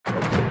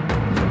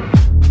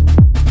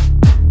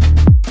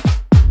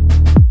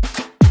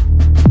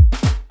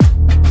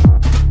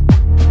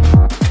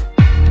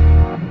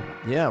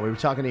were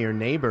talking to your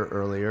neighbor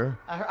earlier.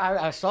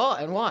 I saw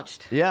it and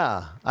watched.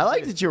 Yeah. I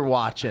like that you're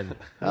watching.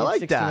 I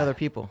like 16 that. other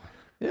people.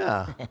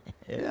 Yeah.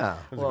 Yeah.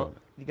 Well,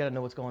 you got to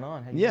know what's going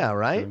on. Yeah,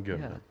 right?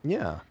 Good.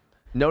 Yeah.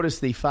 Notice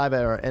the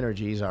 5-hour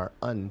energies are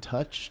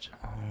untouched.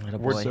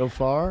 We're so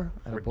far.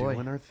 We're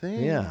doing our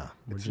thing. Yeah.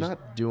 We're It's just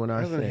not doing our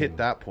hasn't thing. hit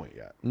that point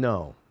yet.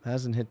 No,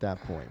 hasn't hit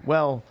that point.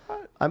 Well,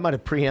 I might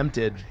have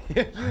preempted.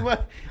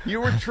 You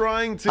were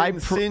trying to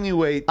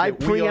insinuate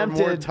that we are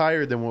more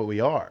tired than what we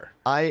are.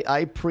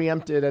 I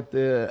preempted at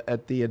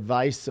the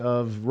advice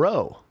of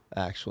Roe,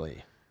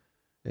 actually,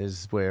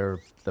 is where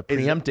the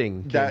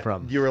preempting came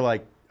from. You were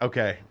like,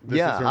 okay.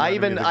 I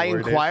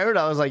inquired.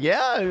 I was like,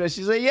 yeah.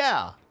 She said,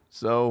 yeah.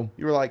 So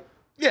you were like,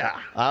 yeah.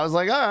 I was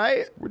like, all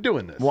right, we're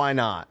doing this. Why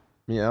not?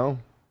 You know,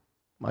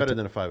 better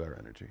than a 5-hour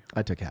energy.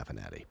 I took half an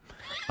Addy.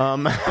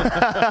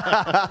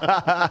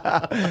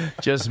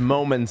 Just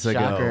moments ago.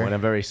 Shocker. In a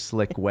very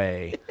slick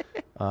way.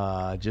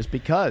 Just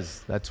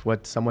because that's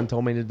what someone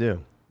told me to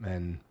do,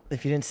 and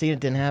if you didn't see it, it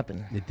didn't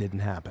happen. It didn't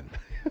happen,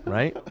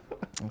 right?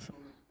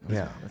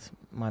 That's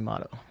my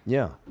motto.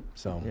 Yeah.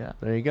 So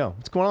there you go.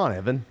 What's going on,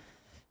 Evan?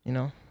 You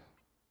know,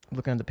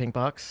 looking at the pink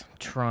box,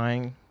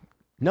 trying.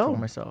 No,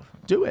 myself.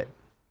 Do it.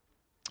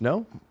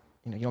 No.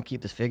 You know, you don't keep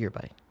this figure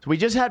by. So we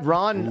just had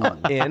Ron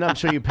in. I'm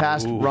sure you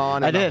passed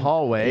Ron in the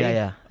hallway.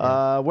 Yeah.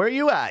 Where are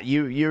you at?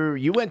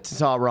 You went to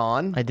saw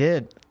Ron. I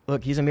did.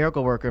 Look, he's a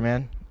miracle worker,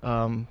 man.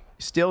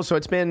 Still, so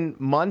it's been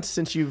months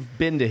since you've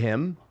been to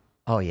him.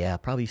 Oh yeah,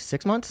 probably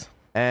 6 months.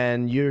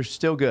 And you're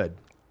still good.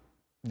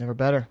 Never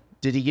better.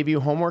 Did he give you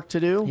homework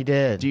to do? He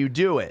did. Do you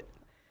do it?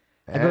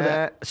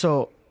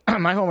 So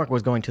my homework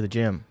was going to the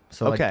gym.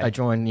 So I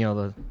joined,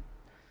 the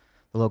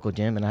local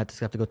gym, and I just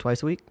have to go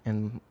twice a week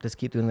and just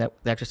keep doing the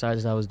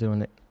exercises I was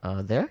doing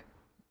there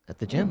at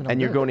the gym.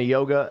 And you're going to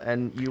yoga,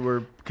 and you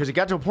were because it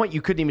got to a point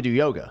you couldn't even do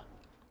yoga.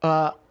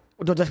 That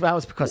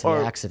was because of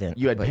the accident.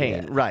 You had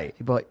pain, right?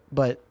 But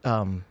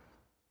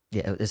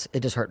it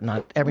just hurt.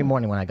 Not every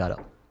morning when I got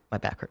up, my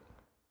back hurt.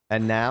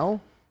 And now,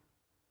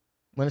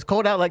 when it's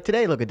cold out like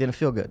today, look, it didn't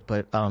feel good.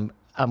 But I'm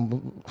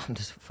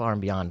just far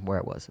and beyond where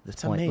it was at this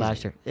point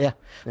last year. Yeah.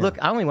 Look,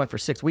 I only went for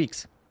 6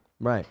 weeks.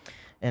 Right.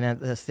 And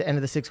at the end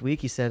of the 6th week,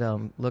 he said,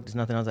 look, there's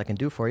nothing else I can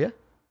do for you.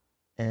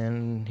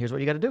 And here's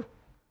what you got to do.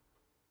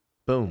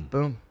 Boom.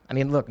 Boom. I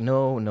mean, look,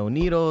 no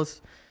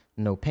needles,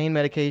 no pain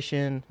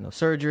medication, no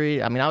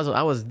surgery. I mean,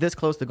 I was this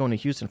close to going to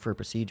Houston for a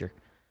procedure.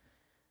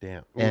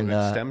 Damn. And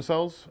stem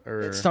cells?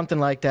 Or it's something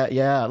like that,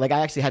 yeah. Like,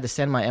 I actually had to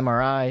send my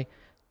MRI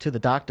to the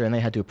doctor, and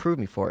they had to approve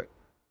me for it.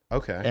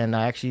 Okay. And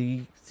I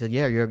actually said,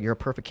 yeah, you're a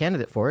perfect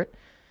candidate for it.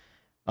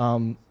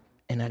 And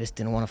I just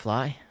didn't want to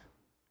fly.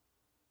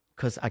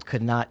 Because I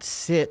could not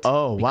sit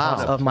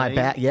because of my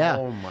back. Yeah.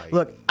 Oh my.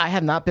 Look, I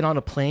have not been on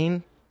a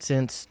plane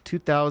since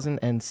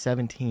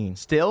 2017.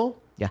 Still?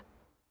 Yeah.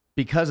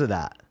 Because of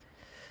that?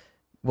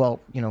 Well,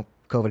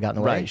 COVID got in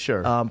the way. Right,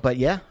 sure. But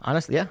yeah,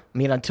 honestly, yeah. I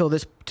mean, until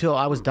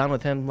I was done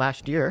with him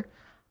last year,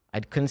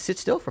 I couldn't sit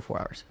still for 4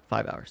 hours,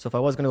 5 hours. So if I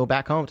was going to go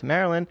back home to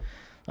Maryland,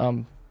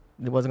 it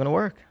wasn't going to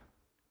work.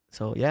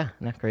 So yeah,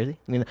 isn't that crazy?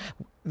 I mean,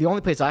 the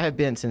only place I have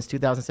been since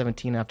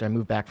 2017 after I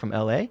moved back from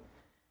LA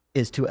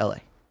is to LA.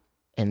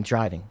 And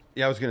driving.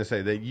 Yeah, I was going to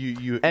say that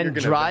you're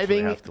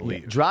driving have to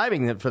leave.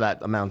 Driving for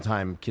that amount of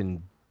time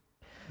can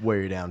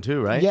wear you down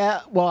too, right?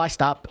 Yeah. Well, I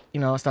stopped. I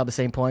stopped at the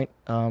same point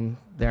there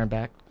and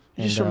back.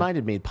 You just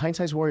reminded me. Pint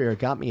Size Warrior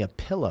got me a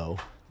pillow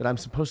that I'm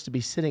supposed to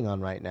be sitting on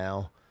right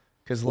now.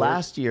 Because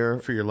last year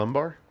for your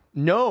lumbar.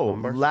 No,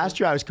 last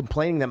year I was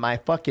complaining that my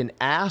fucking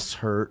ass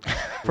hurt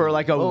for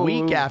like a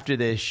week after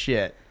this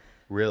shit.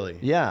 Really?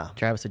 Yeah.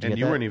 Travis, did you and get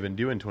you that? weren't even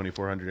doing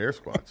 2,400 air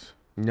squats.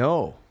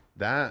 No.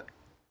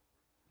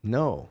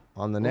 No.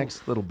 On the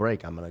next little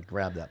break, I'm going to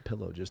grab that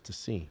pillow just to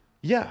see.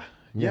 Yeah.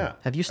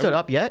 Have you stood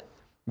up yet?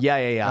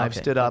 Yeah. I've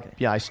stood up. Okay.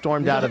 Yeah, I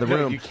stormed out of the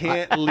room. You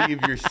can't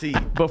leave your seat.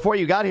 Before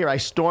you got here, I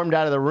stormed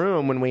out of the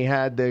room when we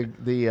had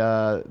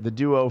the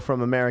duo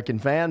from American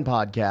Fan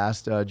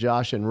podcast,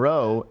 Josh and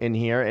Ro, in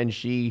here, and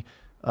she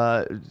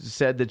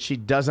said that she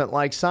doesn't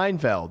like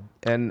Seinfeld.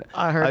 And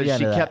I heard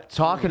she kept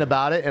talking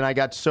about it, and I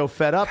got so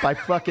fed up, I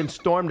fucking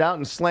stormed out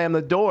and slammed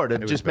the door to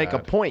just make a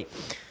point.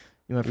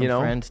 You went from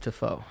friends to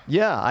foe.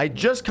 Yeah, I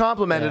just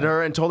complimented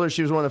her and told her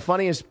she was one of the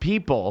funniest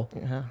people,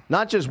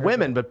 not just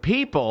women, but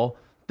people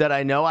that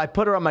I know. I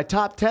put her on my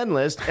top 10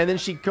 list, and then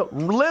she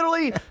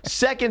literally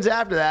seconds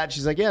after that,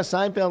 she's like, yeah,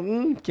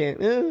 Seinfeld,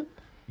 can't.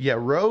 Yeah,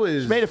 Ro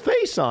is... She made a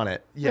face on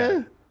it.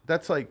 Yeah,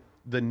 that's like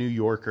the New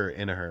Yorker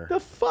in her. The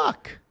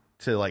fuck?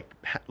 To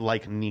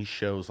like niche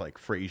shows like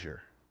Frasier.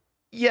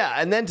 Yeah,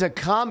 and then to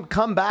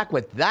come back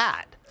with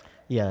that.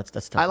 Yeah,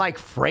 that's tough. I like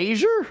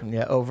Frasier?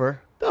 Yeah,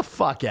 over... The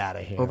fuck out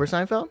of here. Over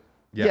Seinfeld?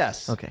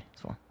 Yes. Okay,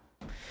 that's fine.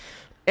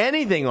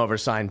 Anything over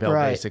Seinfeld,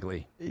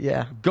 basically.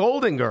 Yeah.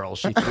 Golden Girls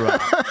she threw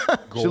out.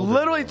 She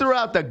literally threw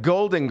out the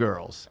Golden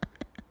Girls.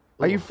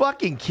 Are you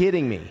fucking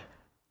kidding me?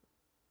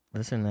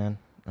 Listen, man.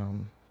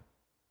 I'm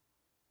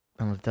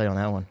going to tell you on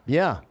that one.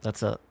 Yeah.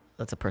 That's a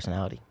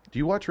personality. Do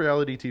you watch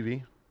reality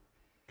TV?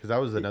 Because that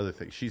was another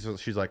thing. She's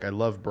like, I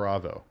love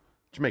Bravo.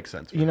 Which makes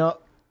sense.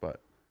 But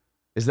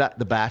Is that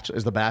The Bachelor?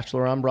 Is The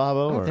Bachelor on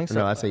Bravo? I don't think so.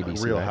 No, that's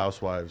ABC. Real right?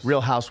 Housewives.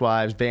 Real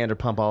Housewives,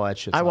 Vanderpump, all that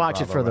shit. I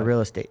watch it for the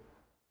real estate.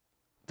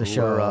 The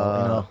show,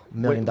 $1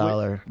 million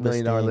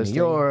listing in New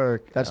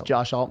York. That's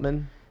Josh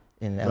Altman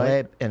in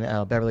LA, in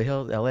Beverly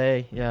Hills,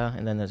 LA. Yeah,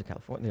 and then there's a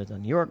California, there's a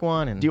New York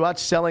one. And do you watch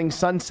Selling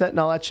Sunset and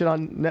all that shit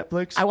on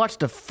Netflix? I watched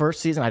the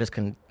first season. I just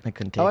couldn't take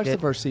it. I watched the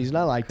first season.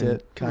 I liked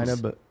it, kind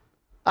of, but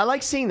I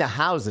like seeing the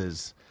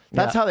houses.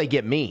 That's how they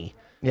get me.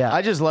 Yeah,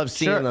 I just love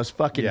seeing those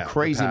fucking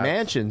crazy the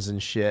mansions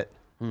and shit.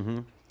 Mm-hmm.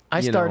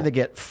 I started to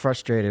get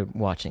frustrated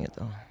watching it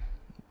though.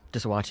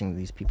 Just watching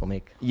these people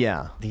make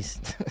these.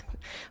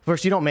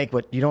 First, you don't make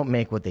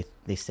what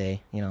they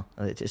say. You know,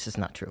 it's just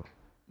not true.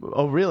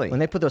 Oh, really? When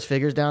they put those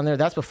figures down there,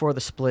 that's before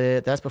the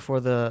split. That's before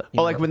the.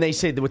 Like when they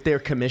say what their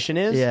commission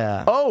is.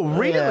 Yeah. Oh,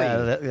 really?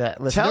 Yeah.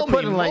 Listen, Tell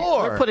me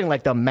more. They're putting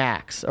like the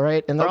max, all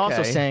right, and they're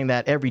also saying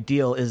that every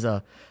deal is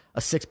a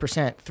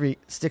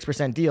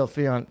 6% deal,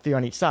 three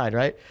on each side,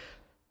 right?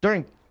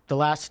 During the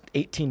last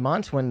 18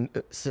 months, when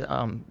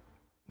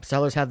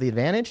sellers have the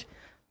advantage,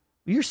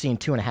 you're seeing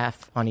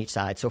 2.5 on each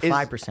side, so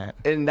 5%.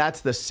 And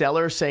that's the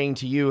seller saying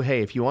to you,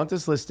 "Hey, if you want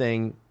this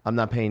listing, I'm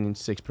not paying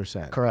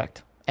 6%."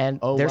 Correct. And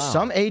there's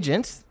some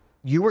agents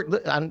you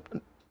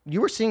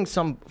were seeing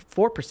some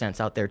 4%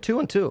 out there, 2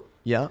 and 2.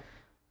 Yeah.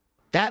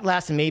 That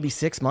lasted maybe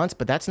 6 months,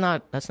 but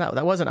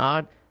that wasn't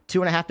odd.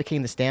 2.5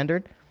 became the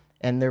standard,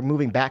 and they're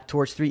moving back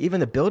towards 3. Even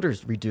the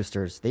builders reduced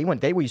theirs. They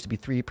used to be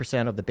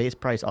 3% of the base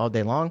price all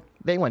day long.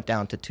 They went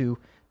down to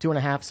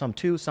 2.5, some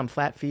 2, some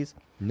flat fees.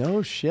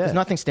 No shit. There's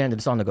nothing standard.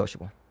 It's all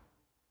negotiable.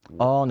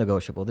 All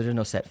negotiable. There's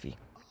no set fee.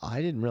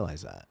 I didn't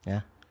realize that.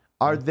 Yeah.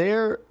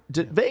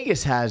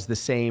 Vegas has the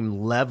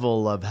same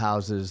level of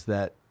houses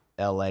that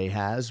LA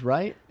has,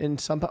 right? In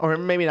some, or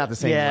maybe not the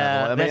same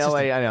level. I mean,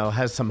 LA, I know,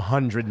 has some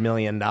 $100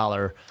 million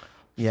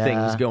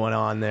things going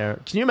on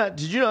there. Can you imagine?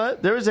 Did you know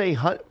that there is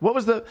what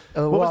was the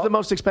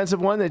most expensive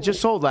one that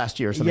just sold last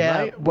year or something?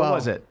 Right? What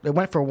was it? It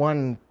went for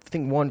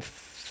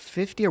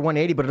 150 or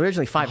 180, but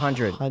originally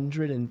 500.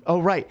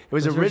 Right. It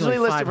was originally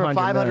listed for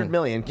 500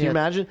 million. Can you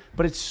imagine?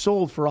 But it's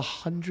sold for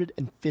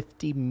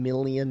 $150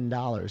 million.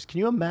 Can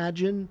you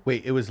imagine?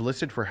 Wait, it was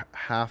listed for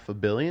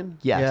 $500 million?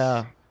 Yes.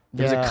 Yeah.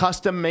 It was a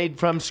custom made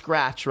from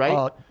scratch, right?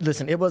 Oh,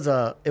 listen, it was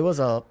a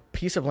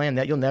piece of land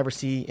that you'll never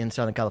see in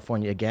Southern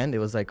California again. It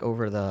was like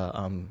over the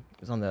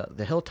it was on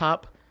the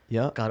hilltop.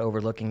 Yeah. God,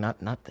 overlooking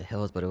not the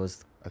hills, but it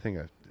was. I think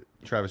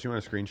Travis, you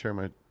want to screen share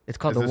my? It's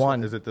called The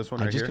One. Is it this one?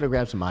 I'm right just here? gonna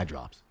grab some eye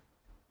drops.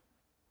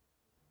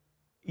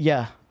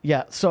 Yeah.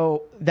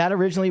 So that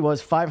originally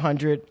was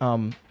 500.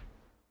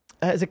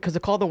 Is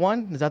it called The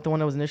One? Is that the one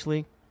that was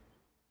initially?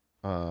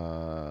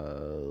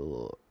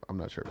 I'm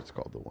not sure if it's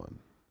called The One.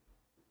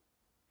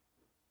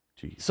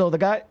 Jeez. So the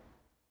guy,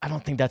 I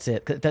don't think that's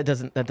it. That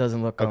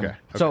doesn't look okay.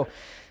 So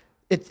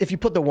if you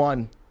put The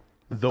One,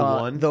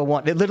 The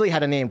One, it literally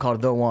had a name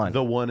called The One.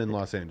 The One in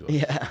Los Angeles.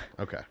 Yeah.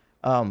 Okay.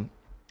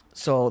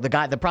 So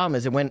the problem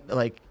is it went to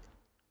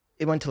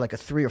like a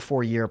 3 or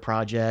 4 year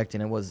project,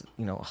 and it was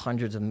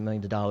hundreds of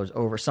millions of dollars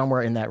over,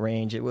 somewhere in that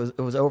range. It was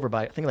over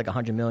by I think like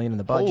 $100 million in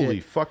the budget.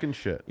 Holy fucking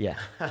shit! Yeah.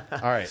 All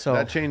right. So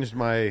that changed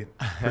my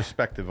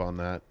perspective on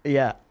that.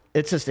 Yeah.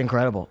 It's just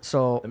incredible.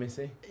 So let me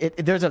see.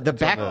 There's the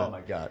back. Oh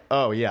my god.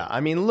 Oh yeah. I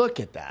mean, look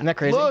at that. Isn't that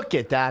crazy? Look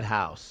at that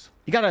house.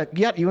 You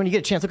when you get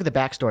a chance, look at the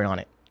backstory on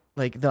it.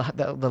 Like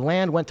the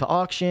land went to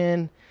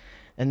auction,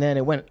 and then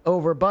it went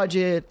over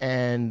budget,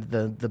 and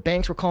the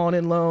banks were calling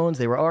in loans.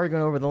 They were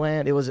arguing over the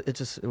land. It was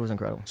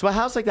incredible. So a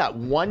house like that,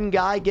 one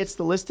guy gets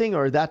the listing,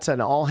 or that's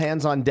an all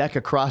hands on deck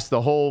across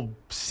the whole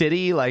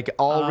city, like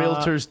all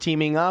realtors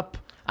teaming up?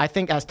 I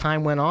think as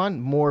time went on,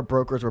 more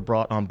brokers were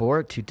brought on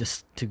board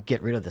to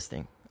get rid of this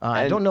thing.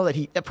 I don't know that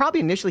he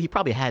initially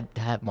had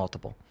to have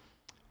multiple.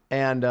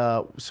 And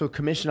so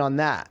commission on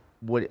that.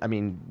 What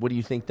do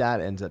you think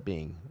that ends up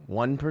being?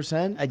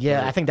 1%?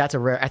 Yeah, I think that's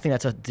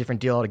a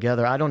different deal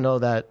altogether. I don't know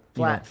that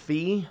flat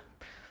fee.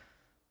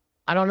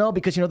 I don't know,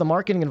 because the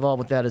marketing involved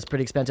with that is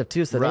pretty expensive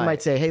too. So they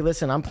might say, "Hey,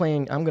 listen, I'm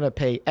going to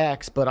pay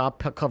X, but I'll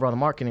cover all the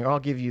marketing, or I'll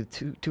give you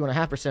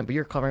 2.5%, but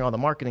you're covering all the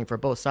marketing for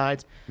both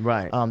sides."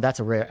 Right.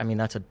 That's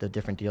a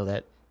different deal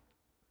that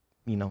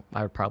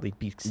I would probably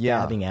be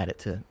stabbing at it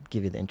to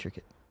give you the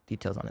intricate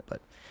details on it.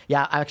 But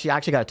yeah, I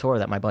actually got a tour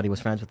that my buddy was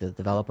friends with the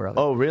developer of it.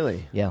 Oh,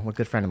 really? Yeah, a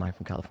good friend of mine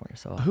from California.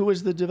 So who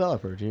was the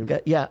developer? Do you?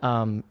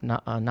 Niall.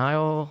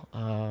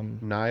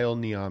 Niall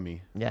Niami.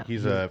 Yeah,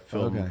 he's a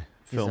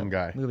film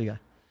guy, movie guy.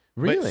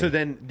 Really?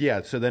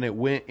 But, so then it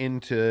went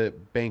into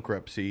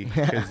bankruptcy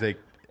because it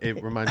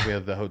reminds me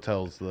of the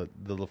hotels, the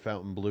little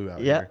Fountain Blue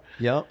out here.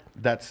 Yep.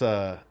 That's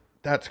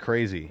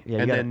crazy.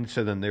 Yeah, and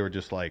then they were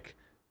just like,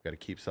 got to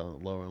keep selling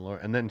it lower and lower.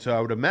 And then so I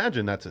would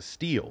imagine that's a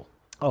steal.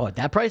 Oh, at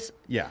that price?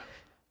 Yeah.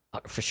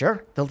 For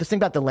sure. Just think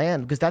about the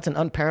land, because that's an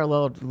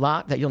unparalleled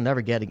lot that you'll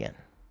never get again.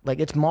 Like,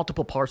 it's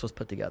multiple parcels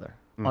put together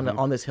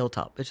on this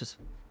hilltop. It's just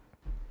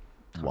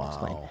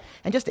wow.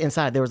 And just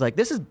inside, there was like,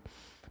 this is.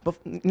 But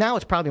now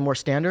it's probably more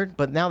standard,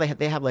 but now they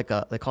have like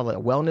they call it a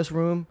wellness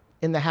room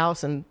in the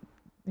house, and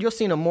you'll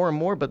see them more and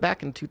more. But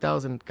back in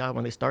 2000, God,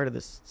 when they started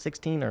this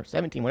 16 or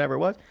 17, whatever it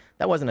was,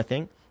 that wasn't a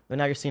thing. But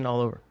now you're seeing it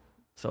all over.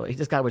 So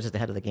this guy was just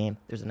ahead of the game.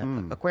 There's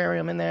an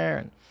aquarium in there,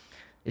 and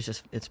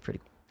it's pretty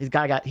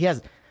cool. He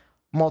has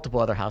multiple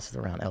other houses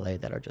around LA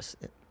that are just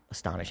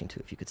astonishing too,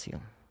 if you could see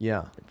them.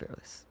 Yeah.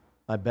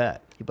 I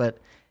bet. But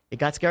it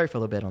got scary for a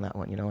little bit on that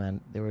one,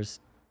 and there was,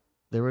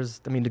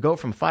 I mean, to go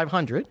from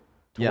 500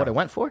 to what it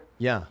went for.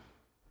 Yeah.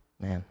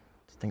 Man,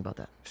 just think about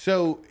that.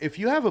 So if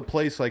you have a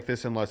place like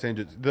this in Los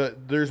Angeles,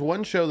 there's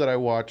one show that I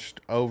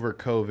watched over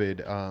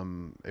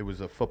COVID. It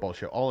was a football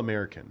show, All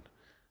American.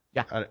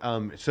 Yeah.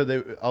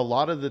 So a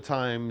lot of the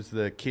times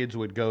the kids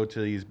would go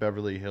to these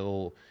Beverly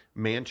Hill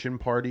mansion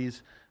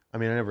parties. I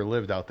mean, I never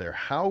lived out there.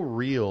 How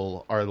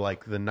real are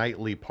like the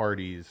nightly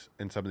parties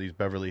in some of these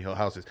Beverly Hill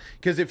houses?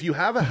 Because if you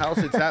have a house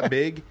that's that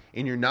big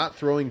and you're not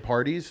throwing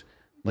parties,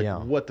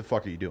 what the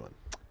fuck are you doing?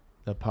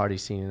 The party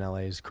scene in LA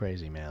is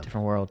crazy, man.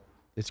 Different world.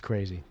 It's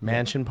crazy.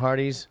 Mansion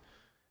parties.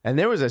 And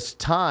there was this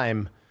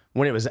time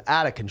when it was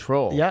out of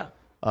control. Yeah.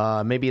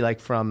 Maybe like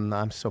from,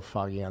 I'm so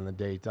foggy on the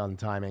date, on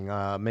timing,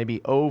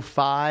 maybe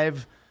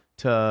 05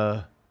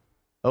 to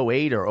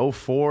 08 or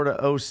 04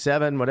 to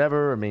 07,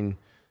 whatever. I mean,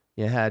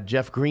 you had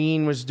Jeff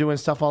Green was doing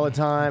stuff all the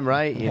time,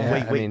 right?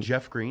 Yeah. Wait,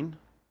 Jeff Green?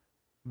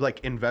 Like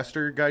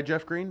investor guy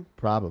Jeff Green?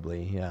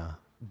 Probably, yeah.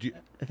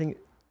 I think.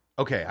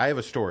 Okay, I have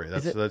a story.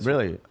 That's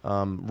really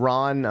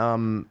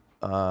Ron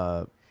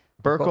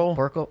Burkle.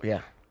 Burkle,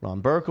 yeah.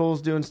 Ron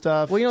Burkle's doing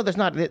stuff. Well, there's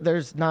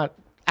not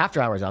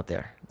after hours out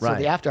there. So Right.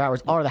 the after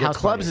hours are the house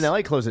clubs parties. in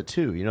LA close at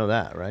 2. You know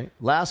that, right?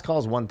 Last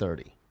call's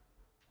 1:30.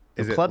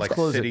 Is The it clubs like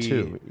close city, at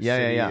 2.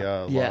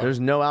 Yeah. Yeah. There's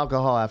no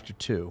alcohol after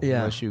 2 Yeah.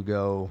 unless you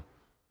go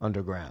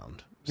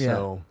underground. Yeah.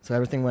 So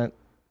everything went.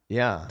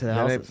 yeah, To the then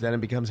houses. then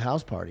it becomes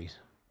house parties.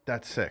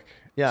 That's sick.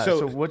 Yeah.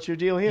 So what's your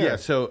deal here? Yeah,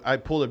 so I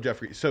pulled up Jeff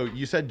Green. So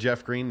you said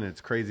Jeff Green, and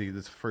it's crazy.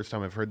 This is the first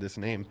time I've heard this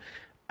name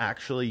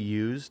actually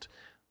used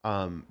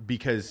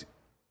because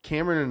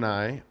Cameron and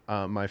I,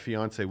 my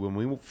fiance, when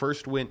we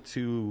first went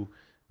to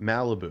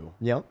Malibu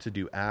to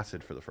do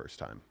acid for the first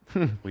time,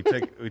 we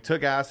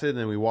took acid and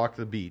then we walked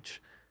the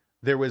beach.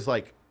 There was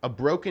like a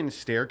broken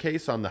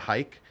staircase on the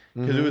hike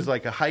because it was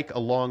like a hike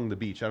along the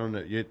beach. I don't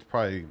know. It's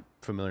probably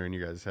familiar in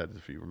you guys' heads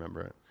if you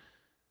remember it.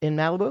 In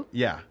Malibu?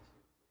 Yeah.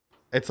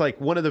 It's like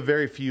one of the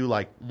very few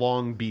like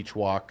long beach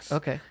walks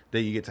that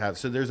you get to have.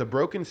 So there's a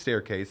broken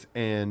staircase,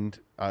 and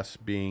us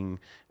being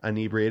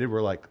inebriated,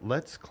 we're like,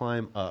 let's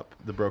climb up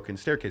the broken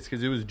staircase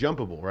because it was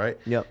jumpable, right?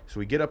 Yep. So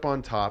we get up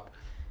on top,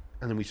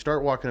 and then we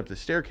start walking up the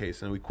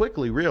staircase, and we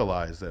quickly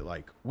realize that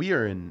like we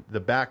are in the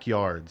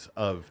backyards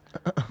of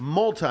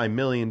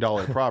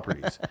multi-million-dollar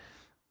properties.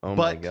 Oh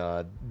my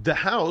God. The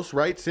house,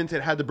 right, since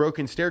it had the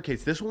broken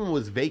staircase, this one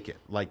was vacant.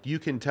 Like you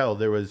can tell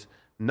there was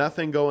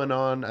nothing going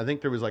on. I think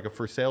there was like a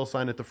for sale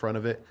sign at the front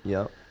of it.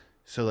 Yep.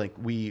 So like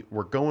we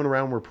were going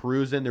around, we're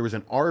perusing. There was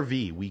an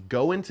RV. We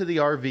go into the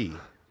RV,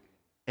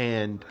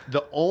 and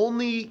the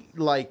only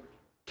like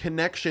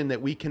connection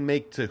that we can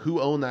make to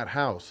who owned that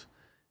house,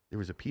 there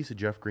was a piece of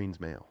Jeff Green's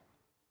mail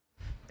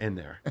in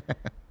there.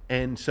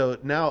 And so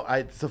now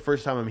it's the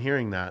first time I'm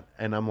hearing that,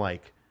 and I'm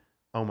like,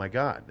 oh my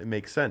God, it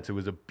makes sense. It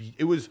was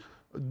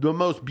the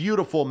most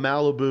beautiful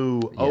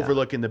Malibu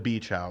overlooking the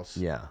beach house.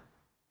 Yeah.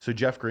 So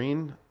Jeff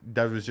Green,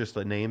 that was just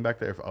a name back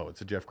there. Oh,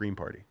 it's a Jeff Green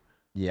party.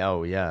 Yeah.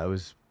 Oh yeah. It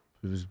was.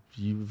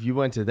 You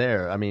went to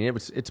there. I mean,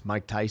 it's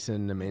Mike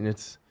Tyson. I mean,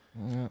 it's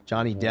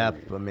Johnny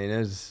Depp. I mean,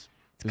 it's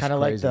Kind of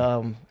like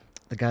the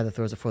guy that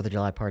throws a 4th of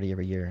July party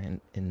every year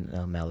in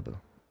Malibu.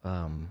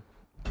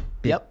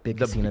 Big the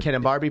casino. Ken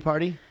and Barbie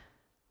party.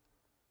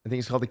 I think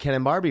it's called the Ken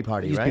and Barbie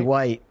party, It used right? to be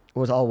white. It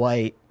was all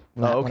white.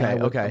 When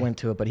okay. I went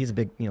to it, but he's a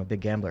big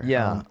gambler.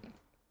 Yeah.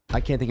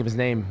 I can't think of his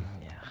name.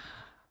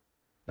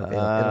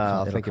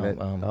 I'll it'll think of it.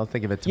 come. I'll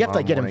think of it tomorrow You have to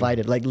like, get morning.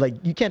 invited.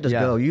 Like you can't just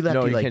go. You have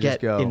to like can't get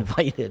just go.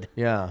 invited.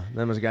 Yeah. Then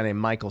there was a guy named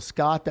Michael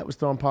Scott that was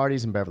throwing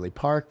parties in Beverly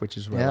Park, which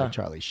is where like,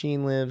 Charlie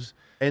Sheen lives.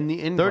 And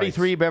the invites,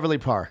 33 Beverly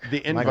Park. The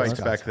Michael invites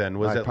Scott's. back then,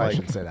 was I it probably like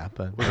shouldn't say that,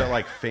 but was that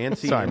like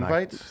fancy Sorry, Mike.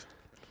 invites?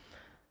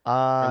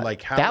 Or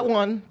like how That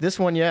one, this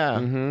one, yeah.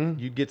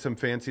 you'd get some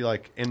fancy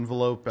like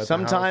envelope at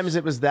sometimes the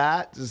it was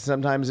that.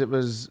 Sometimes it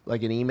was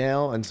like an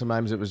email, and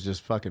sometimes it was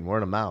just fucking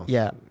word of mouth.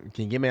 Yeah.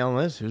 Can you get me on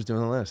the list? Who's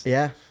doing the list?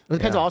 Yeah. It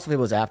depends Yeah. also if it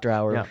was after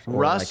hours Yeah. or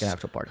Russ, like an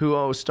actual party.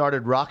 who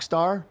started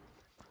Rockstar.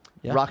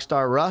 Yeah.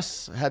 Rockstar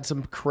Russ had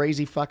some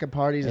crazy fucking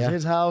parties at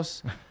his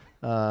house.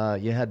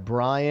 You had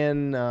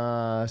Brian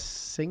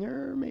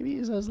Singer, maybe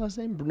is that his last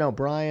name? No,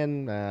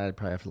 Brian. I'd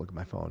probably have to look at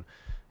my phone.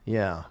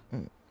 Yeah.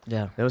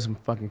 Yeah. There was some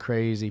fucking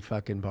crazy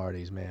fucking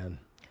parties, man.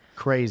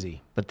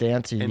 Crazy. But to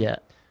answer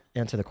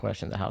answer the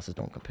question, the houses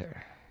don't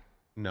compare.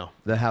 No.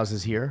 The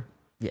houses here?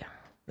 Yeah.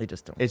 They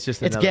just don't. It's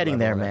just it's another getting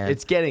there, level of man. that.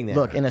 It's getting there.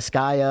 Look, in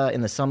Ascaya,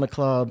 in the Summit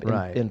Club,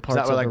 right. in Is parts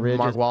that where of like the Ridges.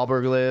 Mark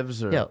Wahlberg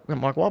lives? Or? Yeah,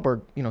 Mark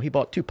Wahlberg, he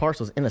bought 2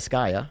 parcels in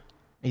Ascaya.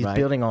 He's Right.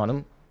 building on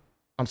them.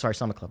 I'm sorry,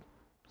 Summit Club.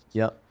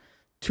 Yep.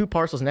 2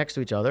 parcels next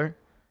to each other,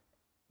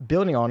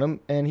 building on them,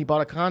 and he bought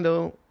a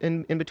condo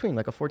in between,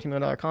 like a $14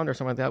 million condo or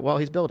something like that, while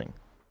he's building.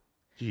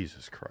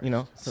 Jesus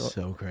Christ.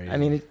 So crazy. I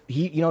mean,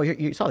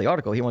 you saw the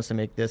article. He wants to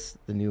make this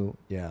the new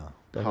yeah.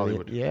 Beverly-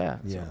 Hollywood. Yeah.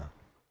 Yeah.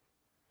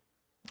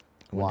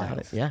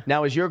 Wild. Yeah.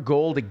 Now, is your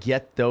goal to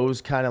get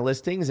those kind of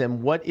listings,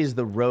 and what is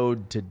the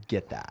road to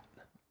get that?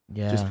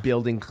 Yeah. Just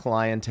building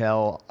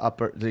clientele up,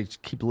 or to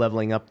keep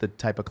leveling up the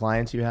type of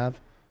clients you have?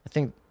 I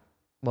think,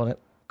 well, a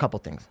couple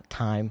things.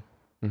 Time,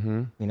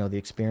 you know, the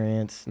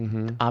experience.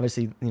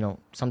 Obviously, you know,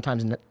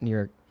 sometimes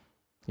your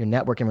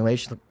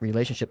networking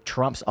relationship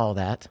trumps all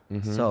that.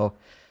 So,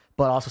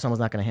 but also someone's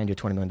not going to hand you a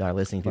 $20 million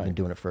listing if you've been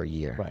doing it for a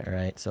year.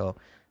 Right. So,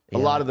 a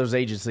lot of those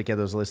agents that get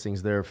those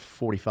listings, they're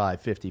 45,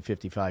 50,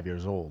 55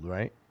 years old,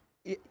 right?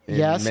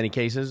 Yes. In many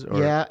cases? Or?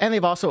 Yeah, and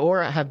they've also,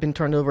 or have been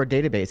turned over a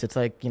database. It's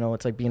like, you know,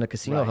 it's like being a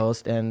casino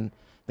host, and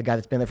the guy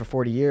that's been there for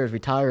 40 years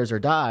retires or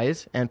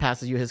dies and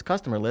passes you his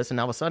customer list, and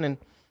all of a sudden,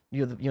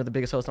 you're the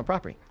biggest host on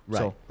property. Right.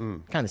 So,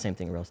 kind of the same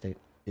thing in real estate.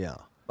 Yeah.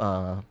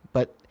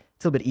 But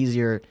it's a little bit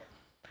easier.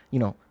 You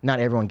know, not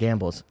everyone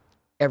gambles.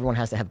 Everyone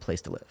has to have a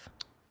place to live.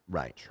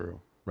 Right. True.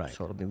 Right.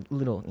 So it'll be a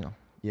little, you know,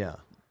 Yeah.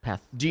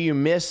 path. Do you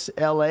miss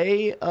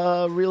L.A.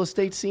 Real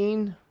estate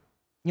scene?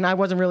 You know, I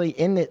wasn't really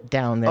in it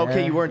down there.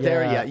 Okay, you weren't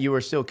there yet. You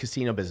were still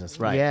casino business,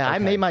 right? Yeah, I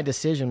Okay. made my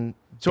decision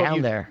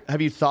down there.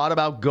 Have you thought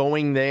about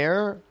going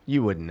there?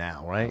 You wouldn't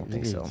now, right? I don't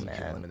think so, You man.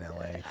 can't live in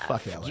L.A.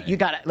 Fuck L.A. You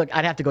got to look.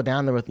 I'd have to go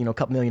down there with, you know, a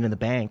couple million in the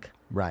bank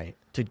Right.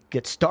 to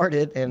get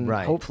started and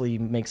Right. hopefully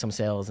make some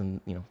sales in,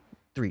 you know,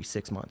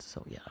 3-6 months.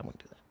 So yeah, I wouldn't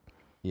do that.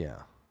 Yeah.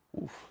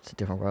 It's a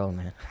different world,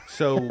 man.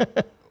 So,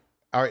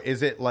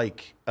 is it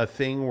like a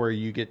thing where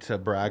you get to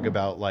brag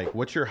about, like,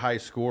 what's your high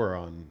score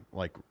on,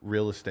 like,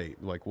 real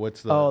estate? Like,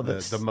 what's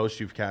the most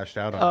you've cashed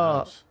out on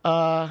a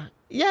house?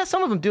 Yeah,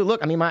 some of them do.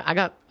 Look, I mean,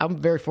 I'm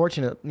very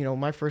fortunate. You know,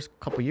 my first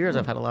couple years,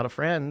 I've had a lot of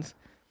friends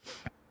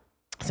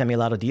send me a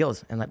lot of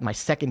deals, and like my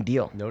second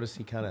deal. Notice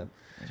he kind of.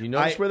 Do you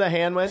notice where the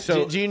hand went?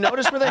 So- do you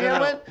notice where the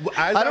hand went?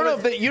 I don't know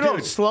if you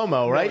don't slow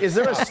mo, right? Is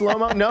there a slow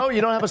mo? No, you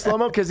don't have a slow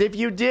mo, because if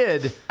you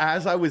did,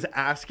 As I was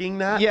asking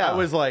that, Yeah. I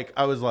was like,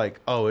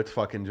 oh, it's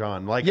fucking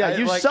John. Like, yeah,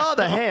 you saw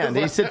the hand.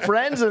 He said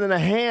friends, and then a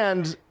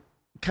hand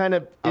kind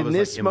of in was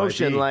this like, it might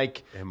motion, be.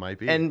 like It might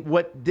be. And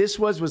what this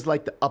was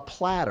like a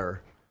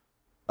platter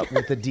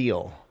with a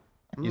deal.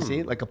 You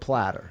see, like a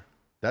platter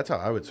That's how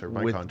I would serve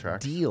my with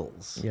contract.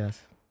 deals. Yes.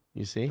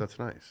 You see, That's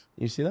nice.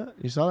 you see that?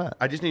 You saw that?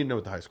 I just need to know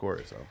what the high score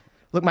is, though.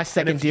 Look, my And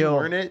second if you deal.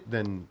 weren't it,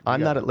 then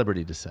I'm not at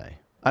liberty to say.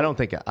 I don't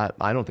think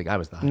I don't think I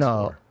was the high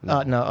No,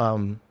 score.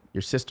 no.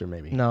 Your sister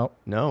maybe. No.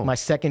 No. My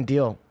second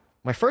deal.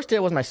 My first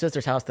deal was my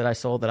sister's house that I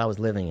sold that I was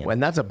living in.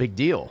 And that's a big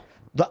deal.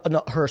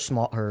 No, her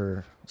small,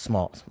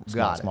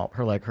 Got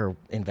it. her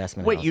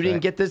investment. Wait, house, you didn't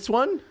right? get this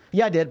one?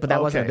 Yeah, I did, but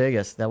that wasn't Okay. the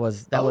biggest. That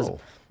was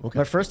okay.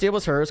 my first deal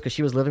was hers because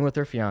she was living with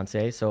her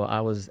fiance. So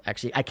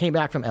I came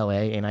back from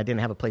LA and I didn't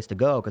have a place to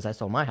go because I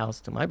sold my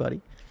house to my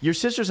buddy. Your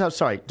sister's house.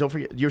 Sorry, don't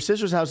forget. Your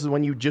sister's house is the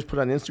one you just put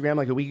on Instagram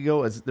like a week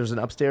ago. There's an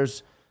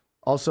upstairs.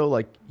 Also,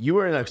 like you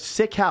were in a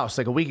sick house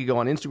like a week ago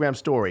on Instagram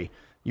story.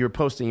 You were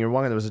posting. You were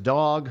walking. There was a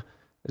dog.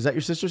 Is that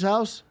your sister's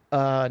house?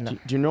 No. Do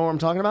you know what I'm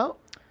talking about?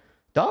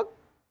 Dog?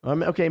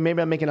 Okay,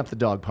 maybe I'm making up the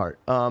dog part.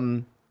 I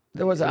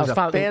was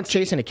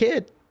chasing a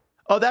kid.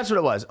 Oh, that's what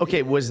it was.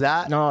 Okay, was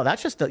that? No,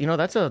 that's just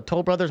that's a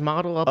Toll Brothers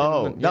model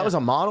up. That was a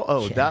model.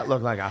 Oh, that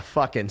looked like a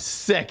fucking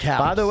sick house.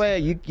 By the way,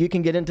 you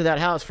can get into that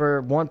house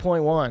for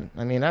 1.1.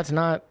 I mean, that's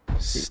not.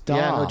 Stop.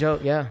 Yeah, no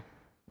joke. Yeah,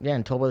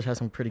 and Toll Brothers has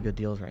some pretty good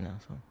deals right now.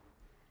 So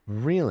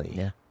Really?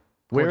 yeah.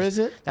 Where is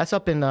it? That's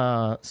up in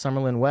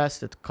Summerlin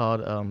West. It's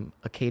called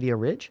Acadia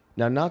Ridge.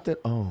 Now, not that.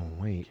 Oh,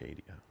 wait.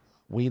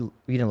 We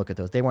didn't look at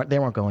those. They weren't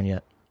going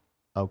yet.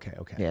 okay.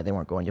 Yeah, they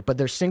weren't going yet. But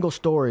they're single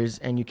stories,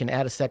 and you can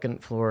add a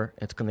second floor.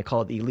 It's going to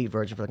call it the elite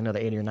version for like another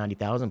 80 or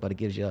 90,000. But it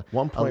gives you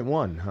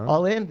 1.1, huh?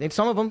 all in. And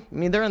some of them, I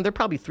mean, they're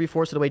probably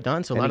 3/4 of the way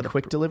done. So a lot Any of the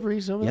quick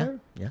deliveries over yeah, there?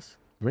 yes.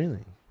 Really?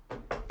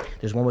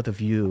 There's one with a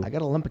view. I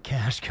got a lump of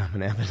cash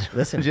coming, Evan.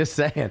 Listen. Just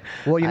saying.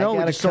 Well, you I know, we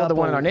got just sold the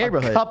one in our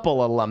neighborhood. A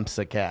couple of lumps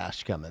of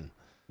cash coming.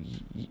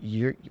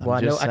 Well,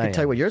 I know just I can tell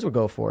saying. you what yours would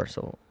go for.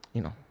 So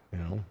You know,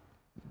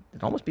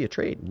 it'd almost be a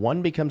trade.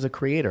 one becomes a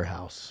creator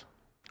house,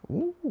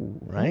 Ooh,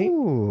 right?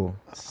 Ooh,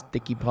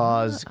 Sticky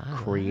Paws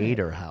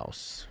Creator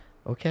House.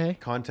 okay.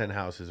 Content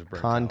house is a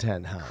break.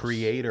 Content house.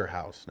 Creator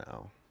house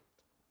now.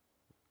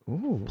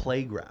 Ooh,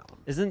 Playground.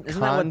 Isn't that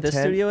what this Content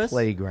studio is?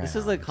 playground. This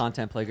is like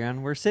content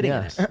playground. We're sitting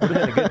Yes, in it. would have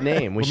been a good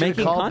name. We We're should have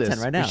making called content this.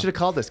 right now. We should have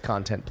called this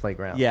Content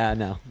Playground. Yeah,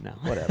 no.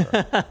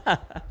 Whatever.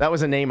 That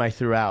was a name I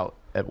threw out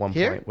at one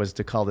Here? point. Was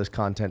to call this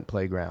Content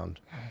Playground,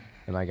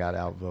 and I got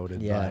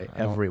outvoted Yeah, by I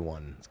don't-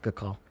 everyone. it's a good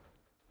call.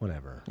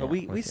 Whatever. But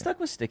we stuck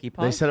with Sticky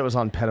Paws. They said it was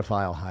on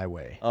Pedophile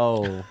Highway.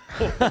 Oh,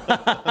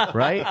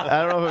 Right?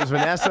 I don't know if it was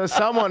Vanessa.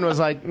 Someone was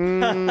like,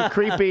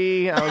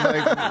 creepy. I was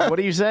like, what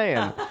are you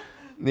saying?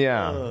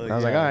 Yeah. I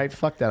was like, all right,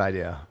 fuck that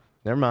idea.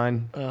 Never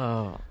mind.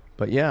 Oh,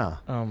 But yeah.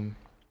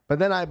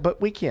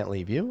 But we can't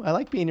leave you. I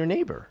like being your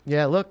neighbor.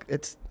 yeah. Look,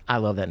 I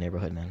love that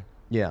neighborhood, man.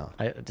 Yeah.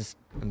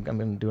 I'm going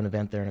to do an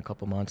event there in a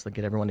couple months to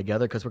get everyone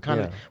together because we're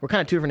kind Yeah.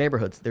 of two different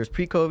neighborhoods. There's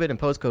pre-COVID and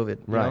post-COVID,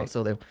 you know? Right.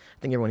 So I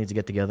think everyone needs to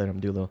get together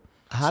and do a little.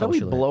 How do we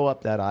social there. blow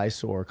up that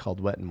eyesore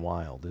called Wet and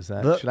Wild? Is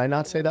that Look- should I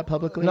not say that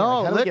publicly? No,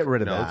 Like, how do we look- get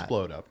rid of No, that? it's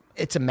blowed up.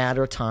 It's a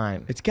matter of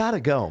time. It's got to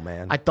go,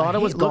 man. I thought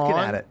it was hate gone, looking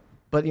at it.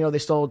 but they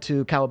sold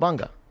to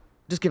Cowabunga.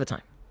 Just give it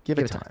time. Give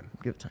it time.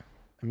 Give it time.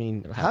 I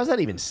mean, how's that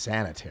even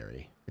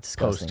sanitary? It's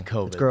disgusting.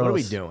 Post-COVID. It's gross. What are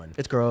we doing?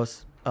 It's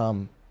gross.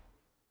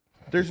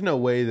 There's no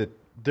way that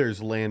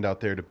there's land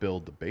out there to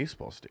build the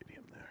baseball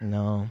stadium there.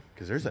 No.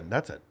 Because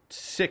that's a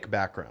sick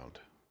background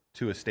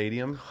to a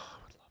stadium.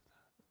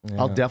 Yeah.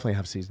 I'll definitely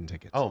have season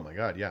tickets. Oh my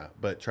God, yeah.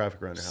 But traffic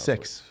around your house.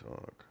 6. would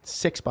suck.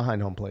 6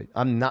 behind home plate.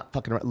 I'm not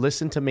fucking around.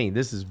 Listen to me.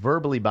 This is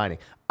verbally binding.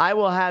 I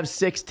will have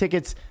 6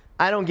 tickets.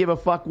 I don't give a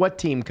fuck what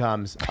team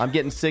comes. I'm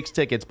getting 6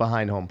 tickets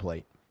behind home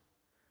plate.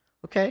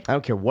 Okay. I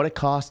don't care what it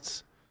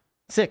costs.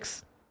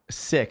 6.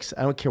 6.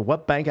 I don't care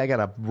what bank I got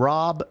to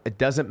rob. It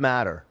doesn't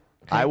matter.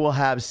 Okay. I will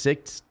have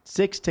 6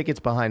 tickets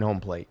behind home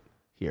plate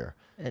here.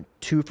 And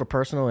 2 for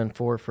personal and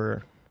 4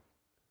 for...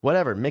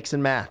 Whatever. Mix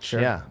and match.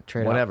 Sure. Yeah.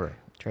 Trade whatever.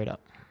 Up. Trade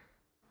up.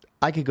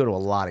 I could go to a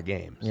lot of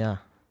games. Yeah.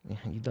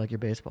 You like your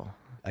baseball.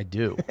 I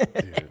do.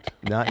 Dude.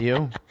 Not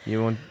you?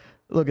 You want...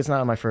 Look, it's not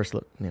on my first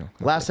look.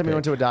 Last time you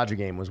went to a Dodger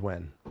game was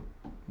when?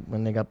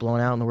 When they got blown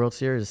out in the World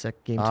Series,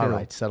 game 2. All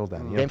right, settle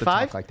down. You Game have to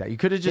 5? talk like that. You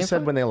could have just Game said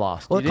 5? when they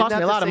lost. Well, you it cost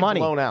me a lot of money.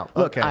 Blown out.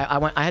 Look, okay.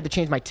 I had to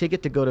change my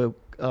ticket to go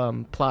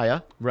to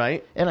Playa.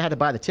 Right. And I had to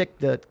buy the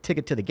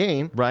ticket to the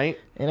game. Right.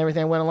 And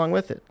everything went along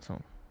with it. So,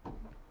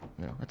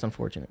 that's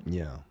unfortunate.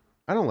 Yeah.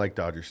 I don't like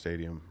Dodger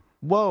Stadium.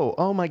 Whoa.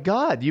 Oh, my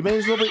God. You may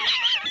as well be...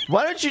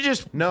 Why don't you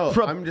just... No,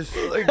 I'm just...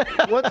 Like,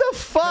 what the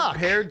fuck?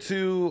 Compared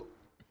to...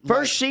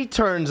 First she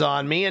turns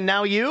on me, and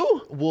now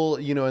you? Well,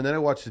 and then I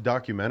watched a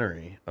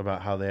documentary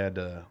about how they had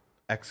to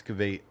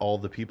excavate all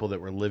the people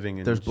that were living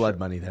in... There's blood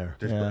money there.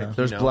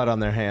 There's blood on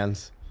their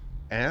hands.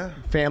 Yeah.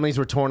 Families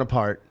were torn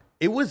apart.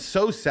 It was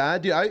so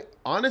sad, dude. I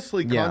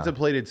honestly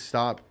contemplated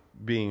stop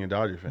being a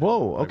Dodger fan.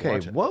 Whoa, okay.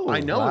 Whoa.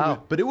 I know,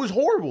 wow. But it was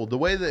horrible. The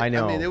way that... I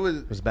know. I mean, it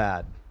was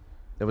bad.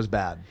 It was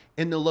bad.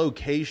 And the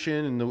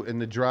location and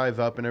the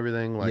drive up and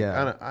everything. Like,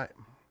 yeah.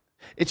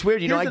 It's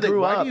weird. I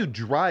grew up... Why do you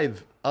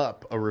drive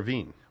up a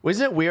ravine?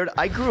 Wasn't it weird?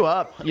 I grew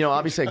up,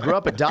 obviously I grew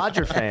up a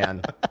Dodger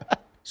fan.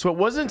 So it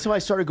wasn't until I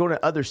started going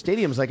to other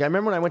stadiums. Like I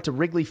remember when I went to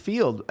Wrigley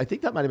Field, I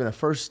think that might have been the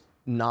first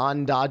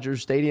non-Dodger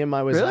stadium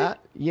I was at.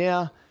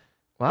 Yeah.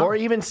 Wow. Or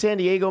even San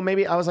Diego,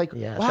 maybe. I was like,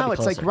 wow,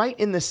 it's like right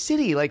in the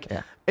city. Like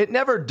it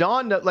never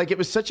dawned, like it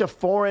was such a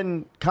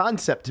foreign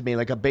concept to me,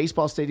 like a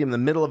baseball stadium in the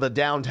middle of a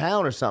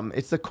downtown or something.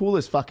 It's the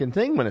coolest fucking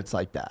thing when it's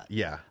like that.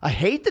 Yeah. I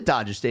hate the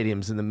Dodger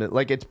stadiums in the middle.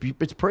 Like it's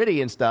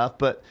pretty and stuff,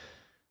 but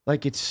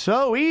like it's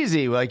so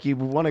easy. Like you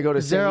want to go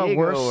to San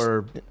Diego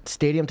or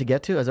stadium to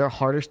get to? Is there a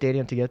harder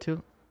stadium to get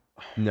to?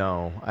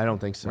 No, I don't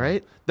think so.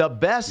 Right? The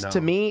best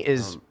to me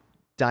is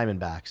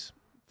Diamondbacks.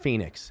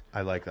 Phoenix.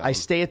 I like that. I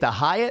stay at the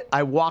Hyatt.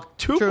 I walk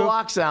 2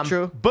 blocks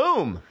and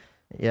boom.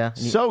 Yeah.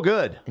 So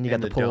good. And you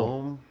got the pool.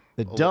 Dome.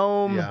 The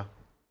dome. Yeah.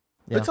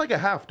 It's like a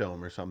half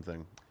dome or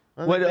something.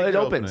 Well, it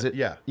opens.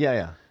 Yeah.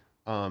 Yeah.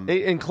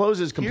 It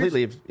encloses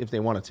completely if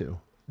they wanted to.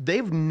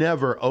 They've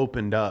never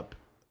opened up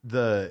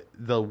the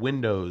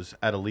windows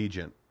at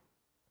Allegiant.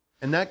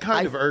 And that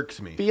kind of irks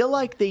me. I feel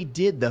like they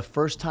did the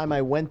first time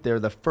I went there,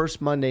 the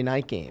first Monday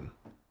night game.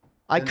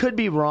 I could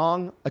be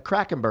wrong. A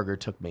Krakenberger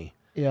took me.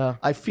 Yeah.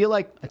 I feel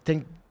like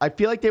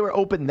they were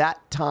open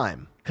that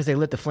time. Because they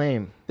lit the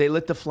flame. They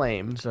lit the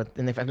flame. So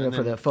and they go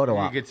for the photo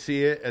op. You could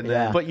see it. And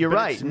then, But you're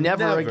right.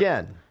 Never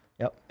again.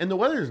 Yep. And the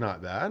weather's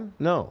not bad.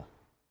 No.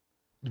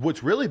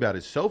 What's really bad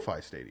is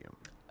SoFi Stadium.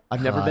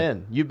 I've never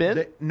been. You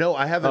been? No,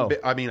 I haven't been.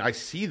 I mean, I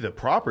see the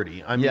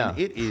property. I mean,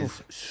 it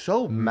is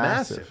so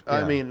massive. Yeah.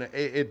 I mean,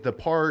 the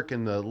park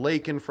and the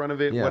lake in front of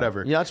it,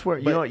 whatever. Yeah, that's where,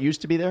 you know what used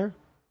to be there?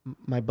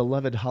 My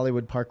beloved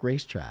Hollywood Park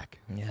racetrack.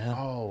 Yeah.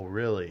 Oh,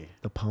 really?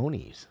 The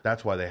ponies.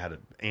 That's why they had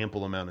an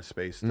ample amount of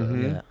space to.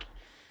 Yeah.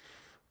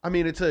 I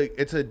mean, it's a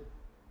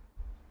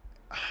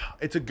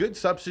good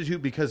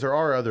substitute because there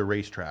are other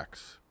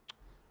racetracks.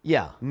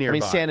 Yeah. Nearby. I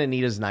mean, Santa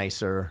Anita's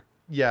nicer.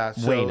 Yeah,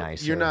 so way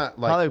nicer. You're not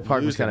like Hollywood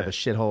Park was kind of a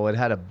losing shithole. It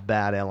had a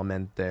bad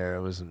element there.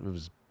 It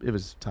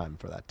was time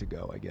for that to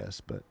go, I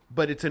guess.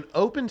 But it's an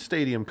open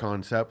stadium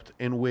concept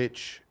in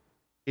which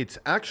it's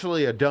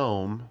actually a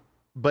dome.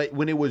 But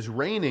when it was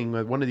raining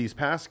at one of these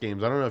past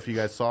games, I don't know if you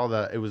guys saw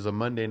that. It was a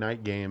Monday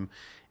night game,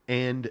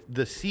 and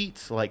the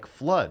seats like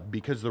flood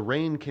because the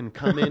rain can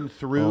come in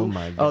through. Oh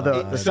my god!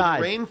 The side.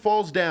 The rain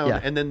falls down,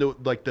 and then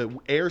the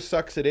air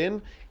sucks it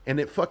in,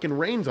 and it fucking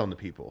rains on the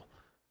people.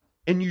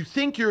 And you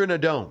think you're in a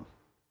dome,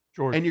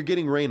 George. and you're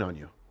getting rain on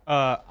you.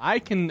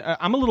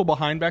 I'm a little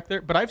behind back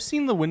there, but I've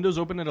seen the windows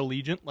open at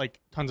Allegiant like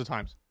tons of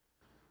times.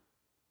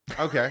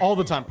 Okay. All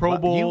the time. Pro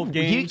Bowl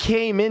games. You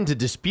came in to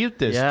dispute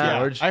this,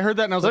 George. I heard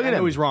that and I was Look like, at I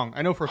know him. he's wrong.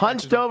 I know for a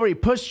Hunched fact. over, he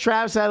pushed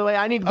Travis out of the way.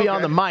 I need to be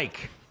on the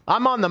mic.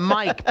 I'm on the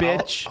mic,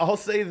 bitch. I'll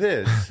say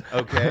this,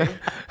 okay?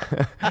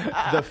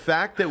 The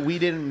fact that we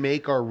didn't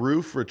make our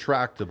roof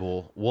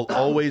retractable will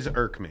always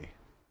irk me.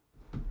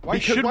 Why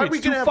Because should why we? are we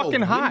It's too gonna have a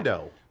fucking hot.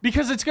 window?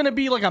 Because it's going to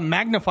be like a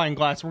magnifying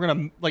glass. We're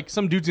going to, like,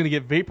 some dude's going to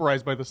get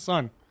vaporized by the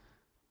sun.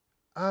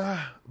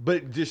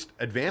 But just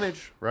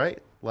advantage,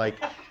 right? Like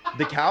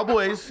the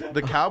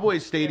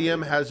Cowboys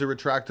stadium has a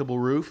retractable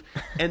roof,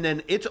 and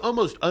then it's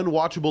almost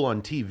unwatchable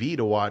on TV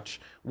to watch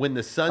when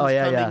the sun's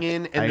coming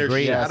in and I there's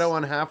agree, shadow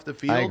on half the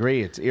field. I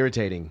agree. It's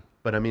irritating.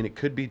 But I mean, it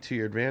could be to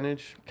your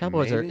advantage.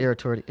 Cowboys maybe.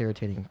 are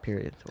irritating.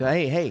 Period.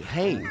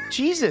 Hey!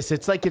 Jesus!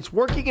 It's like it's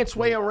working its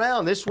way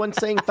around. This one's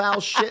saying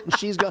foul shit, and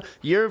she's going.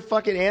 You're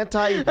fucking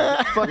anti.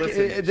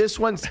 Fucking. This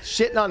one's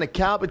shitting on the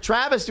cow. But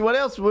Travis, what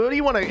else? What do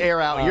you want to air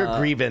out? Your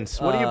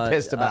grievance. What are you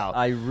pissed about?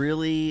 I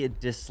really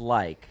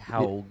dislike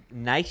how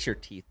nice your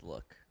teeth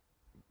look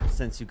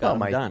since you got them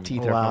my done.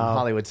 teeth are from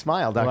Hollywood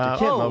Smile. Dr.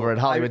 Kim over at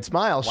Hollywood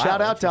Smile. wow, Shout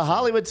out to interesting.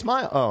 Hollywood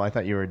Smile. Oh, I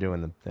thought you were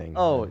doing the thing.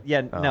 Oh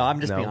yeah, no, I'm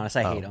just being honest.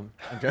 I hate them.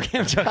 I'm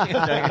joking.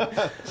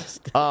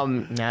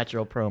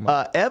 Natural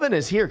promo. Evan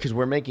is here because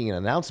we're making an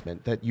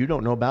announcement that you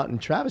don't know about,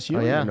 and Travis, you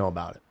don't even know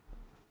about it.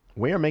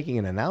 We are making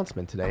an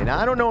announcement today. Now,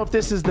 I don't know if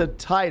this is the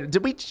title.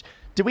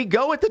 Did we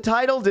go with the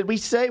title? Did we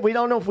say? We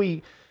don't know if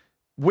we...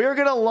 We're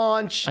going to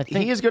launch.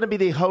 He is going to be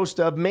the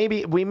host of.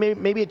 Maybe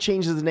it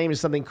changes the name to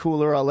something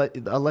cooler. I'll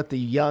let the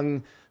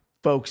young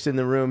folks in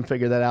the room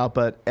figure that out.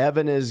 But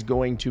Evan is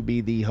going to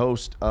be the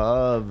host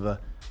of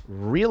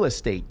Real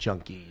Estate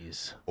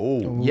Junkies.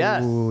 Oh,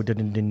 yes,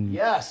 Dun-dun-dun.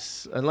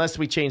 yes. Unless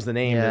we change the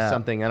name to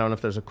something. I don't know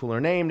if there's a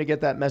cooler name to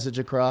get that message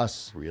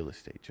across. Real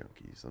Estate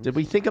Junkies. Did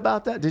we think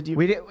about that? Did you?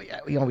 We did.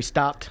 We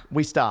stopped.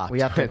 We stopped.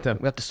 We have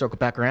to circle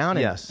back around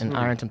and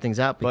iron some things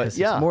out because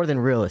it's more than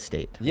real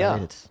estate. Yeah,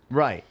 right? It's,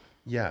 right.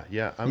 Yeah.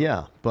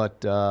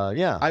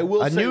 I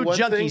will a say new one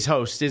Junkies thing.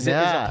 host is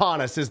upon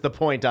us. Is the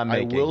point I'm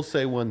making? I will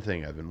say one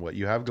thing, Evan. What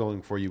you have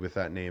going for you with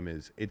that name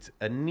is it's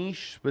a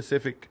niche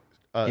specific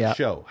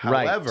show.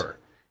 Right. However,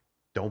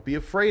 don't be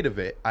afraid of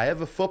it. I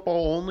have a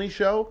football only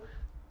show.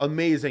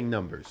 Amazing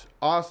numbers.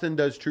 Austin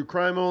does true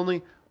crime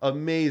only.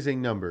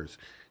 Amazing numbers.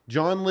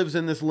 John lives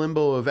in this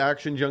limbo of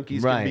action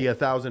junkies can be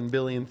 1,000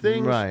 billion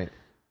things. Right.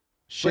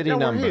 Shitty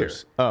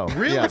numbers. Oh,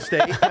 real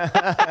estate.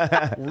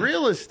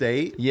 Real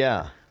estate.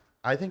 Yeah.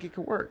 I think it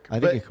could work. I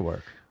think it could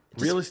work.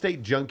 Real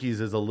estate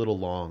junkies is a little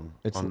long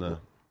on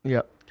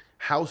the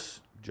house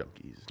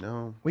junkies.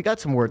 No, we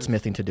got some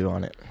wordsmithing to do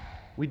on it.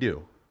 we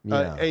do.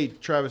 Yeah. Hey,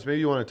 Travis, maybe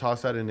you want to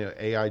toss that into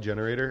AI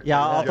generator?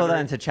 Yeah, I'll throw that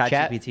into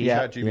ChatGPT.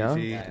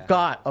 ChatGPT.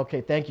 God.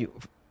 Okay. Thank you.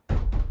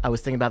 I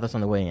was thinking about this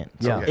on the way in.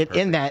 So Yeah.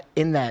 Okay,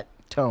 in that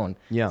tone.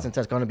 Yeah. Since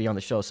that's going to be on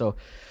the show, so.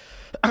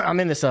 I'm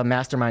in this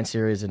mastermind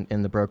series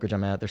in the brokerage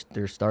I'm at.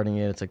 They're starting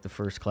it. It's like the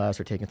first class.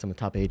 We're taking some of the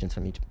top agents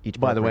from each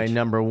By the way, brokerage.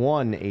 number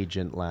one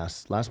agent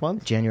last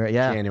month? January.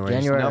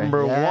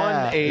 Number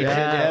one agent,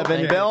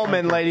 Evan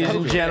Bellman, ladies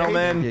and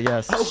gentlemen.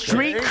 Yes.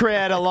 Street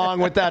cred along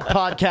with that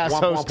podcast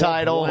host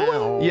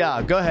title.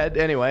 Yeah, go ahead.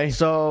 Anyway.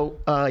 So,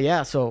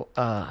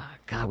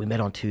 God, we met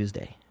on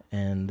Tuesday.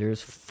 And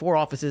there's 4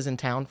 offices in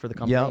town for the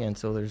company. Yep. And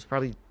so there's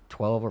probably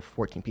 12 or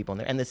 14 people in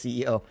there and the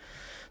CEO.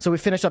 So we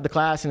finished up the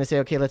class and they say,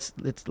 okay, let's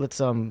it's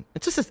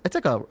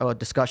like a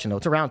discussion though.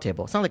 It's a round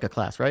table. It's not like a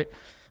class, right?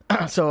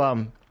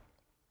 So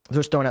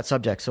they're throwing out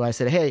subjects. So I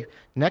said, hey,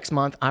 next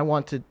month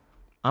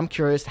I'm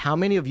curious how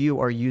many of you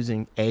are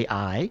using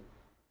AI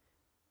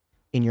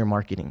in your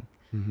marketing?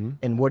 Mm-hmm.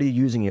 And what are you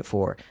using it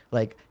for?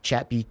 Like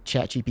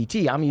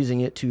ChatGPT, I'm using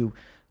it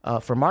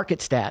for market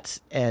stats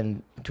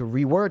and to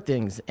reword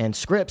things and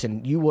scripts.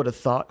 And you would have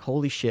thought,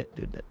 holy shit,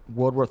 dude, that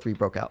World War III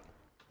broke out.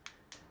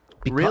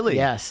 Really?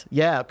 Yes.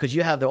 Yeah, because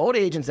you have the old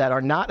agents that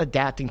are not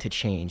adapting to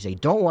change. They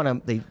don't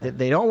want to.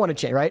 They don't want to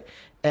change, right?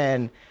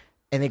 And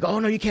they go, oh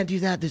no, you can't do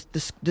that.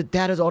 The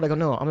data's old. I go,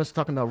 no, I'm just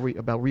talking about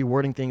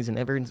rewording things, and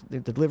the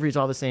delivery is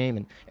all the same,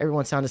 and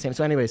everyone sounds the same.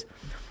 So, anyways,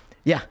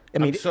 yeah, I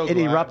mean, it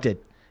erupted.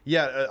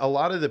 Yeah, a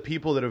lot of the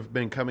people that have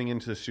been coming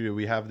into the studio,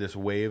 we have this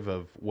wave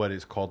of what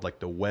is called like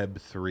the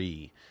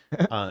Web3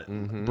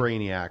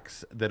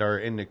 brainiacs that are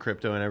into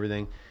crypto and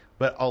everything.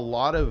 But a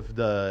lot of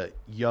the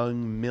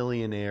young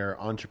millionaire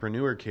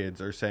entrepreneur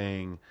kids are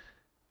saying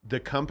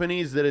the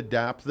companies that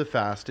adapt the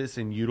fastest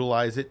and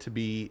utilize it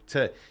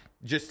to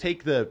just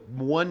take the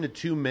 1 to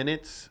 2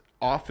 minutes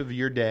off of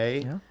your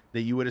day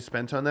that you would have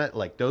spent on that,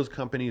 like those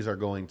companies are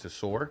going to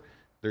soar.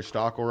 Their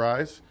stock will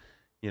rise.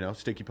 You know,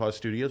 Sticky Paws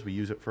Studios,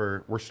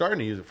 we're starting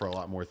to use it for a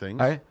lot more things.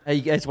 All right. Hey,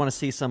 you guys want to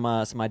see some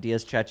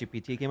ideas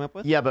ChatGPT came up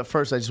with? Yeah, but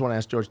first I just want to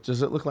ask George,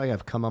 does it look like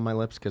I've cum on my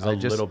lips? Because I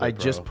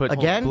just put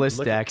Again?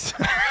 Blistex.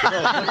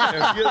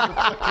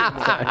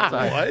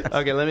 What?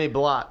 Okay, let me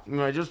blot.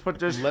 I just put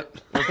this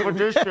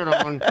shit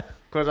on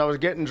because I was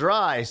getting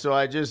dry, so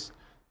I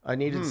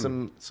needed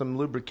some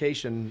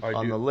lubrication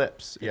on the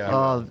lips.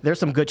 Yeah. There's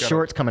some good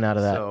shorts coming out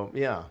of that. So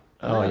yeah.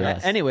 Oh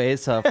yes.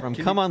 Anyways, from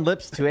Come On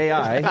Lips to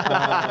AI,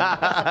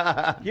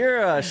 here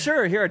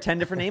are 10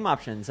 different name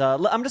options.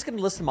 I'm just going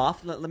to list them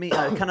off. Let me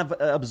kind of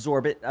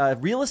absorb it.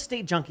 Real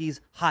Estate Junkies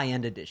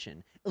High-End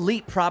Edition.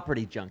 Elite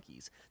Property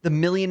Junkies. The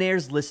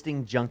Millionaires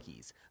Listing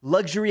Junkies.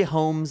 Luxury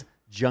Homes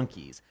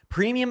Junkies.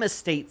 Premium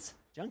Estates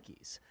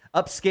Junkies.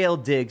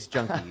 Upscale Digs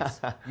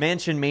Junkies.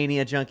 Mansion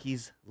Mania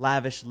Junkies.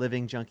 Lavish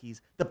Living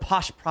Junkies. The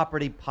Posh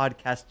Property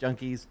Podcast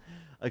Junkies.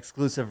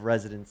 Exclusive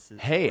residences.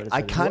 Hey,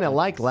 I kind of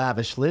like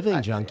lavish living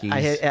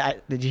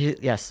junkies. Did you?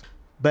 Yes,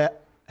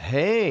 but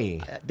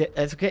hey,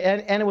 that's okay.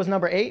 And it was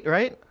number 8,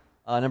 right?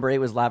 Number 8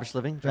 was Lavish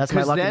Living. That's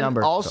my lucky then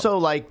number. also,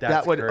 like, That's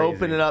that would crazy.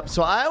 open it up.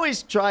 So I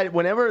always try,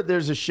 whenever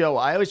there's a show,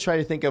 I always try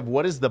to think of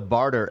what is the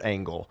barter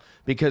angle.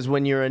 Because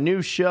when you're a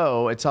new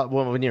show,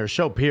 when you're a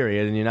show,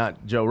 period, and you're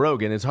not Joe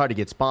Rogan, it's hard to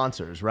get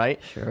sponsors, right?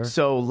 Sure.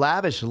 So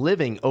Lavish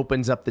Living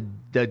opens up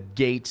the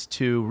gates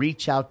to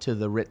reach out to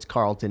the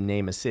Ritz-Carlton,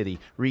 name a city,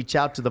 reach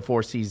out to the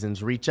Four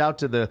Seasons, reach out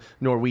to the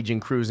Norwegian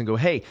Cruise and go,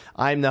 hey,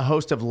 I'm the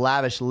host of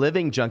Lavish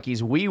Living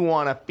Junkies. We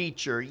want to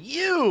feature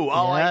you.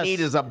 All I Yes. need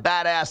is a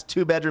badass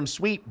 2-bedroom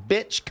suite.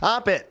 Bitch,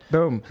 comp it.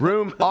 Boom.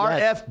 Room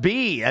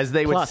RFB, as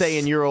they would Plus. say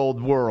in your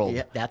old world.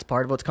 Yeah, that's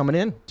part of what's coming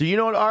in. Do you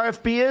know what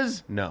RFB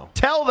is? No.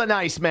 Tell the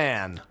nice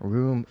man.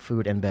 Room,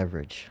 food, and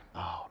beverage.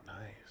 Oh, nice.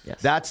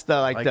 Yes. That's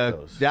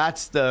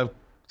the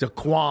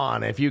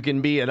Quan. If you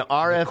can be an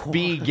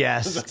RFB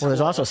guest. Well,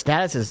 there's also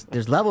statuses.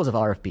 There's levels of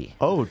RFB.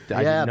 Oh,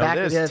 I didn't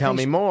know this. Tell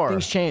me more.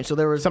 Things change. So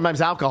there was Sometimes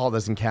alcohol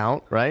doesn't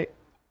count, right?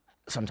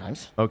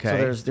 sometimes. Okay.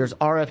 So there's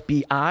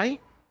RFBI,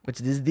 which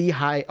is the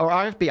high, or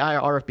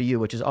RFBI or RFBU,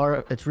 which is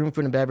it's room,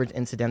 food, and beverage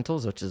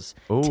incidentals, which is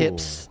Ooh.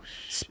 tips,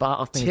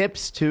 spa things.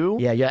 Tips too?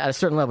 Yeah, at a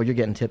certain level, you're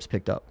getting tips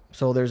picked up.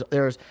 So there's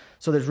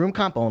room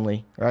comp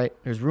only, right?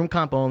 There's room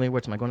comp only.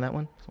 Where's am I going that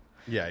one?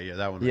 Yeah,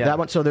 that one. Yeah. That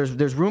one. So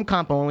there's room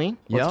comp only.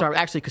 Let's Yep. start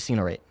actually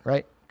casino rate,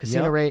 right?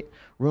 Casino Yep. rate,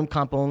 room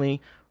comp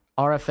only,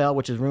 RFL,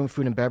 which is room,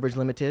 food, and beverage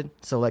limited.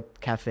 So like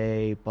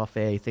cafe,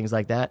 buffet, things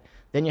like that.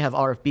 Then you have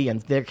RFB, and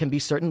there can be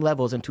certain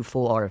levels into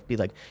full RFB.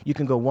 Like you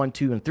can go 1,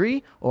 2, and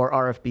 3, or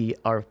RFB,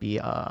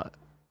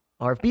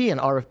 and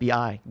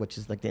RFBI, which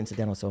is like the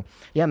incidental. So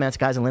yeah, man,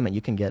 sky's the limit.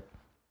 You can get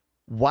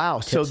Wow.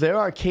 So Tips. there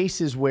are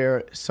cases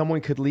where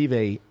someone could leave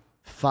a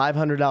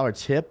 $500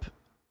 tip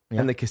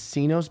Yeah. and the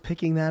casino's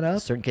picking that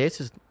up? certain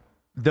cases,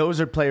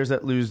 Those are players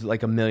that lose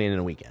like $1 million in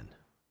a weekend.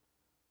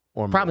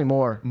 Or probably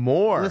more.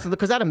 More. Listen,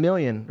 because at $1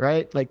 million,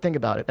 right? Like think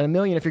about it. At $1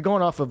 million, if you're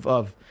going off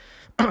of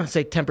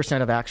say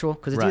 10% of actual,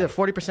 because it's Right. either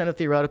 40% of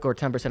theoretical or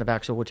 10% of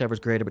actual, whichever's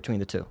greater between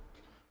the two,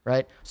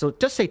 right? So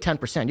just say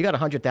 10%. You got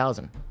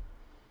 100,000.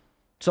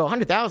 So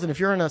 100,000. If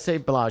you're in a say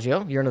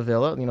Bellagio, you're in a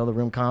villa. You know the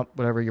room comp,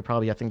 whatever. You're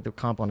probably I think the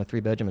comp on a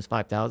 3-bedroom is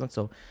 5,000.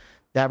 So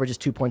the average is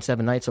 2.7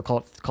 nights. So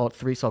call it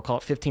 3. So I'll call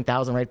it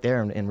 15,000 right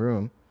there in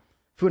room.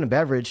 Food and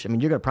beverage. I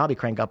mean, you're gonna probably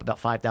crank up about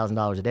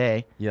 $5,000 a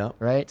day. Yeah.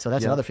 Right. So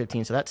that's Yeah. another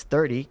 15. So that's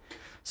 30.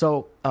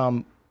 So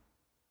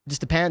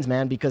just depends,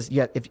 man, because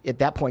if at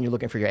that point you're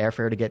looking for your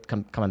airfare to get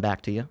coming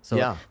back to you. So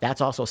Yeah.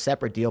 that's also a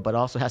separate deal, but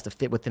also has to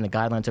fit within the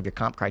guidelines of your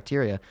comp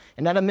criteria.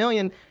 And at $1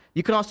 million,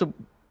 you can also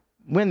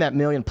win that $1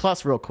 million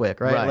plus real quick,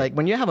 right? Right. Like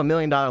when you have $1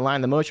 million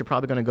line, the most you're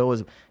probably going to go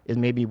is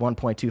maybe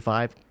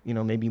 1.25,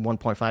 maybe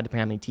 1.5, depending on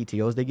how many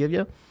TTOs they give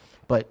you.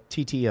 But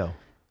TTO.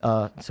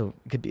 so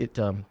it could be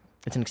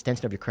it's an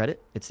extension of your credit.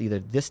 It's either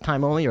this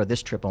time only or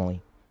this trip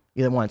only.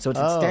 Either one. So it's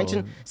an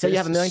extension. Say you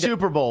have $1 million.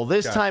 Super Bowl.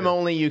 This Gotcha. time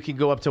only, you can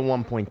go up to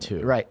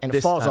 1.2. Right, and it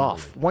This falls time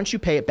off. only. Once you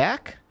pay it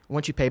back,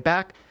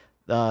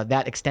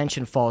 that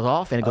extension falls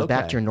off and it goes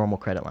back Okay. to your normal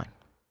credit line.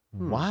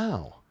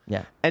 Wow.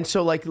 Yeah. And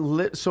so, like,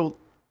 so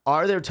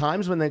are there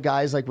times when the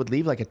guys like would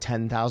leave like a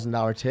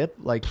 $10,000 tip?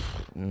 Like,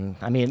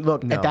 I mean,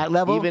 look, no. at that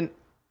level, even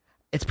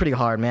it's pretty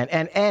hard, man.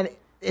 And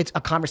it's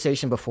a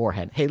conversation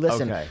beforehand. Hey,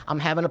 listen, Okay. I'm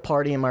having a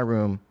party in my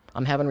room.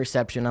 I'm having a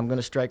reception. I'm going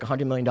to strike a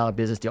 $100 million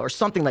business deal or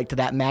something like to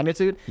that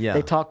magnitude. Yeah.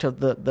 They talk to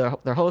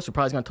their host, who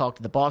probably going to talk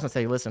to the boss and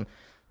say, listen,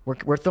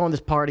 we're throwing this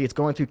party. It's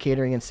going through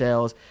catering and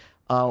sales.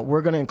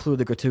 We're going to include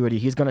the gratuity.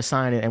 He's going to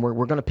sign it, and we're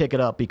going to pick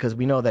it up because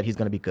we know that he's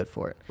going to be good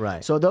for it.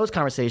 Right. So those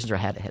conversations are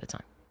had ahead of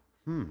time.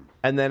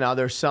 and then are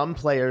there some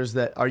players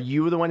that are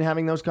you the one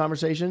having those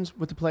conversations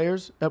with the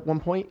players at one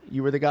point?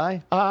 You were the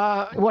guy.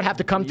 It would have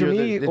to come to You're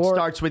me, it or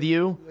starts with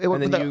you, It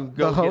would- and then the- you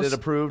go the get host- it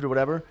approved or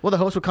whatever. well, the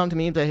host would come to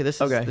me and say, "Hey,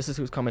 this Okay. is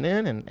who's coming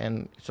in,"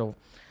 and so,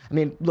 I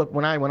mean, look,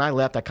 when I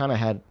left, I kind of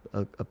had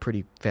a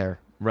pretty fair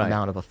Right.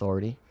 amount of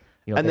authority.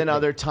 You know, And they- then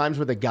are there times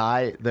where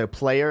the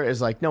player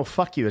is like, "No,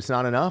 fuck you, it's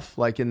not enough."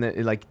 Like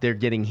they're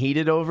getting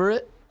heated over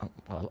it.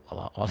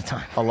 all the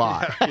time. A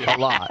lot, a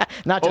lot.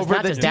 Not just- over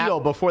not the just that. deal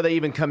before they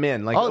even come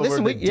in. Like, Oh, over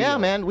listen, the deal.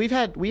 man, we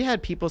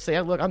had people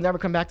say, "Look, I'll never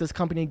come back to this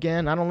company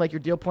again. I don't like your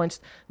deal points."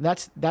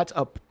 That's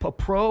a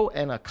pro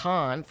and a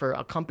con for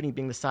a company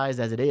being the size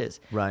as it is.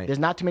 Right. There's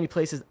not too many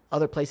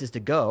other places to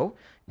go,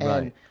 and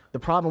Right. the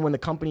problem when the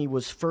company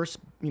was first,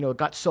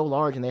 got so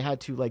large and they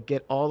had to like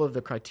get all of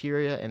the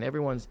criteria and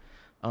everyone's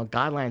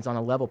guidelines on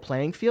a level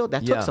playing field.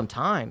 That Yeah. took some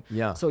time.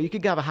 Yeah. So you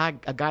could have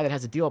a guy that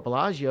has a deal at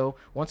Bellagio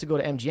wants to go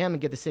to MGM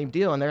and get the same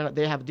deal, and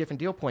they have a different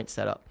deal point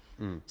set up.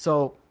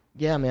 So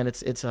yeah, man,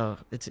 it's an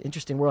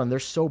interesting world, and they're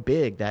so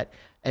big that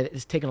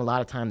it's taken a lot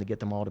of time to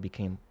get them all to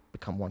become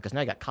one. Because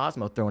now you got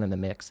Cosmo thrown in the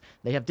mix.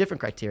 They have different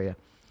criteria.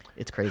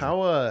 It's crazy.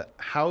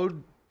 How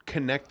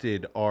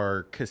connected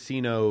are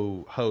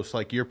casino hosts?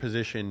 Like your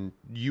position,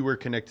 you were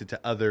connected to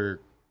other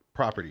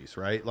properties,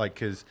 right? Like,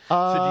 so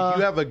did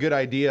you have a good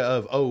idea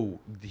of,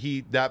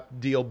 that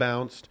deal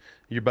bounced,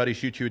 your buddy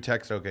shoots you a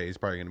text, okay, he's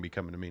probably going to be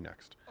coming to me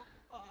next.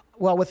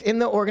 Well, within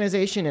the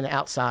organization and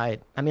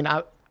outside, I mean,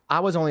 I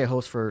was only a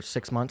host for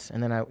 6 months,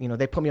 and then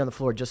they put me on the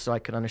floor just so I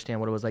could understand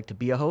what it was like to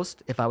be a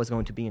host if I was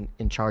going to be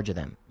in charge of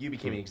them. You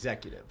became an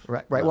executive.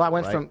 Right. Well, I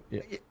went right? from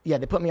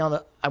they put me on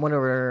I went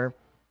over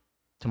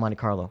to Monte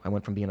Carlo. I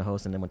went from being a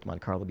host and then went to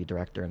Monte Carlo to be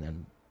director and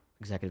then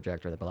executive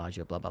director of the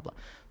Bellagio, blah, blah, blah.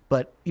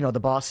 But, the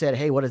boss said,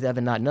 hey, what does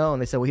Evan not know?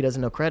 And they said, well, he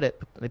doesn't know credit.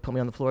 They put me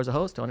on the floor as a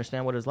host to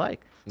understand what it's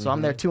like. So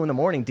I'm there 2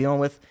 a.m. dealing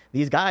with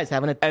these guys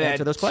having to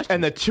answer those questions.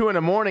 And the 2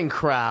 a.m.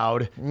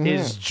 crowd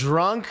is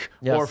drunk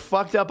or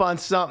fucked up on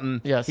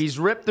something. Yes. He's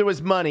ripped through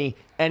his money,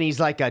 and he's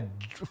like a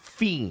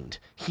fiend.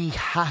 He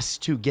has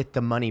to get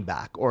the money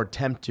back or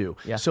attempt to.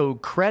 Yeah. So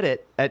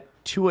credit at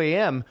 2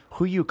 a.m.,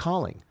 who are you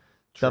calling?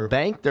 True. The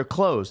bank? They're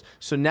closed.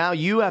 So now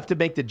you have to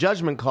make the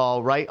judgment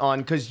call right on,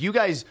 because you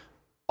guys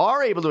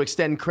are able to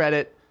extend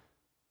credit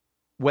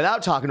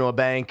without talking to a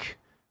bank.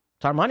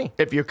 It's our money.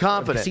 If you're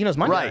confident. The casino's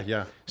money. Right.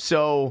 Yeah.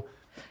 So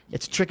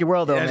It's a tricky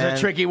world, though, man. It's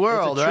a tricky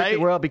world, It's a tricky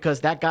right? world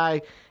because that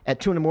guy at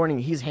 2 a.m,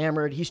 he's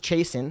hammered, he's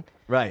chasing.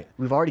 Right.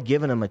 We've already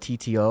given him a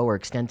TTO or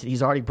extended.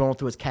 He's already blown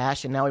through his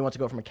cash, and now he wants to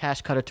go from a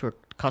cash cutter to a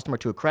customer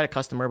to a credit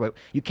customer. But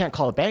you can't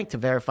call a bank to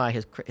verify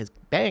his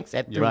banks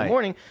at 3 Right. in the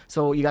morning.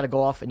 So you got to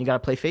go off and you got to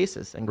play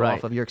faces and go Right.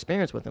 off of your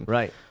experience with him.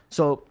 Right.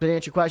 So to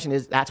answer your question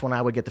is that's when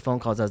I would get the phone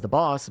calls as the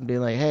boss and be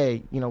like,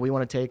 hey, we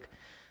want to take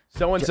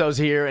So-and-so's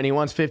here, and he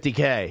wants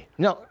 $50K.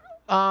 no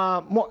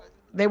more.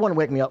 They want to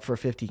wake me up for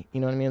 50.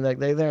 You know what I mean? Like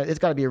it's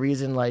got to be a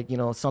reason, like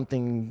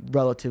something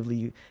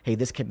relatively. Hey,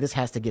 this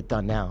has to get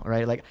done now,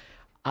 right? Like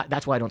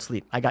that's why I don't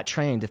sleep. I got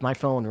trained. If my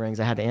phone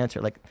rings, I had to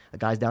answer. Like a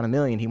guy's down $1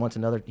 million. He wants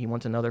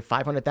another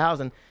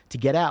 500,000 to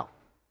get out.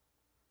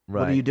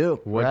 Right. What do you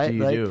do? What right? do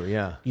you Like, do?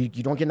 Yeah. You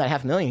don't give him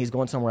that $500,000. He's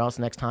going somewhere else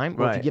next time. Or if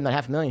you Right. give him that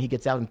 $500,000, he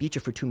gets out and beats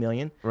you for $2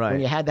 million. Right.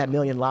 When you had that $1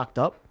 million locked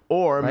up.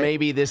 Or Right.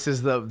 maybe this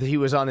is he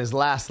was on his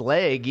last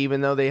leg,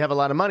 even though they have a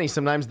lot of money.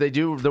 Sometimes they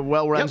do, the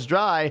well runs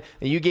dry,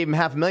 and you gave him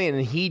 $500,000,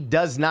 and he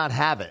does not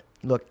have it.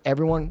 Look,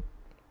 everyone,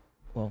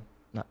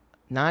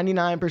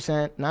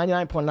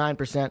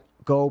 99.9%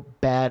 go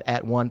bad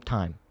at one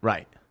time.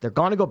 Right. They're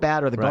going to go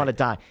bad or they're going to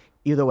die.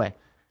 Either way.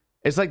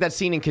 It's like that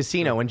scene in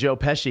Casino when Joe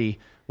Pesci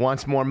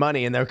wants more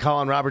money, and they're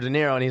calling Robert De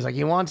Niro, and he's like,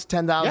 he wants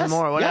 10,000 Yes,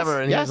 more or whatever.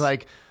 yes, and yes. he's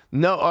like,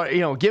 no,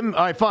 or, give him,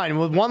 all right, fine,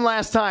 well, one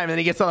last time. And then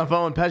he gets on the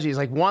phone with Pesci. He's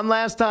like, one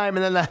last time,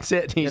 and then that's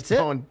it. And he's That's it.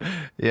 going,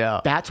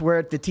 yeah. That's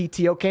where the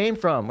TTO came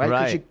from, right?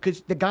 Right.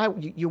 Because the guy,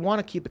 you want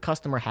to keep the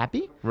customer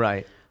happy,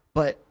 Right.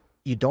 but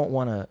you don't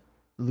want to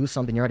lose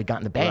something you already got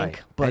in the bank.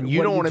 Right. But and you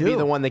what don't do want to do? be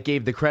the one that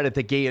gave the credit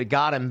that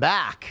got him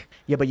back.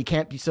 Yeah, but you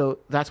can't be. So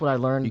that's what I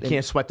learned. You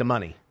can't sweat the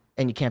money.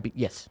 And you can't be.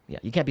 Yes. Yeah.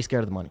 You can't be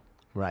scared of the money.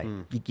 Right.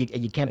 You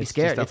can't be It's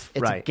scared. just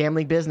It's right. a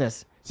gambling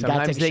business. You gotta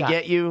Sometimes take a they shot.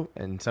 get you,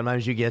 and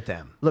sometimes you get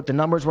them. Look, the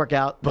numbers work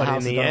out. The But house in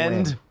is the gonna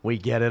end, win. we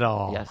get it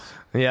all. Yes.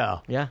 Yeah.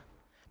 Yeah.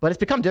 But it's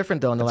become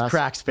different though in the last.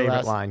 Crack's the favorite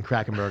last- line,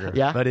 Crackenberger.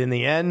 Yeah. But in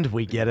the end,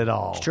 we get it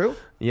all. It's true.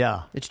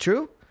 Yeah. It's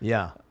true.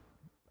 Yeah.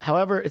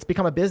 However, it's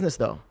become a business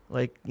though.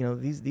 Like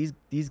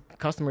these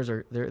customers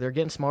they're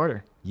getting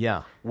smarter.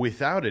 Yeah.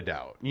 Without a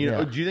doubt.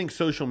 Yeah. Do you think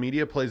social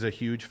media plays a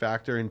huge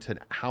factor into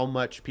how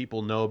much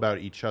people know about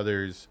each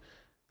other's,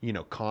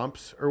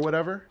 comps or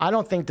whatever? I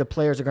don't think the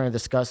players are going to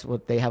discuss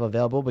what they have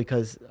available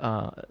because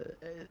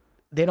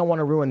they don't want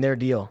to ruin their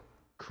deal.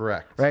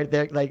 Correct. Right?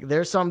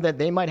 There's some that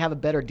they might have a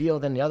better deal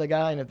than the other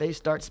guy, and if they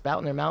start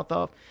spouting their mouth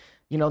off,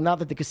 not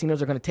that the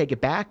casinos are going to take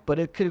it back, but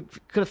it could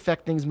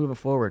affect things moving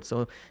forward.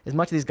 So as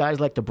much as these guys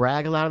like to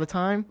brag a lot of the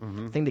time,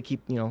 I think they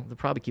keep they'll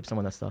probably keep some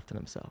of that stuff to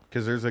themselves.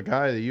 Because there's a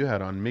guy that you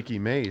had on, Mickey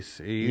Mace.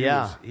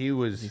 He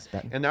was,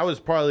 betting. and that was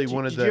probably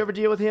one of Did the you ever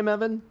deal with him,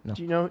 Evan? No.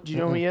 Do you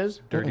know who he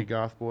is? dirty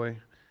goth boy.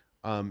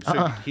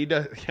 So he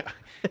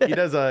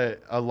does a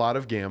lot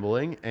of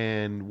gambling,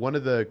 and one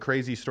of the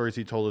crazy stories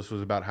he told us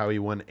was about how he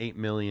won $8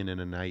 million in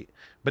a night,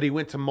 but he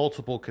went to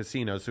multiple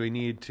casinos, so he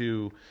needed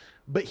to.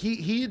 But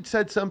he had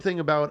said something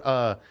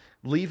about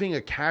leaving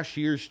a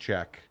cashier's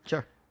check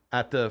Sure.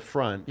 at the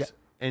front, Yeah.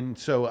 and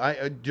so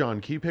John,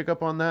 can you pick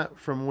up on that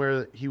from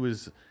where he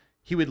was?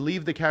 He would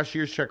leave the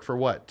cashier's check for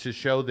what? To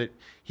show that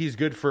he's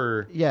good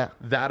for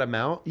that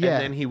amount, Yeah.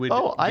 and then he would.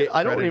 Oh, I get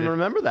don't even credited-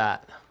 remember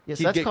that. Yes,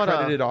 He'd that's get called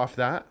credited off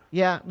that.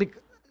 Yeah.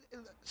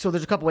 So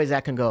there's a couple ways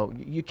that can go.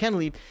 You can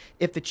leave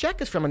if the check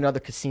is from another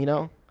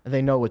casino.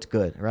 They know it's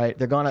good, right?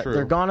 They're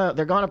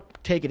gonna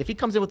take it. If he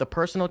comes in with a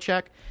personal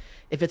check,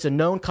 if it's a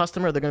known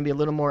customer, they're gonna be a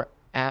little more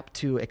apt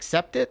to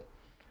accept it.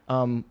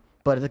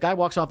 But if the guy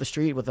walks off the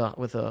street with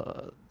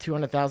a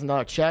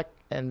 $200,000 check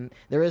and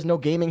there is no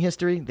gaming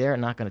history, they're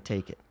not gonna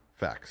take it.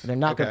 Facts. They're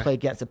not going to play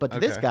against it. But to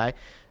this guy,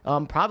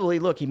 probably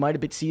look, he might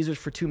have been Caesars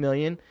for $2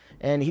 million,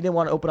 and he didn't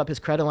want to open up his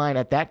credit line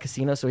at that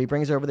casino, so he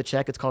brings over the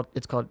check. It's called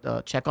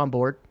check on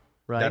board.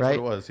 Right. That's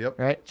right? what it was. Yep.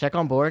 Right, check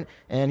on board,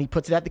 and he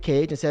puts it at the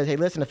cage and says, "Hey,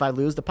 listen, if I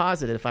lose,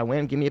 deposit it. If I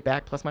win, give me it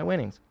back plus my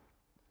winnings."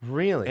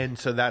 Really? And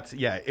so that's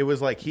it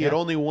was like he had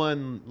only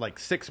won like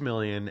 $6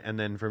 million, and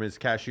then from his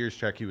cashier's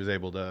check he was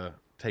able to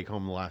take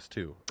home the last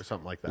two or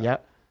something like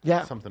that.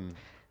 Yeah. Something.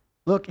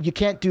 Look, you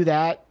can't do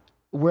that.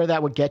 Where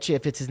that would get you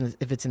if it's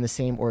in the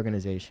same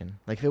organization.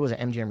 Like if it was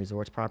an MGM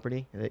Resorts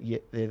property,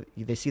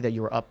 they see that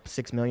you were up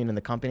 $6 million in the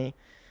company.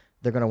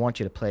 they're going to want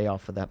you to play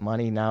off of that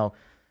money. Now,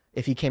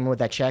 if he came in with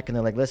that check and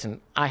they're like,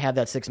 listen, I have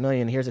that $6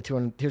 million. Here's a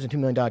 $2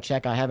 million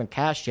check. I haven't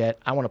cashed yet.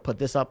 I want to put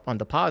this up on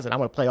deposit. I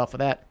want to play off of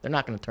that. They're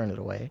not going to turn it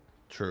away.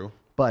 True.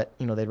 But,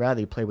 they'd rather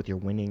you play with your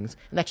winnings.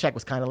 And that check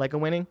was kind of like a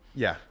winning.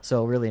 Yeah.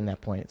 So really in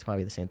that point, it's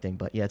probably the same thing.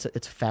 But yeah,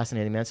 it's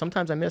fascinating, man.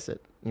 Sometimes I miss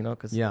it,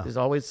 because there's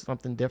always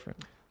something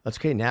different. That's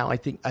okay. Now I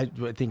think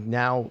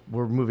now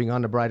we're moving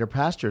on to brighter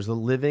pastures. The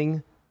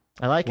living.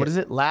 I like What it. is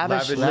it?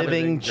 Lavish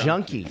living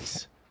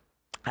junkies.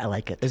 I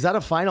like it. Is that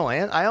a final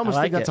answer? I almost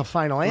think that's a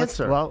final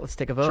answer. Let's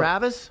take a vote.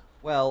 Travis?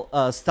 Well,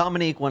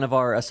 Dominique, one of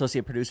our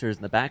associate producers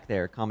in the back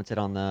there, commented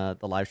on the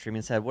live stream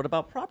and said, what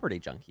about property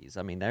junkies?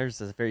 I mean,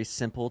 there's a very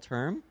simple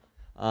term.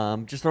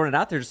 Just throwing it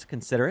out there, just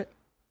consider it.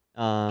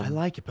 I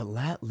like it, but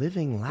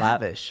living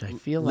lavish. I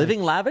feel like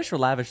living lavish or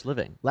lavish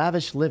living?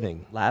 Lavish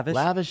living.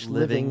 Lavish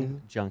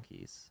living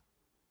junkies.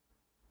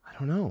 I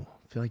don't know.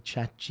 I feel like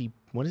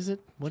what is it?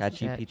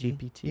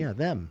 ChatGPT. Yeah,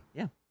 them.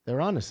 Yeah.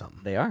 They're onto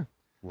something. They are.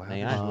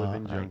 Lavish are.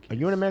 living junkies. Are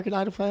you an American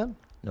Idol fan?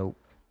 Nope.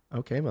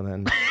 Okay, well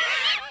then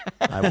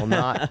I will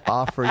not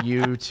offer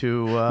you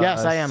to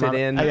Yes, I am. sit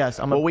in.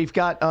 We've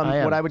got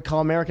what I would call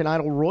American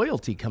Idol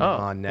royalty coming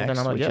on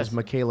next, which is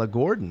Mikalah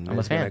Gordon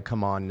is going to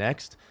come on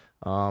next.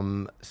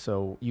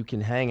 So you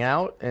can hang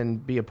out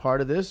and be a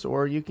part of this,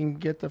 or you can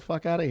get the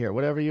fuck out of here,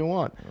 whatever you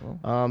want.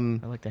 I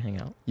like to hang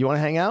out. You want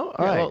to hang out?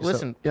 All right. Well,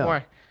 listen,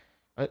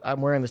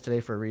 I'm wearing this today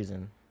for a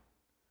reason.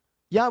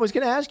 Yeah, I was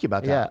going to ask you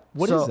about that. Yeah.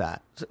 What is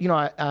that? So,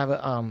 I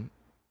have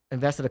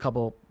invested a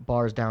couple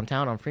bars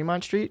downtown on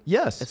Fremont Street.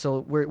 Yes. And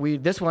so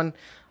this one,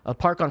 a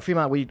park on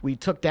Fremont, we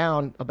took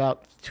down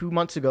about 2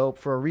 months ago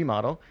for a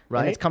remodel. Right.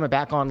 And it's coming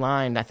back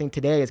online. I think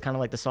today is kind of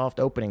like the soft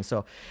opening.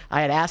 So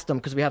I had asked them,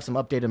 because we have some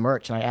updated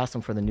merch, and I asked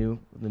them for the new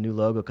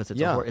logo, because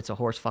it's a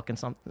horse fucking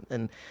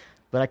something.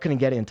 But I couldn't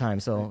get it in time.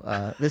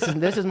 So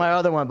this is my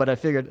other one. But I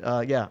figured,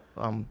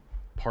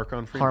 Park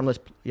on Fremont.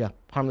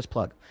 harmless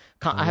plug.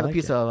 I have a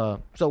piece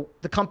of so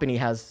the company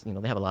has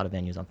they have a lot of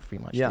venues on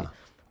Fremont Street. Yeah.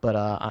 But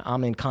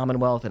I'm in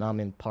Commonwealth and I'm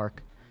in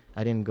Park.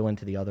 I didn't go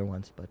into the other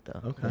ones, but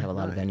they have a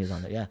lot of venues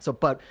on there. Yeah. So,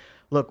 but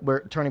look,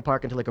 we're turning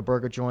Park into like a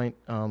burger joint.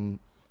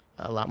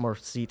 A lot more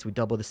seats. We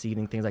double the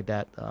seating, things like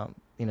that.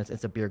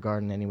 It's a beer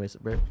garden, anyways.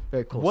 Very,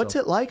 very cool. What's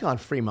it like on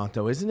Fremont,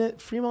 though? Isn't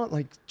it Fremont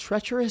like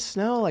treacherous?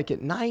 No, like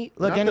at night.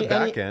 Look, Not the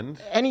back end.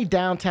 Any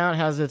downtown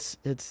has its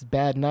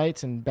bad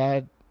nights and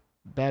bad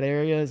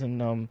areas,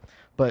 and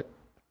but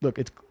look,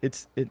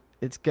 it's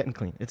getting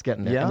clean. It's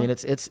getting there. Yeah? I mean,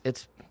 it's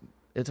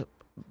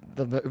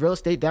the real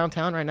estate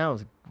downtown right now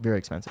is very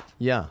expensive.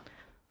 Yeah.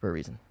 For a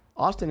reason.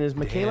 Austin, is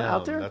Mikalah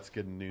out there? That's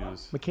good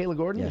news. Mikalah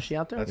Gordon, Yes. is she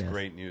out there? That's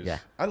great news. Yeah.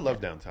 I love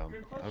downtown.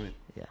 I mean,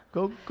 Yeah.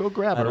 Go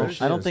grab her.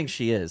 I don't think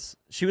she is.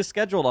 She was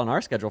scheduled on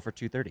our schedule for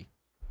 2:30.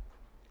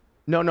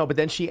 No, but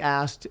then she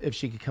asked if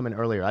she could come in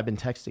earlier. I've been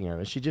texting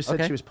her. She just said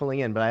Okay. she was pulling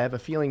in, but I have a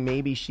feeling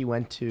maybe she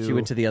went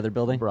to the other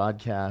building.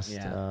 broadcast.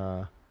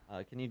 Yeah.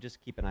 Can you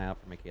just keep an eye out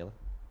for Mikalah?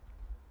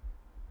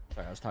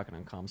 Sorry, I was talking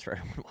on comms for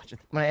everyone watching.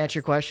 I'm gonna answer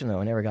your question though.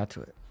 I never got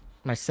to it.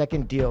 My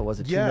second deal was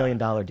a $2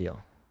 million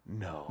deal.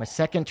 no. My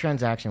second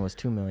transaction was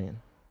 $2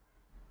 million.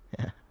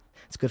 Yeah,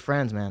 it's good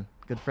friends, man.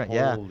 Good friend.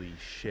 Yeah. Holy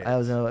shit.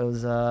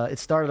 It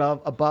started off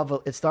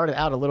above. It started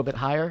out a little bit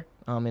higher,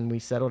 and we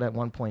settled at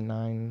 1.9,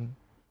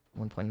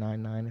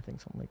 1.99, I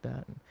think, something like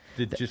that.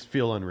 Did it just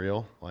feel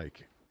unreal?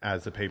 Like,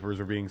 as the papers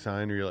were being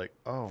signed, or you're like,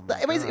 oh my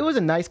It was God.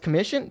 a nice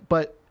commission,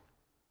 but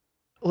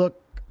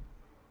look,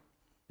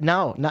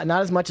 no, not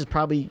as much as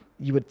probably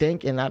you would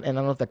think, and I don't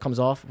know if that comes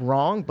off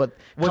wrong, but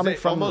Was coming it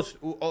from almost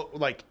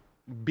like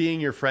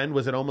being your friend?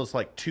 Was it almost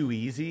like too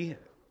easy?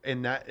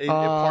 And that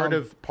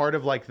part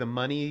of like the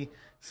money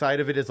side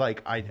of it is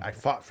like I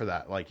fought for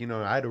that. Like,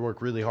 I had to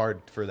work really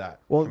hard for that.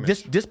 Well,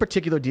 commission. this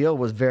particular deal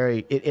was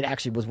it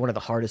actually was one of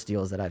the hardest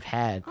deals that I've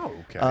had. Oh,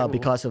 okay.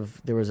 Because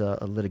there was a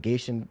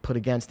litigation put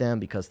against them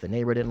because the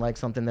neighbor didn't like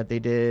something that they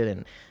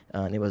did,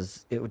 and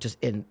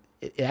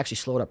it actually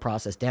slowed that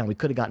process down. We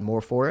could have gotten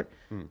more for it,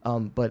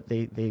 but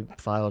they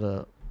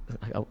filed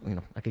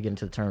I could get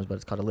into the terms, but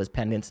it's called a lis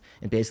pendens,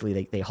 and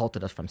basically they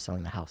halted us from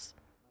selling the house.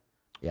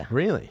 Yeah.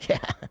 Really?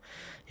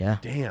 Yeah.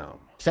 Damn.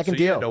 Second so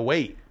deal. You had to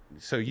wait.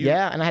 So you.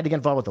 Yeah, and I had to get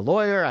involved with a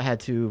lawyer. I had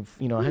to,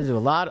 I had to do a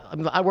lot.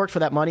 I worked for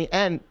that money,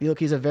 and look,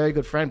 he's a very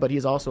good friend, but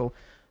he's also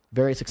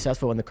very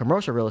successful in the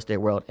commercial real estate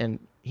world, and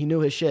he knew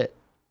his shit.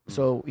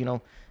 So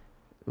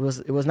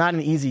it was not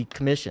an easy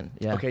commission.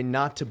 Yeah. Okay,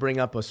 not to bring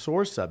up a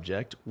sore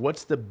subject,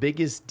 what's the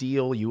biggest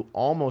deal you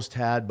almost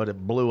had, but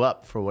it blew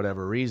up for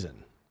whatever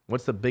reason?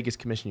 What's the biggest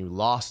commission you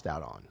lost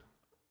out on?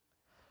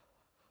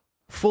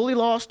 Fully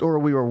lost, or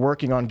we were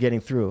working on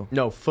getting through?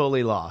 No,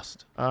 fully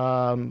lost.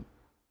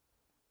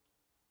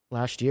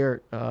 Last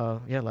year, I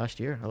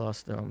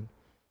lost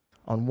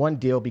on one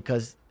deal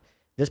because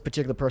this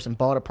particular person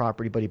bought a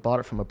property, but he bought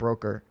it from a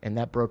broker, and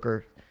that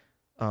broker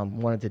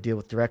wanted to deal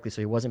with directly,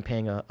 so he wasn't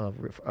paying a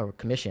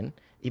commission,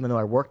 even though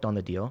I worked on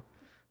the deal.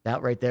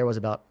 That right there was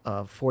about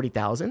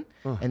 $40,000,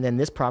 and then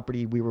this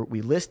property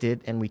we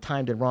listed and we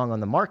timed it wrong on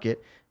the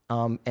market,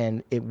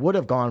 and it would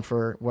have gone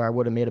for where I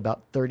would have made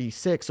about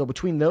 $36,000. So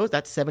between those,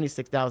 that's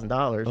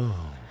 $76,000.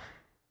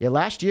 Yeah,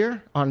 last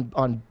year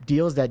on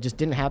deals that just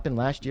didn't happen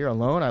last year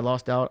alone, I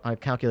lost out. I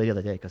calculated the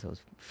other day because I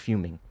was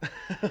fuming.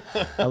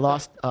 I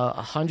lost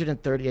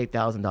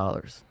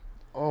 $138,000.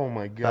 Oh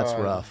my god, That's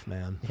rough,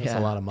 man. That's a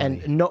lot of money.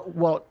 And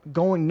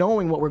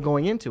knowing what we're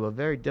going into, a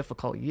very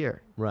difficult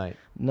year. Right.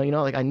 No,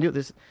 like I knew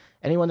this.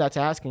 Anyone that's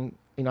asking,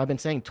 I've been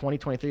saying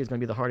 2023 is going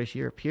to be the hardest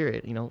year.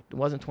 Period. It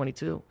wasn't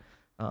 22.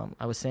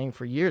 I was saying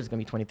for years it's going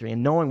to be 23,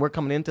 and knowing we're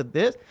coming into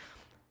this.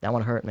 That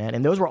one hurt, man.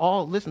 And those were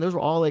all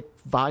like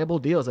viable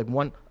deals. Like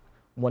one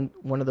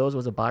of those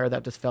was a buyer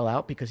that just fell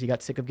out because he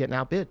got sick of getting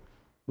outbid.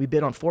 We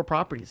bid on 4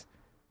 properties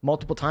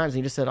multiple times, and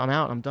he just said, "I'm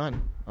out. I'm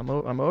done.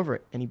 I'm over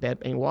it." And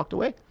he walked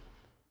away.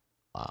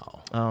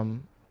 Wow.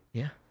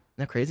 Yeah, isn't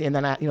that crazy? And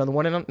then the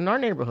one in our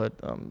neighborhood.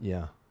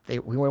 Yeah. He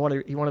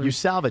wanted You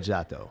salvaged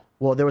that though.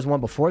 Well, there was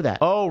one before that.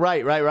 Oh,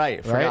 right.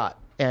 Forgot. Right?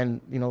 And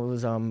it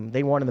was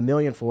they wanted $1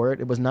 million for it.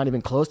 It was not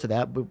even close to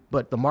that,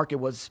 but the market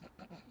was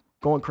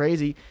going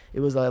crazy. It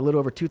was a little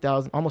over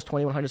 2,000, almost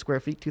 2,100 square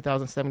feet,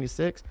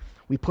 2,076.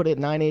 We put it at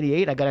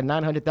 988. I got a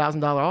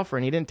 $900,000 offer,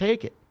 and he didn't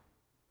take it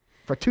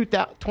for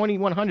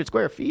 2,100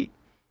 square feet.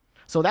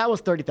 So that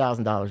was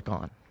 $30,000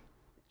 gone.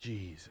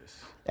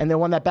 Jesus. And the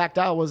one that backed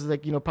out was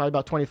like probably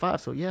about 25.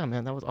 So yeah,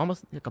 man, that was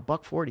almost like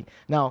 $140.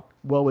 Now,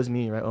 woe was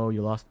me, right? Oh,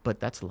 you lost, but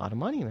that's a lot of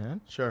money,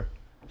 man. Sure.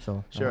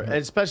 So Sure. And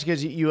especially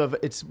because you have,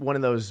 it's one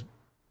of those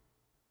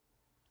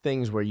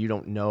things where you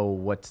don't know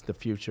what's the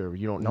future.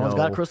 You don't know. No one's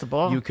got a crystal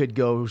ball. You could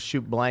go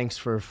shoot blanks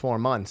for 4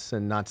 months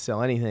and not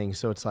sell anything.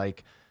 So it's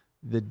like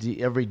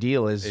every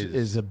deal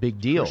is a big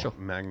deal. Crucial.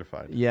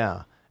 Magnified.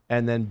 Yeah.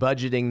 And then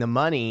budgeting the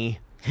money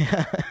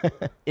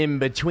in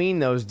between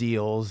those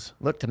deals.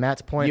 Look, to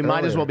Matt's point, You might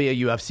as earlier. well be a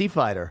UFC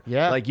fighter.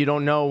 Yeah. Like you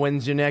don't know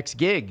when's your next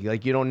gig.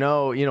 Like you don't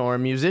know, or a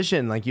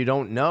musician. Like you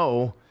don't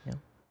know. Yeah.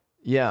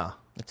 Yeah.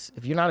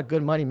 If you're not a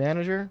good money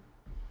manager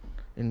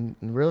in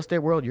the real estate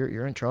world,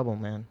 you're in trouble,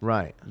 man.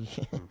 Right.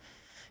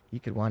 You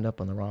could wind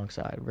up on the wrong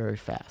side very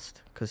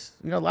fast because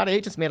a lot of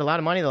agents made a lot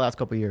of money the last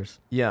couple of years.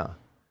 Yeah.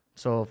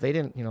 So if they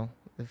didn't,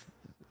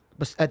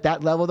 but at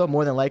that level though,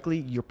 more than likely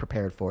you're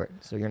prepared for it,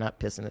 so you're not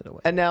pissing it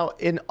away. And now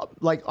in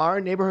like our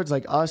neighborhoods,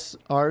 like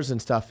ours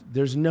and stuff,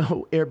 there's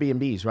no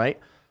Airbnbs, right?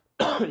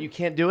 You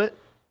can't do it,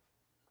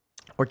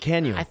 or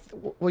can you?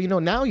 Well,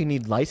 now you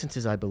need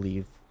licenses, I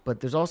believe, but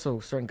there's also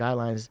certain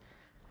guidelines.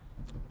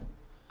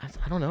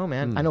 I don't know,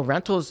 man. I know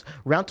rentals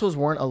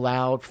weren't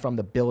allowed from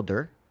the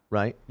builder.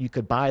 Right. You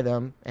could buy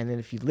them, and then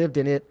if you lived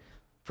in it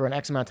for an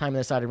X amount of time and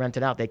decided to rent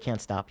it out, they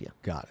can't stop you.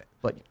 Got it.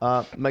 But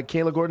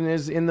Mikalah Gordon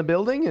is in the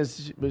building.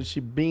 Was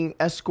she being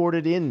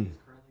escorted in?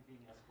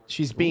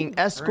 She's being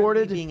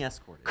escorted.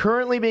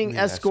 Currently being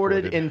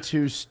escorted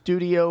into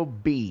Studio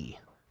B.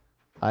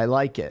 I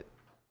like it,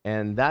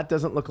 and that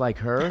doesn't look like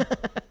her.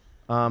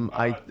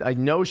 I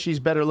know she's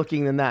better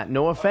looking than that.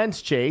 No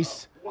offense,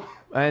 Chase.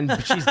 And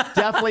she's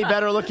definitely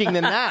better looking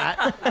than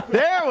that.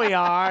 There we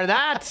are.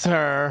 That's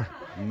her.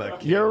 Mikalah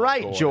You're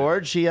right, Gordon.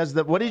 George. She has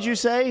the, what did you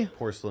say?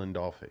 Porcelain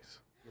doll face.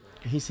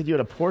 He said you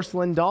had a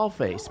porcelain doll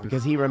face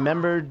because he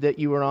remembered that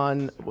you were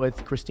on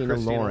with Christina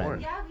Lauren.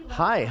 Lauren. Yeah,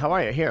 Hi, how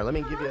are you? Here, let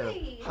me give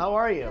you. How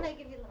are you? Can I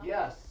give you a little-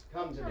 Yes,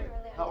 come to me.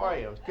 How are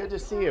you? Good to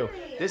see you.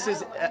 This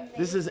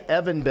is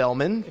Evan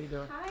Bellman.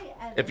 Hi,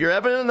 Evan. If you're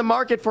ever in the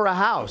market for a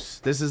house,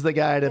 this is the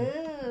guy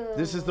to.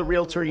 This is the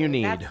realtor you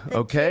need. That's the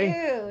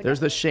Okay. dude. There's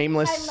the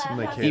shameless I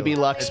love Mikalah. EB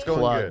Lux It's going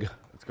plug. good.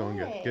 It's going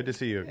good. Good to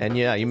see you. And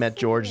yeah, you met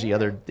George the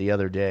other Yeah,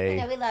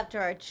 day. we love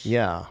George.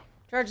 Yeah.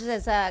 George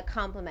is a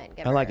compliment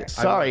giver. I like it.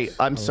 Sorry,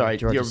 I'm sorry.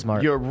 George is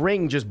smart. Your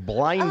ring just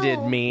blinded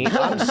Oh. me.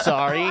 I'm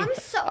sorry.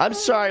 I'm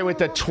sorry with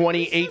the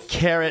 28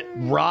 karat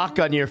rock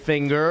on your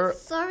finger.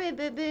 Sorry,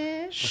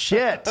 baby.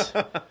 Shit.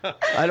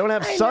 I don't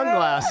have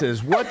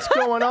sunglasses. What's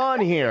going on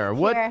here?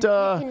 What? Here, you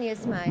can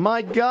use mine.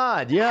 My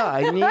God. Yeah,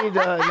 I need.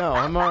 No,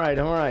 I'm all right.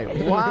 I'm all right.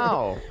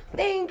 Wow.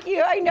 Thank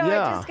you. I know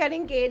Yeah. I just got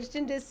engaged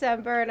in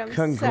December, and I'm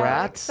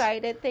Congrats. so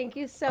excited. Thank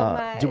you so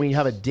much. Do we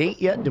have a date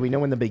yet? Do we know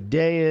when the big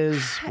day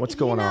is? What's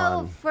going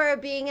on? For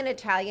being an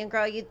Italian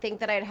girl, you'd think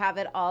that I'd have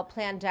it all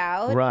planned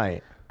out.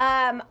 Right.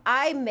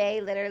 I may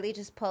literally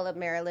just pull up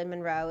Marilyn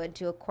Monroe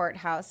into a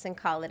courthouse and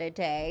call it a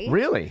day.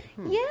 Really?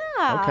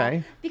 Yeah.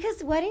 Okay.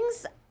 Because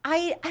weddings,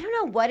 I don't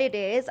know what it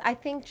is. I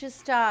think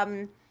just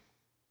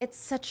it's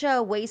such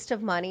a waste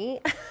of money.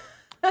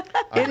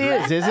 It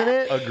is, isn't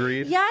it?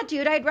 Agreed. Yeah,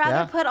 dude, I'd rather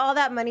Yeah. put all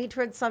that money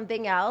towards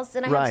something else.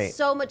 And I Right. have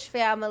so much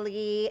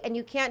family, and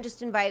you can't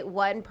just invite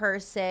one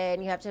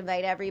person. You have to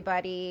invite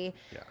everybody.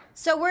 Yeah.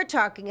 So we're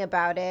talking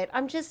about it.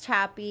 I'm just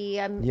happy.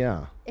 I'm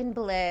Yeah. in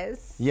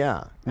bliss.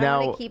 Yeah. I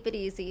Now, want to keep it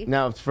easy.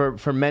 now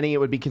for many, it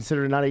would be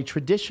considered not a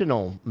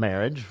traditional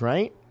marriage,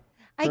 right?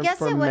 I guess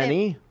for it wouldn't.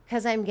 many.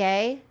 Because I'm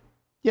gay?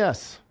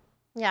 Yes.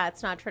 Yeah,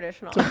 it's not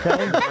traditional.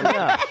 Okay.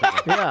 Yeah.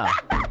 Yeah.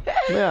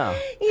 Yeah.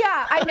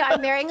 Yeah, I know.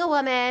 I'm marrying a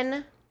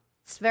woman.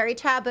 It's very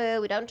taboo.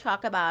 We don't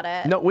talk about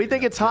it. No, we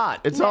think it's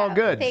hot. It's all No,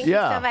 good. Thank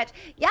yeah. you so much.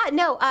 Yeah,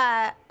 no,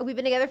 we've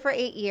been together for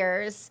 8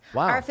 years.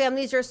 Wow. Our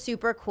families are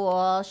super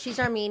cool. She's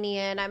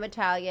Armenian. I'm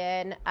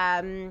Italian.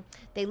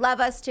 They love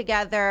us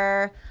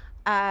together.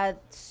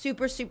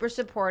 super, super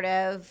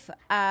supportive.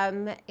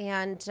 And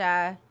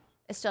I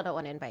still don't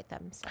want to invite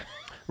them. So.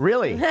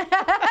 Really?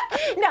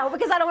 No,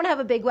 because I don't want to have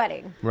a big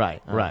wedding.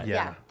 Right.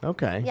 Yeah.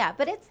 Okay. Yeah,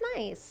 but it's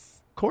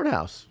nice.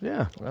 Courthouse.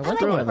 Yeah. I I went like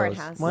to the one of those.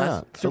 courthouse. Why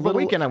not? Super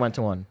weekend I went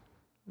to one.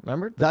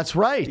 Remember? That's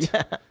right.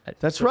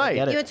 That's right.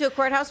 Get You it. went to a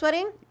courthouse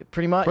wedding?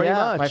 Pretty much. Pretty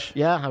yeah, much.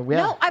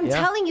 No, I'm yeah.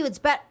 telling you, it's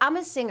better. I'm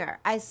a singer.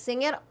 I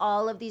sing at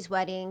all of these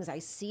weddings. I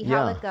see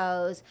how Yeah. it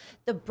goes.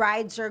 The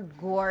brides are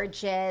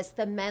gorgeous.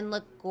 The men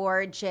look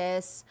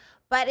gorgeous.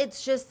 But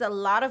it's just a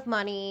lot of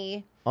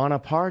money. On a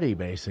party,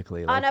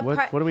 basically. On Like,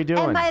 a what are we doing?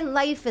 And my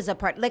life is a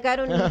party. Like, I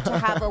don't need to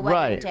have a wedding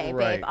Right. day,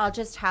 Right. babe. I'll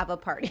just have a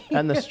party.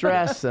 And the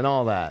stress and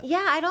all that.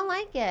 Yeah, I don't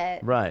like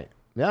it. Right.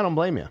 Yeah, I don't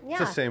blame you. Yeah. It's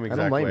the same don't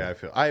exact blame way you. I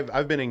feel.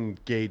 I've been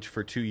engaged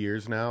for 2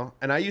 years now,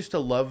 and I used to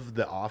love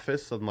The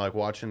Office and like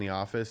watching The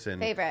Office and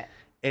Favorite.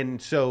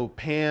 And so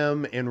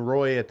Pam and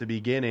Roy at the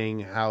beginning,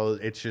 how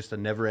it's just a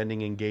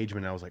never-ending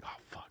engagement. I was like, oh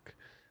fuck,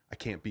 I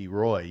can't be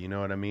Roy. You know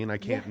what I mean? I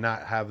can't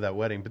not have that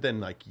wedding. But then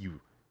like you're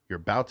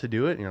about to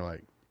do it, and you're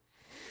like,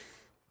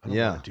 I don't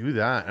want to do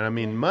that. And I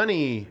mean,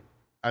 money.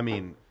 I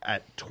mean,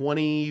 at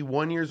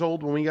 21 years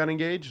old when we got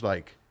engaged,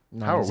 like.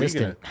 How are we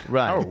gonna?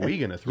 Right. How are we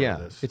gonna throw Yeah.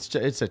 this?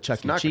 It's a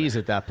Chuck E. not Cheese gonna-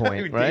 at that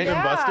point, Dave right?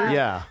 and Buster's.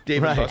 Yeah.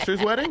 Dave right. and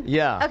Buster's wedding.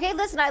 Yeah. Okay,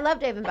 listen, I love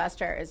Dave and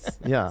Buster's.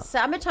 Yeah. So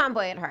I'm a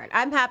tomboy at heart.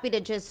 I'm happy to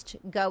just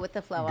go with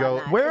the flow Go-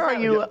 on that. Where Is are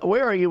that- you?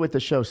 Where are you with the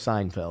show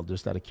Seinfeld?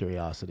 Just out of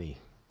curiosity.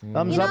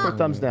 Thumbs up or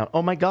thumbs down?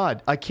 Oh my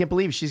God! I can't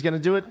believe she's going to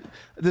do it.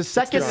 The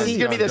second John, he's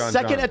going to be the John,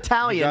 second John.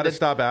 Italian. You gotta that-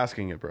 stop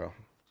asking it, bro.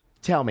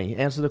 Tell me.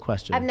 Answer the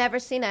question. I've never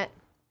seen it.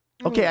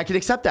 Okay, I can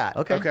accept that.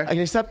 Okay. I can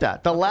accept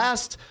that. The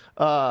last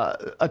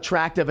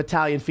attractive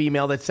Italian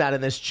female that sat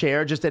in this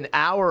chair just an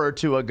hour or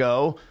two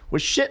ago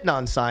was shitting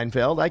on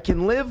Seinfeld. I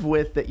can live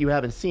with that you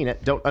haven't seen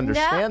it. Don't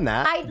understand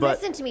that. But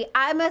Listen to me.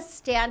 I'm a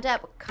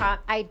stand-up.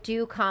 I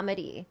do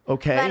comedy.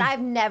 Okay. But I've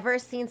never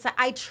seen.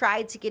 I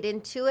tried to get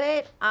into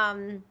it.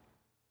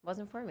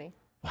 Wasn't for me.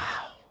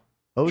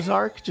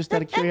 Ozark, just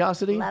out of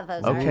curiosity. Love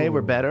Ozark. Okay,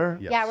 we're better.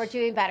 Yes. Yeah, we're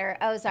doing better.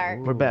 Ozark.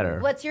 We're better.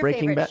 What's your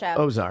Breaking favorite show?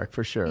 Ozark,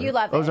 for sure. You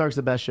love it. Ozark's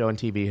the best show in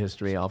TV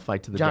history. I'll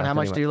fight to the John, death how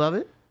much anyway. do you love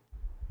it?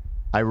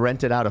 I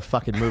rented out a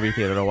fucking movie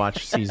theater to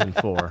watch season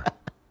 4.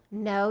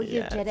 No,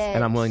 you didn't.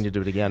 And I'm willing to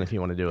do it again if you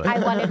want to do it. I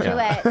want to do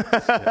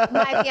it.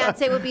 My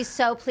fiance would be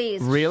so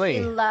pleased. Really? He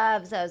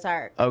loves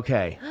Ozark.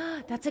 Okay.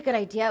 That's a good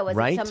idea. Was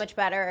Right? it so much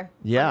better?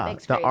 on Yeah. the big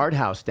The screen? art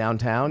house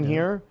downtown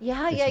here.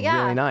 Yeah, It's yeah,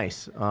 yeah. really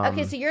nice.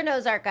 Okay, so you're an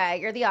Ozark guy.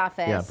 You're The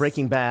Office. Yeah,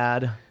 Breaking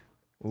Bad.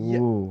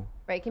 Ooh.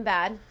 Breaking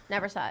Bad.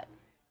 Never saw it.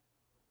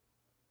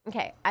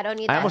 Okay, I don't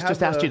need that. I almost just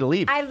have asked a- you to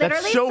leave. I That's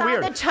literally so saw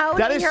weird. the tone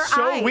That in is your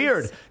so eyes.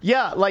 weird.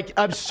 Yeah, like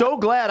I'm so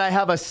glad I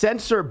have a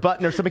censor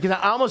button or something because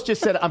I almost just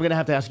said I'm going to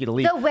have to ask you to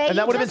leave. The way and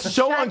that you would have been just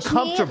so judged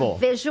me uncomfortable.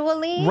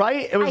 visually,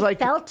 Right? It was I like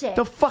felt it.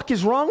 the fuck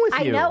is wrong with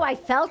I you? know. I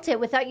felt it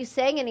without you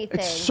saying anything.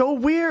 It's so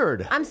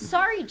weird. I'm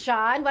sorry,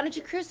 John. Why don't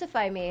you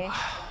crucify me?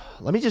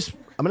 I'm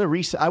going to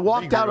reset. I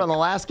walked out on the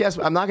last guest.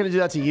 I'm not going to do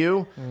that to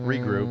you.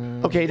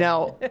 Regroup. Okay,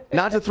 now,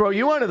 not to throw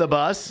you under the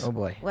bus, Oh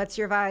boy. What's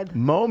your vibe?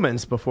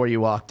 moments before you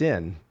walked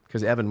in,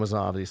 because Evan was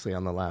obviously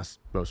on the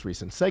most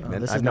recent segment.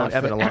 this I've is known not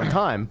Evan a fair. long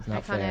time.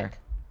 Not Iconic.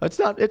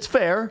 fair. It's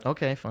fair.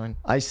 Okay, fine.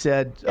 I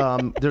said,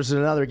 there's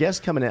another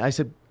guest coming in. I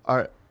said,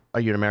 are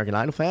you an American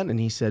Idol fan? And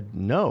he said,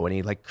 no. And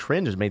he like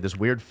cringed, made this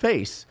weird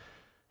face.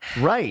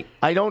 Right.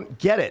 I don't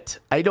get it.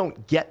 I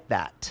don't get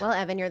that. Well,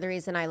 Evan, you're the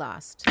reason I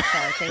lost. So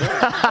thank you.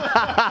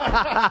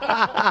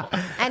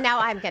 And now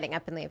I'm getting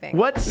up and leaving.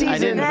 What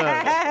season?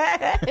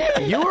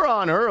 didn't You were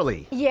on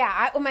early.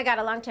 Yeah. Oh my God,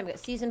 a long time ago.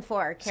 Season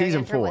 4. Carrie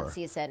Season Underwood 4.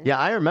 season. Yeah,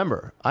 I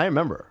remember.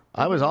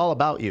 I was all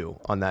about you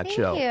on that Thank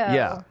show. you.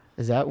 Yeah.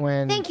 Is that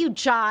when? Thank you,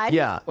 John.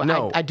 Yeah. Well,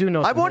 no. I do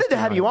know I some wanted to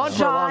history have on you it. on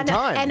for a long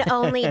John time. and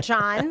only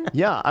John.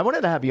 Yeah, I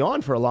wanted to have you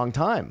on for a long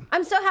time.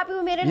 I'm so happy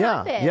we made it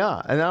Yeah, happen.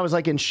 yeah. And I was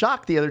like in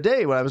shock the other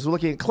day when I was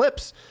looking at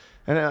clips,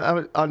 and I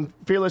was on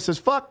Fearless as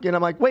Fuck, and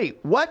I'm like, wait,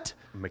 what?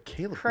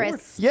 Mikalah.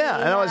 Chris. Yeah,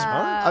 and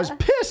I was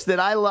pissed that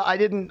I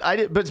didn't,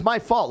 but it's my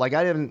fault. Like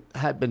I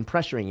had been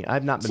pressuring you.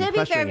 I've not been To be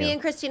fair, pressuring me you. and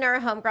Christina are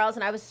homegirls,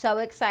 and I was so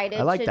excited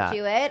I like to that.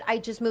 do it. I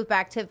just moved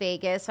back to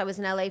Vegas. I was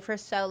in LA for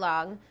so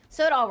long,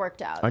 so it all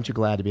worked out. Aren't you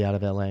glad to be out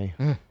of LA?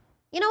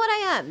 You know what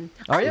I am?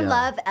 Are I you?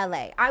 love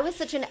LA. I was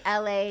such an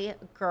LA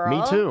girl.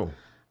 Me too.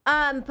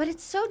 But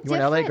it's so You an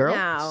different LA girl?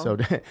 now. So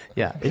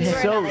yeah, We were it's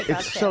in so LA it's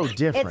girls so too.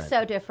 different. It's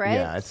so different.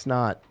 Yeah, it's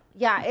not.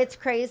 Yeah, it's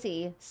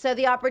crazy. So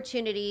the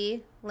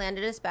opportunity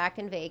landed us back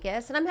in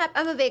Vegas, and I'm happy.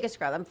 I'm a Vegas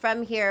girl. I'm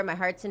from here. My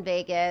heart's in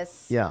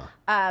Vegas. Yeah.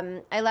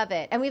 I love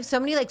it, and we have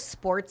so many like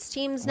sports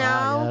teams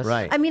now. yes.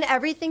 Right. I mean,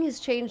 everything has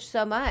changed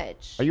so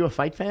much. Are you a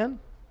fight fan?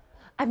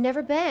 I've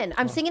never been.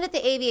 I'm singing at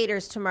the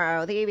Aviators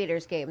tomorrow. The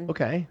Aviators game.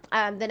 Okay.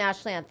 The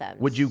national anthem.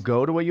 Would you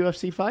go to a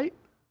UFC fight?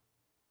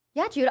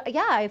 Yeah, Jude.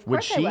 Yeah, of Would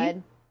course she? I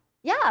would.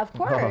 Yeah, of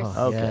course.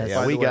 Oh. Okay. Yes. Yeah,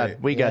 By we the got way-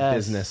 we got Yes.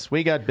 business.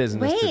 We got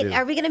business to Wait, do.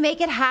 are we gonna make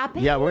it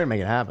happen? Yeah, we're gonna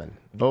make it happen.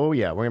 Oh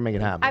yeah, we're gonna make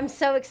it happen. I'm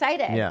so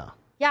excited. Yeah.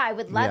 Yeah, I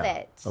would love Yeah.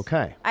 it.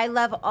 Okay. I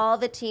love all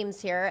the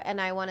teams here, and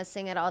I want to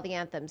sing at all the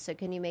anthems. So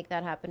can you make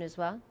that happen as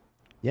well?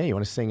 Yeah, you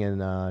want to sing in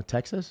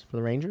Texas for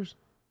the Rangers?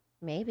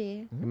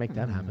 Maybe. We can make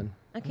that happen.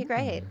 Okay,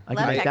 great. I can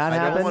Love make Texas. that I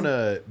happen. don't want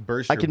to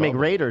burst. I your can make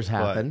bubble, Raiders but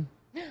happen.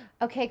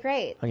 Okay,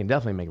 great. I can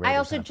definitely make Raiders I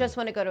also happen. just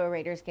want to go to a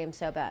Raiders game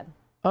so bad.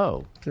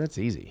 Oh, that's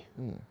easy.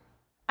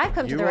 I've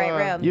come to You, the right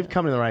room. You've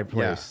come to the right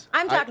place.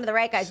 I'm talking to the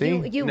right guys. See?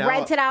 You Now-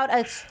 rented out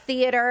a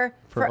theater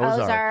for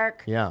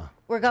Ozark. Yeah.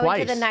 We're going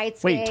twice. to the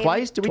Knights Wait, game.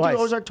 twice? Did we Twice.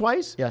 do Ozark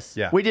twice? Yes.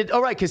 Yeah. We did. Oh,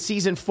 right, because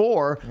season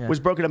 4 was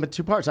broken up into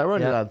 2 parts. I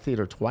rented Yeah. out the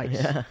theater twice.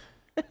 Yeah.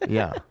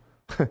 Yeah.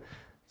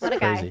 What a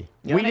guy. Crazy.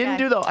 What We a didn't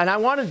guy. do and I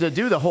wanted to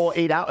do the whole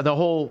 8 hour, the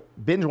whole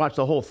binge watch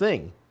the whole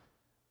thing,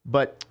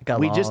 but Got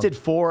we long. just did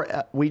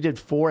 4. We did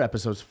 4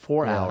 episodes,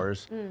 4 Yeah.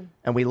 hours,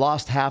 and we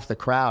lost half the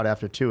crowd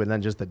after 2, and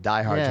then just the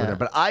diehards Yeah. were there.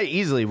 But I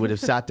easily would have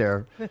sat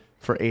there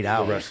for 8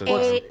 hours. rest of the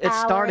time. 8 It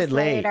started hours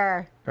late.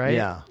 later. Right.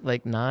 Yeah.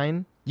 Like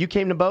 9. You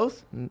came to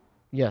both?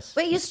 Yes.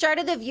 Wait, you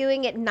started the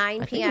viewing at 9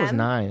 I think p.m.? it was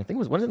 9. I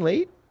think it was it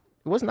late?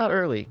 It was not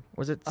early.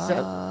 Was it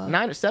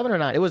 9 or 7 or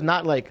 9? It was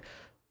not like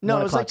No,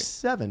 1 it was like o'clock.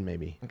 7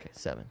 maybe. Okay,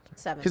 7.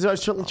 7. Because I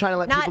was trying to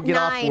let Not people get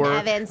 9, off work.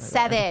 Evan.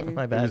 7.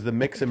 My It bad. was the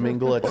mix and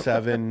mingle at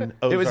 7. It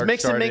was Ozark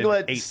mix and started mingle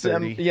at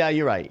 8:30. Yeah,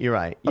 you're right. You're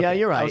right. Yeah, Okay,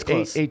 you're I right. was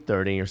close.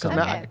 8:30 or something.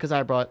 Okay. Because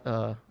I brought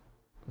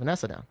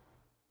Vanessa down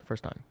the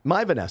first time.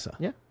 My Vanessa.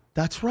 Yeah.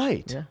 That's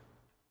right. Yeah.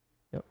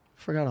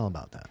 Forgot all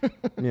about that.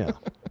 Yeah.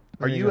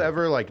 Are you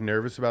ever like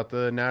nervous about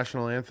the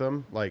national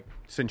anthem? Like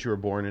since you were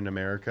born in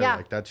America, Yeah.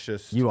 like that's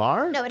just You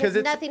are? No, it 'Cause has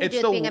it's- nothing to it's do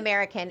with the- being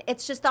American.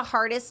 It's just the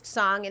hardest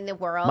song in the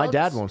world. My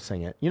dad won't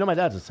sing it. You know my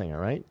dad's a singer,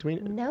 right? Do we,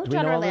 No, do we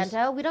John know all this?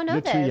 Orlando. We don't know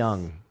You're this. too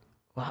young.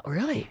 Wow,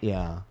 really?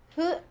 Yeah.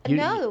 Who? You,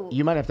 no.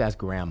 You might have to ask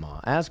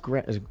grandma.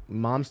 Is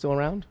mom still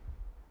around?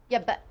 yeah,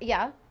 but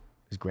yeah.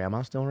 Is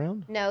grandma still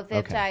around? No, Viv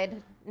Okay. died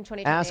in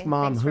 2020. Ask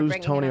mom Thanks for who's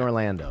bringing Tony it up.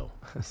 Orlando.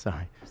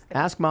 Sorry.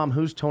 Ask mom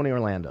who's Tony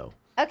Orlando.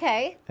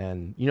 Okay.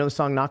 And you know the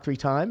song Knock 3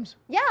 Times?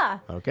 Yeah.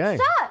 Okay.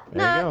 Stop.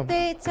 There you Not go.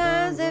 3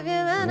 times if you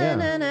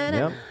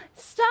Yep.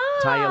 Stop.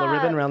 Tie yellow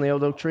ribbon around the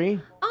old oak tree.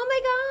 Oh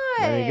my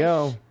gosh. There you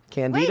go. Wait,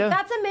 Candida?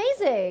 that's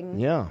amazing.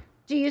 Yeah.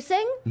 Do you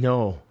sing?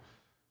 No.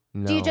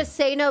 No. Do you just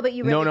say no, but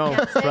you really No,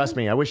 can't sing? trust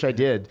me. I wish I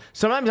did.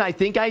 Sometimes I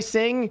think I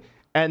sing,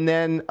 and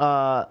then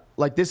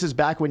like this is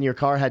back when your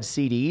car had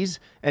CDs,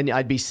 and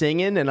I'd be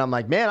singing, and I'm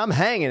like, man, I'm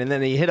hanging, and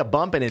then you hit a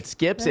bump and it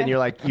skips, and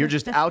you're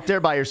just out there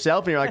by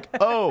yourself, and you're like,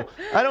 oh,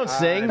 I don't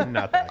sing.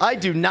 not that I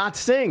do not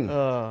sing.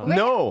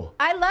 No.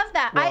 I love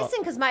that. I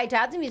sing because my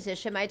dad's a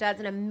musician. My dad's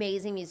an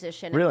amazing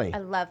musician. Really? I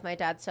love my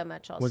dad so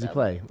much. Also, What does he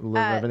play? A little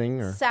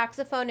everything, or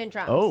saxophone and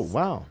drums. oh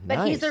wow,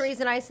 But he's the nice.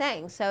 reason I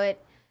sang. So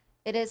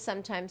it is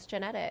sometimes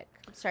genetic.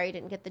 I'm sorry you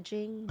didn't get the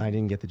gene. I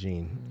didn't get the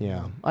gene.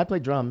 Yeah, I play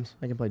drums.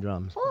 I can play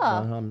drums. Cool.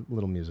 I'm a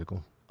little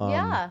musical.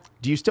 Yeah.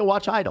 Do you still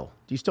watch Idol?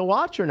 Do you still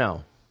watch or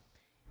no?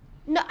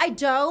 No, I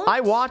don't.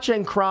 I watch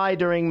and cry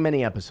during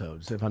many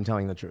episodes, if I'm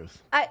telling the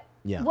truth.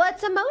 Yeah.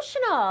 What's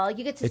emotional?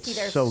 You get to It's see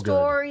their so good.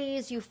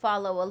 stories. You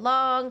follow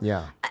along.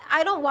 Yeah.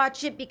 I don't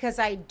watch it because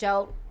I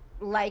don't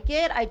like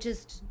it.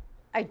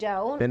 I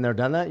don't. Been there,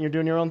 done that, and you're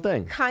doing your own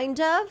thing. Kind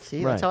of.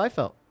 See, Right. that's how I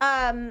felt.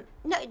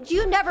 No,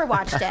 you never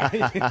watched it,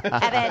 Evan.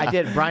 I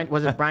did.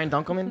 Was it Brian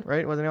Dunkelman,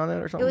 right? Wasn't he on that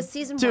or It something? was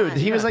season Dude, one.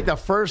 he was like the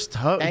first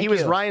host. Thank He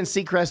was you. Ryan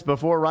Seacrest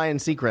before Ryan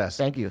Seacrest.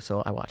 Thank you.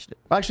 So I watched it.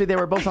 Actually, they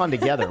were both on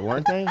together,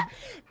 weren't they?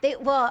 They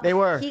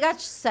were. He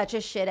got such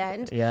a shit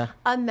end. Yeah.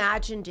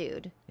 Imagine,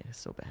 dude, Yeah, it's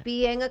so bad.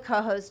 being a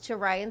co-host to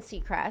Ryan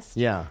Seacrest.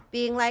 Yeah.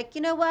 Being like,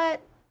 you know what?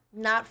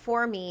 Not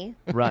for me.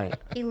 Right.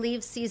 He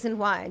leaves season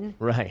one.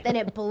 Right. Then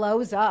it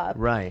blows up.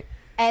 Right.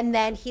 And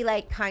then he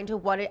like kind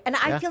of wanted, and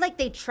I Yeah. feel like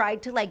they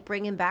tried to like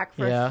bring him back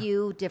for Yeah. a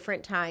few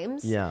different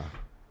times. Yeah.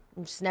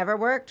 It just never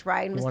worked.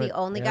 Ryan was wanted- the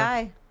only yeah.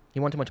 guy. He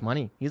won too much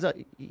money. He's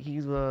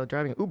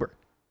driving Uber.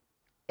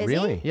 Is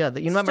Really? He? Yeah,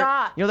 you remember?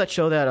 Stop. You know that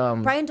show that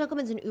Brian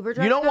Dunkelman's an Uber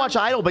driver. You don't now? watch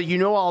Idol, but you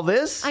know all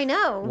this? I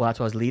know. Well, that's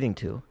what I was leading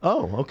to.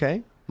 Oh,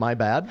 okay. My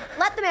bad.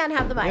 Let the man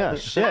have the mic. Yeah,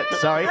 shit.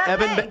 Sorry. Okay.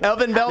 Evan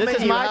Bellman, This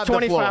is you my have the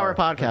 24-hour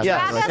floor. podcast.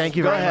 Yes. by the way. Thank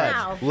you Go very ahead.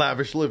 much. Now.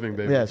 lavish living,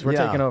 baby. Yes, we're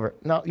Yeah. taking over.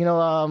 No, you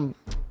know,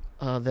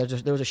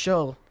 there was a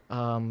show,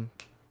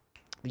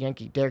 the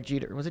Yankee, Derek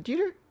Jeter. Was it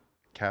Jeter?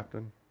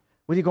 Captain.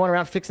 Was he going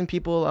around fixing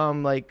people,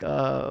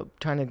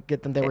 trying to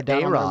get them? They were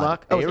down on their A-Rod.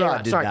 luck. Oh, it was A-Rod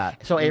A-Rod. did Sorry.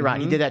 that. So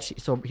A-Rod, he did that.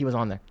 So he was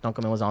on there.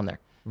 Dunkelman was on there.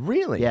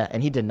 Really? Yeah,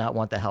 and he did not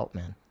want the help,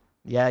 man.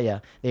 Yeah.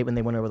 When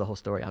they went over the whole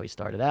story, how he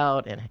started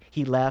out, and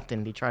he left,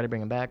 and he tried to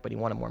bring him back, but he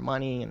wanted more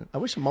money, and I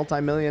wish a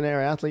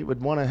multimillionaire athlete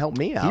would want to help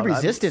me out.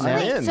 resisted, I'm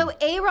man. in. Wait, so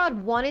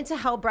A-Rod wanted to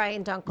help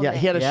Brian Dunkelman. Yeah,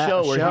 he had a Yeah, show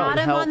a where show. he brought would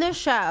him help. on the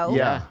show.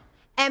 Yeah.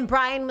 And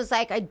Brian was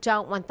like, I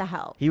don't want the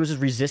help. he was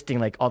just resisting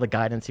like all the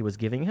guidance he was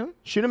giving him.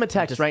 Shoot him a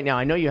text right now.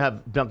 I know you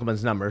have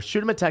Dunkelman's number.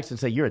 Shoot him a text and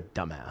say, you're a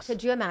dumbass.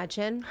 Could you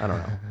imagine? I don't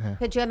know.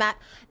 Could you imagine?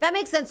 That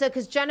makes sense, though,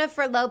 because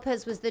Jennifer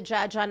Lopez was the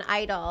judge on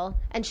Idol,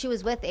 and she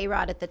was with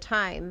A-Rod at the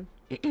time.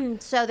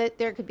 So that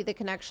there could be the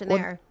connection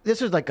there.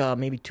 This was like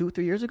maybe 2-3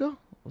 years ago.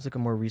 It was like a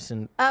more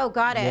recent. Oh,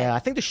 got it. Yeah, I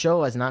think the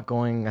show is not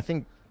going. I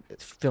think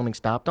filming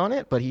stopped on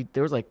it, but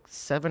there was like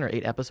 7 or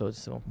 8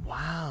 episodes. So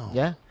Wow.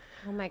 yeah,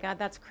 Oh, my God,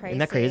 that's crazy. isn't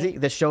that crazy?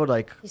 The show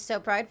like He's so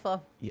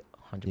prideful.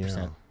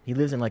 100%. He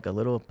lives in like a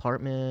little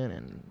apartment,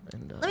 and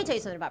Let me tell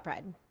you something about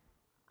pride.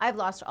 I've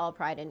lost all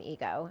pride and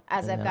ego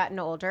as I've gotten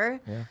older.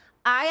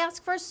 I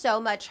ask for so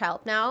much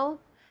help now,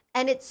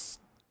 and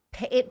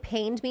it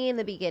pained me in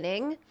the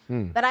beginning,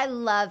 but I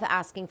love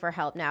asking for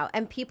help now.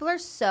 And people are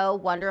so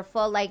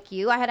wonderful, like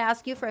you. I had to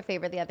ask you for a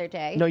favor the other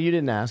day. No, you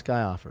didn't ask.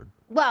 I offered.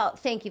 Well,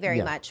 thank you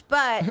very much.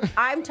 But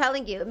I'm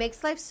telling you, it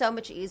makes life so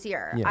much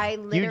easier. Yeah. I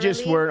literally... You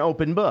just were an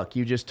open book.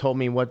 You just told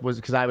me what was,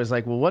 because I was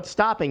like, well, what's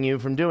stopping you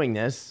from doing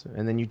this?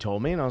 And then you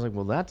told me, and I was like,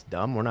 well, that's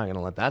dumb. We're not going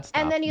to let that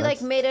stop. And then you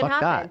That's- made it fuck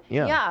happen.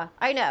 that. Yeah.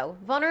 I know.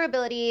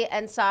 Vulnerability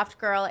and soft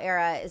girl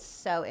era is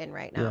so in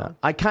right now. Yeah.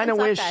 I kind of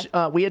And wish soft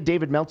guy. we had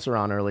David Meltzer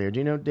on earlier. Do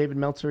you know David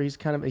Meltzer? He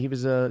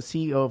was a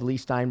CEO of Lee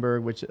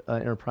Steinberg, which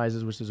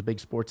Enterprises, which is a big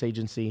sports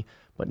agency.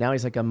 But now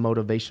he's like a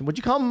motivation. Would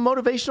you call him a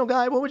motivational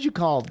guy? What would you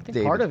call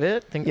David? Part of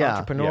it. Think Yeah.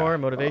 entrepreneur,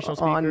 motivational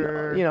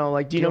speaker. Do you know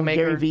who deal Gary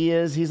maker. Vee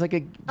is? He's like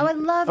a... Oh, I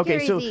love okay,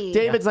 Gary so Vee.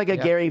 David's like a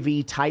Yeah. Gary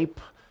Vee type.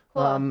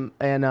 Cool.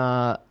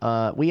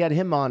 And we had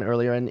him on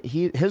earlier, and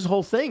his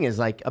whole thing is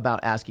like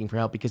about asking for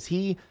help because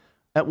he,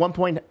 at one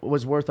point,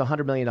 was worth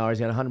 $100 million.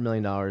 He had $100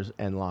 million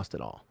and lost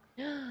it all.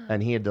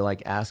 And he had to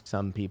like ask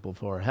some people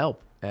for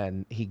help,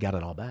 and he got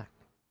it all back.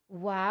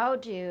 Wow,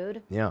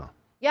 dude. Yeah.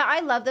 Yeah,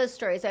 I love those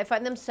stories. I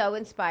find them so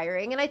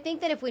inspiring. And I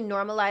think that if we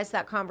normalize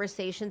that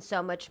conversation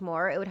so much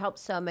more, it would help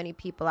so many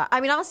people out.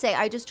 I mean, I'll say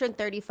I just turned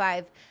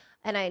 35,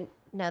 and I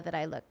know that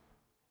I look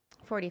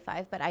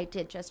 45, but I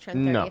did just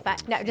turn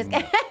 35. No, just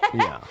kidding.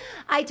 Yeah.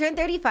 I turned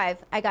 35.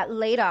 I got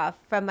laid off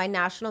from my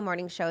national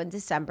morning show in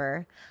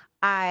December.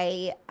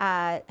 I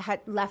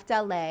had left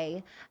LA.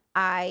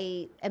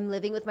 I am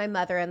living with my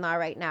mother-in-law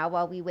right now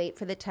while we wait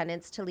for the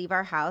tenants to leave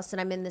our house. And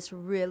I'm in this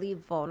really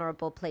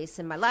vulnerable place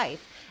in my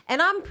life.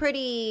 And I'm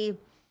pretty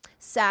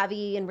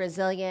savvy and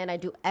resilient. I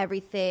do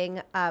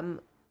everything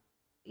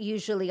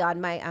usually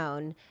on my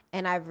own.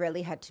 And I've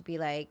really had to be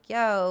like,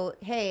 yo,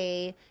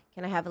 hey,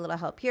 can I have a little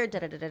help here? Da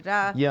da da da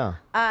da. Yeah.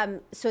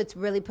 So it's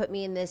really put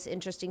me in this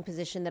interesting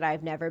position that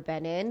I've never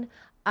been in.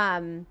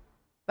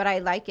 But I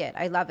like it.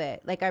 I love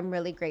it. Like, I'm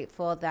really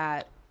grateful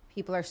that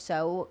people are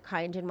so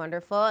kind and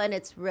wonderful. And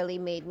it's really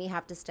made me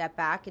have to step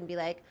back and be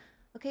like,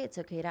 okay, it's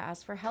okay to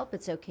ask for help.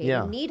 It's okay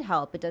to need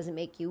help. It doesn't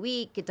make you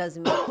weak. It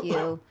doesn't make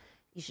you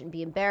shouldn't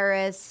be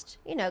embarrassed,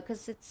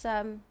 because it's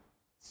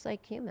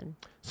like human.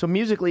 So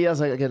musically, as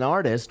like an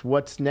artist,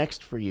 what's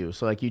next for you?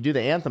 So like you do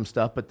the anthem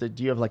stuff, but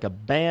do you have like a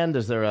band?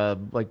 Is there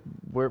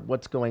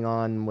what's going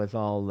on with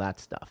all that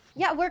stuff?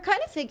 Yeah, we're kind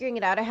of figuring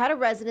it out. I had a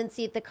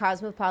residency at the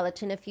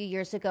Cosmopolitan a few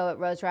years ago at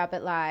Rose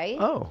Rabbit Live.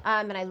 Oh.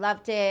 And I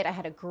loved it. I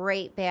had a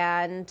great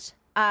band.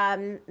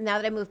 Now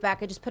that I moved back,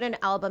 I just put an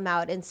album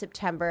out in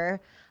September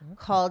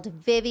called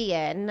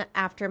Vivian,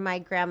 after my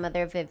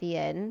grandmother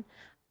Vivian.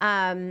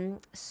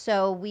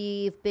 So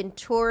we've been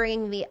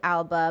touring the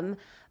album.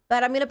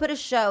 But I'm going to put a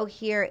show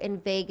here in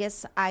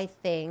Vegas, I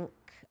think,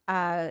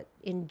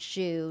 in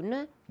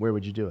June. Where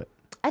would you do it?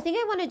 I think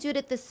I want to do it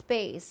at the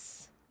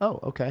Space. Oh,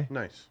 okay.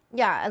 Nice.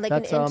 Yeah, like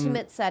That's, an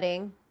intimate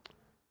setting.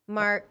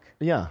 Mark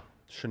Yeah.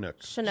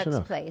 Chinook's. Chinook's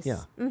Chinook, place.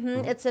 yeah.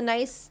 Mm-hmm. It's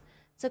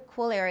a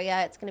cool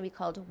area. It's going to be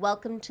called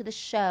Welcome to the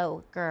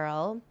Show,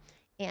 Girl.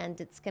 And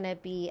it's going to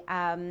be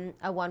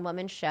a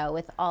one-woman show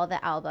with all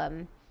the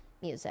album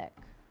music.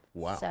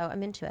 Wow. So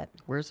I'm into it.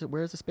 Where's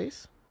the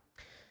space?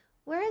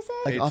 Where is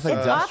it? Like It's, off uh,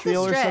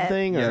 Industrial or Strip.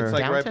 something? Yeah, or? it's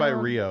like right by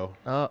Downtown? Rio,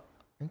 Oh,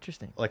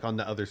 interesting. like on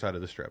the other side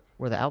of the strip.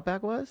 Where the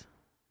Outback was?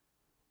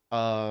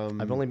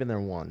 I've only been there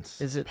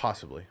once. Is it?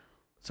 Possibly.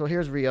 So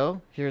here's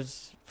Rio.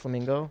 Here's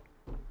Flamingo.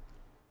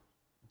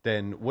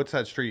 Then what's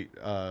that street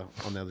on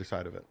the other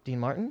side of it? Dean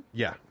Martin.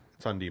 Yeah,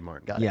 it's on D.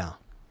 Martin. Got it. Yeah.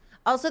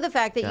 Also, the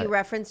fact that Got you it.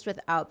 referenced with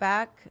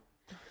Outback.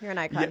 You're an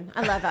icon.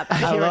 I love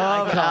Outback. I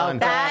love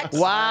That,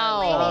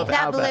 Wow.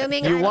 that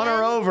blooming You won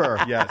her onion. over.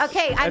 Yes.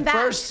 Okay, I'm At back.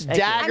 first, Thank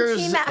you. daggers. I'm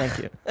team back.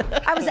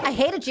 Thank you. I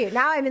hated you.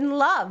 Now I'm in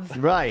love.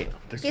 Right.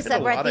 There's You been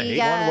said a where lot of the hate.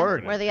 One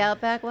word. where the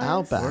Outback was.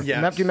 Outback.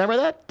 Yes. Do you remember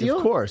that deal?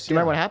 Of course, Do you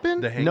remember yeah. what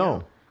happened? The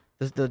hangout.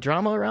 No. The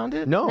drama around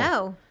it? No.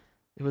 No.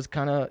 It was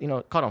kind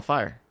of, caught on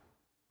fire.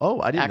 Oh,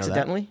 I didn't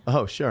Accidentally? know that.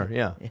 Oh, sure.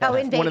 Yeah. Oh,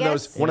 in One of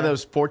Vegas? those one of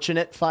those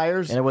fortunate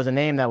fires. And it was a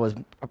name that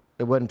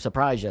it wouldn't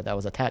surprise you that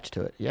was attached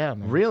to it. Yeah,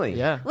 man. Really?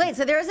 Yeah. Wait,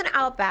 so there is an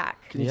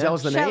Outback. Can you Yeah. tell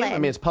us the name? I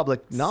Chillin'. mean, it's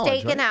public knowledge.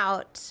 Staking right?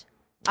 out.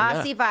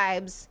 Aussie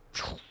vibes.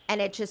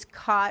 And it just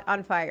caught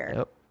on fire.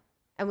 Yep.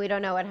 And we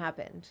don't know what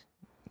happened.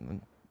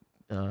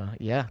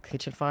 Yeah,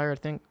 kitchen fire, I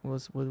think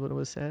was what it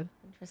was said.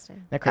 Interesting.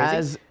 Isn't that crazy?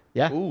 As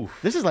yeah. Oof.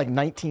 This is like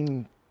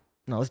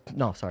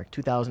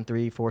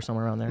 2003, 4,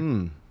 somewhere around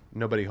there.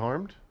 Nobody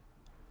harmed?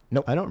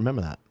 I don't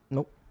remember that.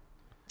 Nope.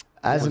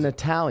 As an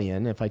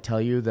Italian, if I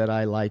tell you that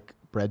I like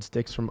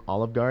breadsticks from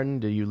Olive Garden,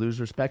 do you lose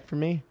respect for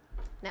me?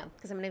 No,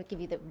 because I'm going to give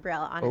you the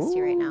real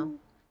honesty right now.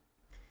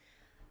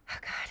 Oh,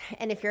 God.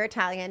 And if you're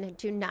Italian,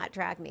 do not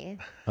drag me.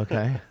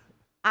 Okay.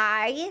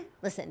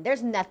 Listen,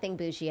 there's nothing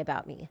bougie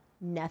about me.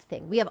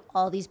 Nothing. We have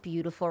all these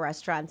beautiful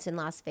restaurants in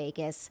Las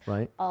Vegas.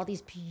 Right. All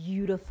these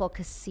beautiful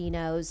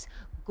casinos,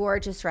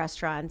 gorgeous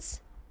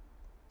restaurants.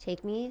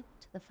 Take me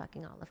to the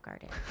fucking Olive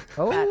Garden.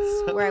 Oh.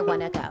 That's where I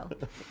want to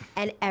go.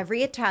 And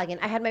every Italian,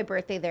 I had my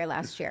birthday there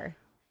last year.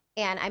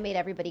 and I made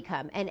everybody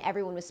come, and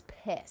everyone was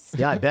pissed.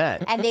 Yeah, I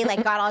bet. And they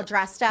like got all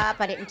dressed up.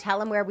 I didn't tell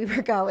them where we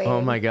were going. Oh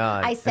my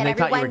God. I said and they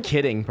thought you everyone. were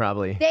kidding,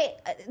 probably.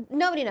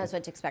 Nobody knows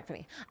what to expect from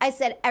me. I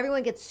said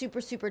everyone gets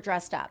super, super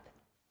dressed up.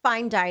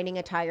 Fine dining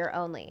attire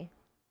only.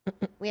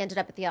 We ended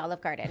up at the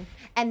Olive Garden,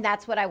 and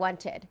that's what I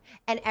wanted.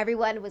 And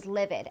everyone was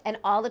livid, and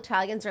all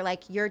Italians are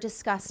like, "You're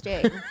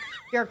disgusting.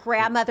 Your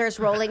grandmother's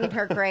rolling in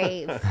her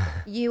grave.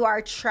 You are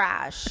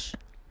trash."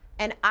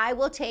 And I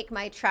will take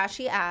my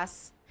trashy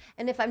ass.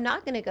 And if I'm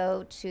not going to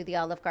go to the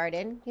Olive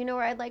Garden, you know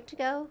where I'd like to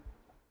go?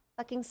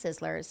 Fucking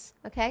Sizzlers.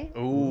 Okay.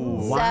 Ooh,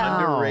 So,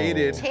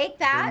 underrated. take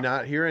that. They're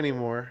not here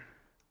anymore.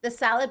 The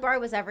salad bar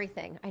was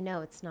everything. I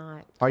know it's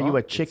not. Are you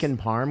a chicken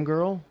parm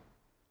girl?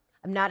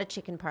 I'm not a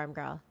chicken parm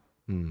girl.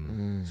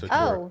 So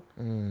Oh.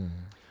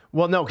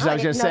 Well, no, because I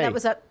was going to say. that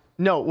was a.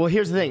 No, well,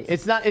 here's the thing.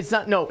 It's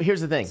not. No,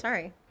 here's the thing.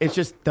 Sorry. It's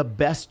just the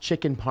best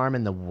chicken parm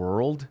in the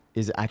world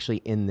is actually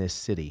in this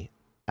city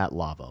at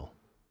Lavo.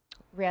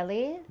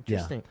 Really?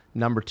 Interesting. Yeah.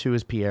 Number 2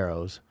 is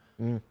Piero's.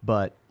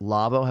 But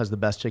Lavo has the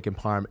best chicken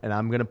parm, and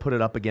I'm going to put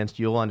it up against,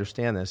 you'll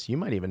understand this. You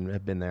might even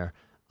have been there.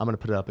 I'm going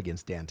to put it up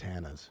against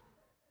Dantana's.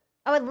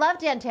 I would love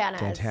Dantana's.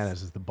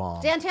 Dantana's is the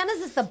bomb. Dantana's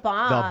is the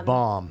bomb. The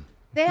bomb.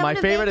 They have My it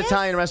in favorite Vegas?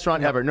 Italian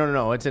restaurant ever.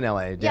 No. It's in LA.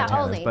 Yeah, Dantana's.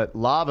 only. But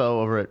Lavo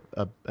over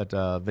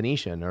at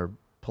Venetian or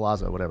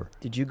Palazzo, whatever.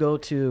 Did you go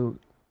to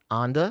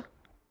Onda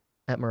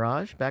at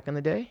Mirage back in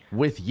the day?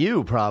 With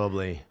you,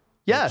 probably.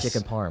 Yes.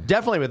 chicken parm.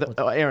 Definitely with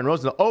Aaron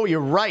Rosenthal. Oh, you're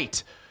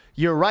right.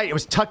 You're right. It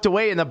was tucked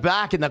away in the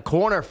back in the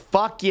corner.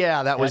 Fuck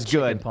yeah, that was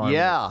chicken good. parm.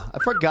 Yeah. I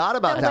forgot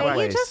about The that way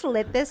place. you just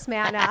lit this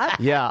man up.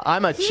 Yeah,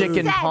 I'm a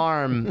chicken said-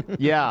 parm.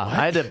 Yeah,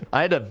 I had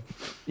to.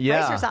 Yeah,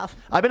 Brace yourself.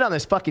 I've been on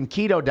this fucking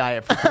keto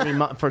diet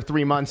for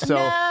 3 months, so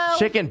No.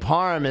 chicken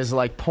parm is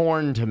like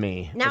porn to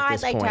me. Now at I'd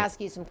this like point. to ask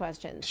you some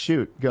questions.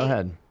 Shoot, go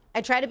ahead. I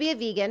tried to be a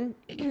vegan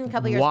a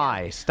couple years Why?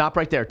 ago. Stop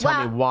right there.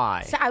 Tell me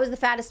why. So I was the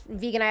fattest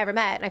vegan I ever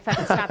met, and I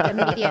fucking stopped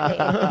immediately.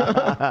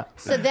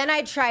 So then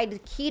I tried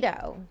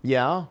keto,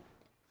 Yeah.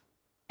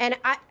 and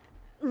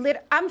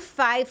I'm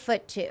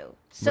 5'2",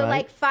 so Right.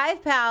 like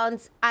 5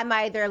 pounds. I'm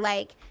either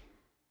like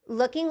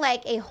looking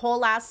like a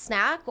whole ass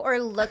snack or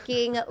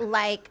looking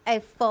like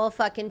a full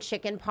fucking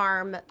chicken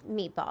parm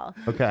meatball,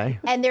 Okay.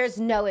 and there's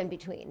no in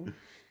between.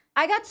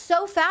 I got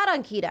so fat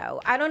on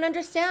keto. I don't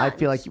understand. I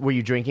feel like were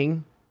you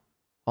drinking?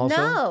 Also,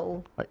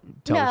 no.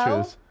 Tell the No.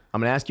 truth.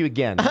 I'm gonna ask you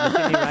again. Look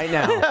at me right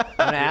now. I'm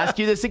gonna ask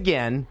you this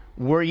again.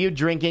 Were you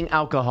drinking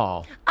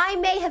alcohol? I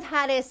may have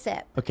had a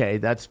sip. Okay,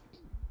 that's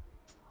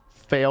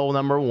fail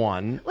number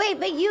 1. Wait,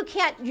 but you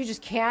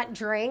just can't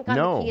drink on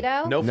No.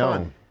 keto? No No.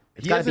 fun.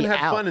 He gotta hasn't be had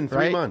out, fun in 3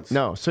 right? months.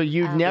 No, so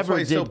you That's never why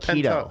he's so did pent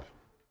keto up.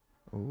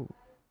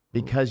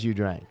 because you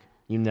drank.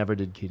 You never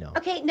did keto.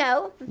 Okay,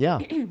 no. Yeah.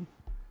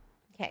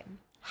 Okay.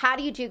 How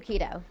do you do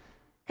keto?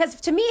 Because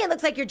to me, it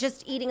looks like you're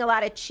just eating a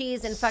lot of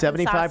cheese and fucking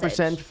 75%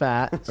 sausage.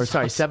 fat, or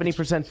sorry,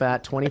 70%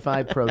 fat,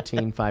 25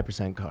 protein,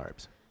 5%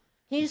 carbs.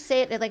 Can you just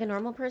say it like a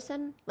normal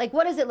person? Like,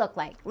 what does it look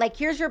like? Like,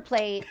 here's your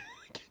plate.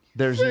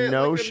 There's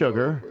no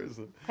sugar.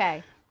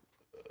 Okay.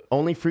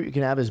 Only fruit you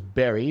can have is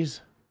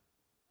berries.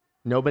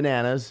 No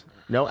bananas,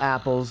 no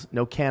apples,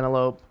 no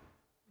cantaloupe,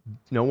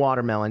 no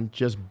watermelon,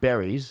 just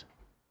berries.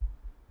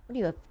 What are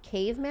you, a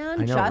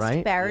caveman? I know, just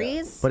right?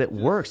 berries? But it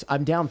works.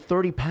 I'm down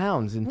 30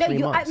 pounds in No, 3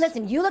 months.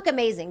 listen, you look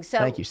amazing. So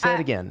Thank you. Say it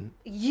again.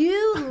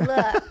 You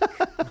look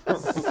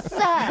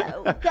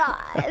so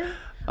good.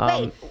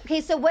 Wait, okay,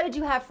 so what did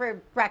you have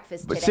for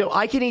breakfast today? So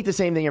I can eat the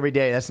same thing every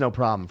day. That's no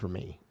problem for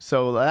me.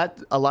 So that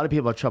a lot of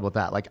people have trouble with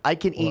that. Like I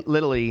can eat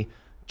literally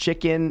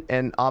chicken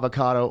and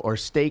avocado or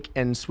steak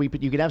and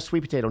you can have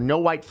sweet potato, no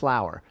white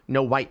flour,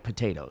 no white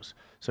potatoes.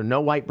 So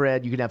no white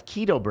bread. You can have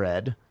keto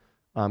bread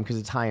because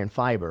it's high in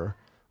fiber.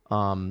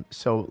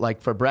 So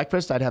like for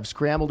breakfast, I'd have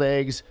scrambled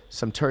eggs,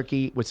 some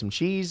turkey with some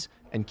cheese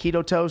and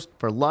keto toast.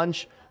 For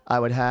lunch, I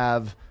would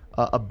have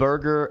a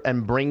burger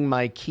and bring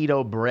my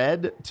keto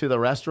bread to the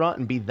restaurant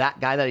and be that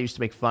guy that I used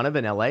to make fun of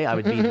in LA. I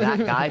would be that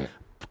guy.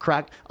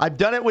 I've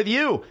done it with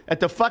you at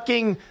the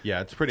fucking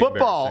it's pretty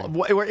football.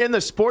 embarrassing. We're in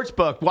the sports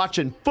book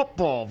watching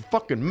football,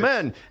 fucking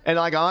men. And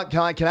like, can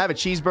I have a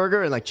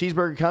cheeseburger? And like,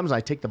 cheeseburger comes, and I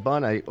take the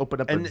bun, I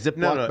open up a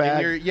Ziploc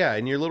bag.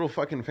 And your little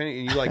fucking fanny,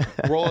 and you like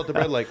roll out the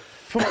bread like,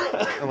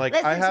 and like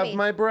Listen I to have me.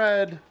 my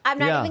bread. I'm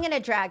not Yeah. even going to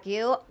drag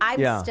you.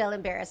 I'm Yeah. still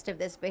embarrassed of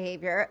this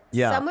behavior.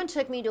 Yeah. Someone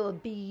took me to a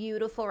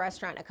beautiful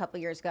restaurant a couple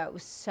years ago. It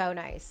was so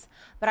nice.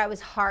 But I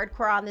was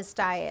hardcore on this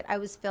diet. I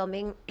was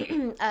filming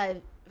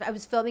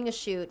a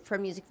shoot for a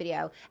music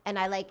video, and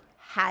I like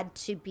had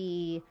to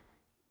be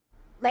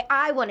like,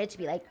 I wanted to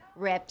be like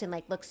ripped and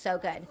like look so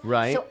good.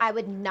 Right. So I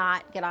would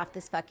not get off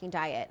this fucking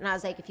diet. And I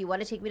was like, if you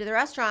want to take me to the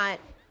restaurant,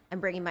 I'm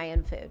bringing my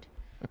own food.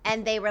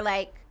 And they were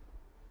like,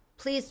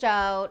 please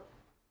don't.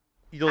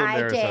 You'll I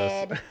embarrass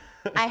did. us.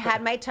 I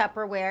had my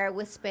Tupperware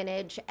with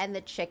spinach and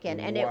the chicken,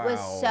 and it was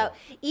so. Wow.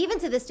 Even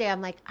to this day,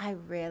 I'm like, I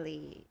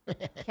really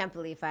can't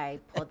believe I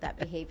pulled that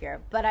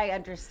behavior, but I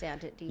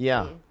understand it deeply.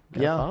 Yeah.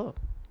 Yeah. Follow.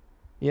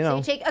 you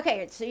know.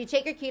 So you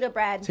take your keto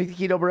bread. Take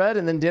the keto bread,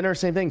 and then dinner,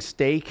 same thing.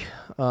 Steak,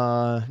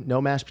 no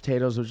mashed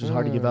potatoes, which is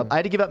hard to give up. I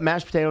had to give up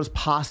mashed potatoes,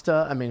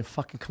 pasta. I mean,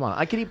 fucking come on.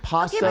 I could eat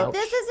pasta. Okay, but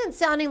this isn't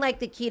sounding like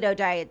the keto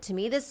diet to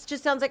me. This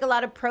just sounds like a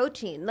lot of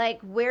protein. Like,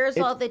 where's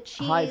all the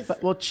cheese?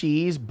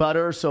 Cheese,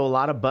 butter. So a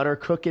lot of butter,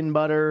 cooking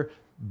butter,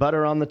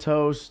 butter on the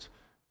toast,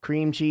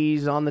 cream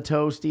cheese on the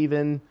toast,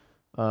 even.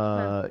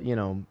 You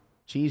know,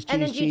 cheese.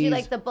 And then do you do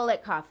like the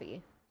bullet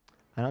coffee?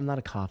 I'm not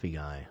a coffee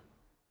guy.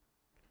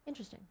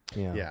 Interesting.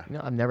 Yeah. You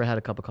know, I've never had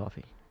a cup of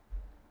coffee.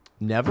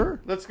 Never?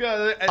 Let's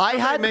go. I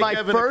had my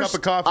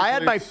first cup of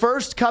coffee, my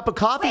first cup of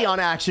coffee on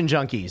Action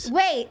Junkies.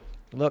 Wait.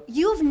 Look,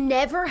 You've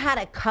never had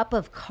a cup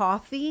of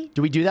coffee?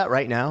 Do we do that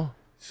right now?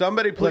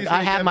 Somebody please. Look, I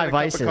make have Evan my a cup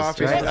of vices,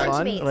 coffee. right? Listen to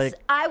fun? me. Like-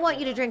 I want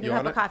you to drink a You cup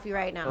want of it? coffee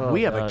right now.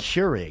 We have a God.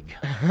 Keurig.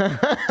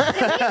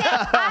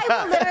 I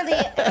will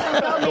literally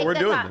go make we're the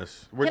doing coffee.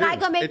 this. We're Can I doing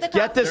go this. make the It's- coffee?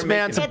 Get this They're man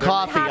making some it.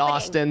 coffee, happening.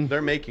 Austin.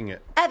 They're making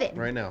it Evan.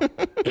 right now.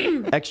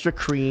 Extra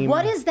cream.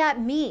 What does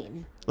that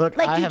mean? Look,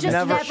 Like I you have just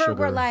never never were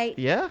sugar. like,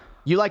 yeah.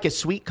 You like a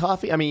sweet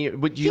coffee? I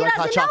mean, would you He like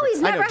hot doesn't know. chocolate? He's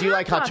I know. never Do you had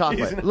like hot coffee.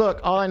 chocolate? Look,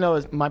 all I know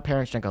is my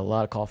parents drank a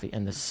lot of coffee,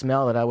 and the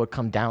smell that I would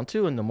come down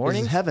to in the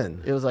morning,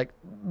 heaven. It was like,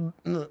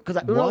 because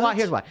you know why? What?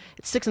 Here's why.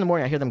 It's 6 in the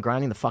morning. I hear them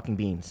grinding the fucking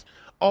beans.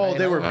 Oh,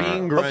 they were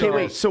being grinders. Okay,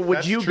 wait. So would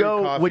That's you true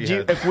go? coffee Would you?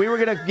 heads. If we were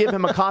gonna give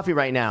him a coffee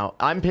right now,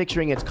 I'm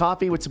picturing it's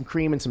coffee with some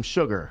cream and some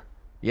sugar.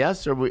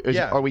 Yes, or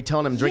Yeah. are we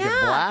telling him drink it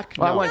black?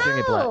 Well, I No. want to drink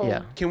it black. No.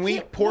 Yeah. Can we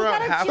You- pour we out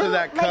gotta half do of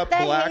that like cup the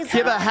black? hazel-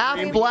 Give a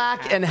half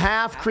black and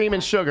half cream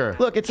and sugar.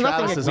 Look, it's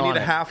Travis nothing. is We on need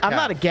a it. half. I'm cap.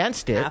 not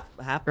against it.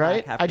 Half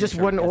right? black, half I just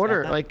cream, wouldn't sugar. You guys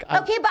order got like.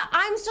 okay, but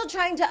I'm still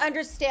trying to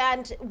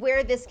understand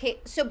where this came.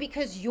 So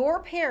because your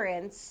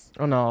parents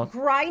Oh no,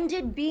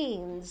 grinded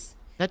beans,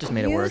 that just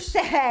made it you worse.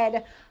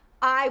 said,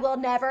 "I will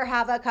never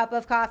have a cup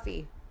of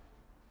coffee."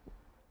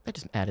 That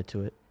just added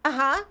to it. Uh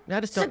huh. I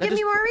just So don't. give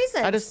me more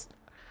reasons. I just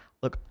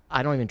look.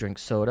 I don't even drink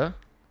soda.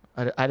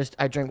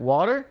 I drink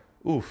water.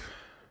 Oof.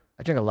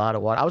 I drink a lot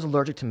of water. I was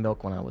allergic to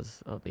milk when I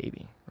was a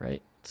baby,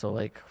 right? So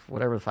like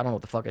whatever. I don't know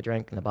what the fuck I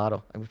drank in the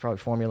bottle. It was probably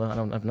formula. I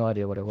have no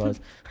idea what it was.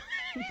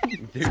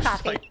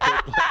 There's like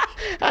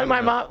And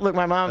my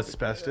mom.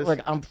 asbestos.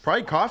 Like I'm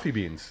probably coffee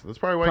beans. That's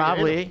probably why. You ate 'em.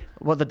 probably.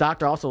 Well, the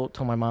doctor also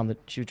told my mom that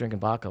she was drinking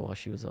vodka while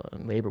she was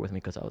in labor with me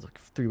because I was like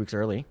 3 weeks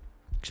early.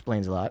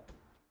 Explains a lot.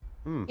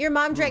 Your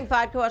mom drank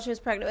vodka while she was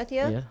pregnant with you?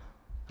 Yeah.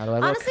 How do I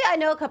look? Honestly, I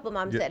know a couple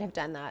moms that have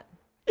done that.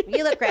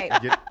 You look great.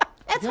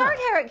 It's hard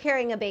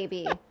carrying a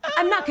baby.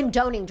 I'm not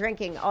condoning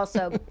drinking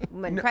also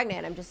when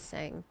pregnant. I'm just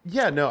saying.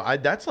 Yeah, no,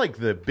 that's like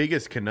the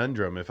biggest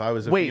conundrum. If I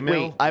was a Wait,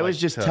 female, I was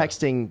like, just to-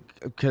 texting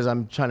because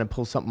I'm trying to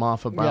pull something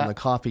off about Yeah. the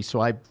coffee, so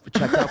I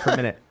checked out for a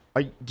minute.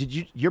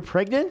 You're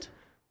pregnant?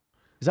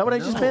 Is that what I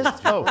just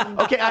missed? Oh,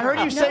 okay. I heard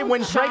you say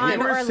when John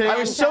pregnant. I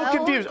was so Orlando.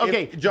 confused.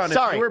 Okay, John,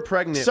 sorry. if you were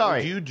pregnant,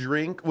 sorry. would you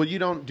drink? Well, you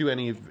don't do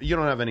any. You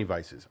don't have any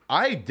vices.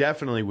 I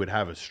definitely would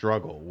have a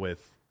struggle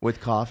with. With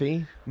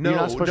coffee? No, You're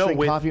not supposed no, to drink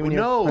with, coffee when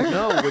you're no,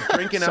 with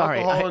drinking Sorry,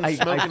 alcohol and I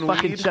smoking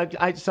fucking weed.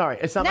 chugged. Sorry,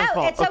 it's not my No,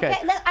 fault. it's okay.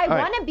 I All right.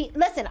 want to be.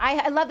 Listen,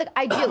 I love that.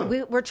 I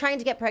do. We're trying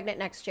to get pregnant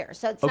next year,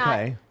 so it's not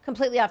Okay.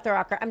 completely off the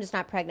rocker. I'm just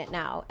not pregnant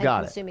now and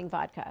Got it. consuming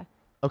vodka.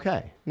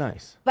 Okay,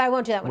 nice. But I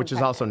won't do that when Which I'm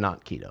is also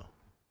pregnant. not keto,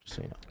 just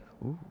so you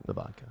know. The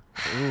vodka.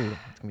 Ooh,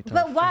 it's gonna be tough.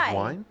 But why?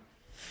 Wine.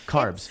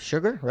 Carbs.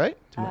 Sugar, right?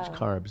 Too much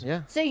carbs.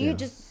 Yeah. So you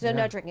just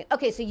no drinking.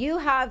 Okay, so you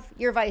have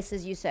your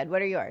vices. You said.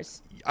 What are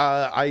yours?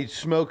 I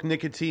smoke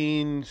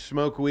nicotine,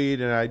 smoke weed,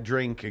 and I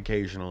drink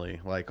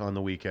occasionally, like on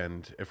the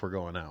weekend if we're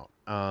going out.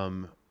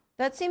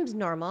 That seems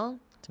normal.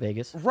 It's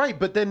Vegas. Right,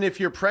 but then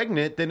if you're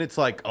pregnant, then it's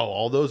like, oh,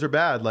 all those are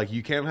bad. Like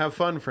you can't have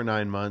fun for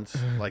 9 months.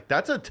 Like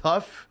that's a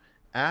tough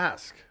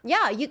ask.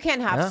 Yeah, you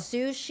can't have Yeah.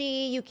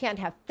 sushi. You can't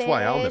have fish. That's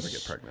why I'll never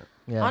get pregnant.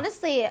 Yeah.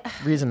 Honestly,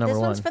 Reason number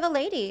this one's one. for the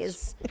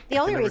ladies. The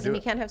only never reason do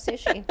you it. can't have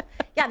sushi.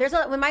 Yeah,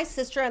 when my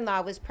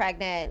sister-in-law was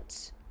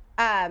pregnant,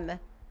 oh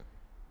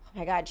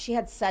my God, she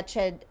had such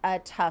a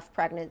tough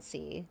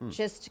pregnancy.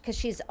 Just because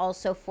she's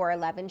also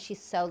 4'11",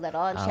 she's so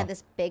little, and she had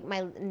this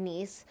my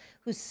niece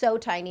who's so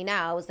tiny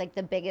now was like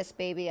the biggest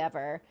baby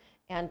ever,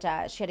 and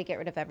she had to get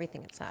rid of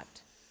everything. It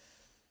sucked.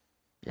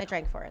 I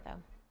drank for her though,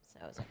 so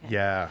it was okay.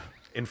 Yeah,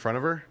 in front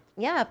of her.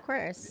 Yeah, of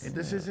course.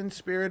 This is in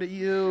spirit of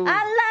you.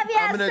 I love you,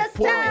 I'm gonna sister.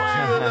 pour me 2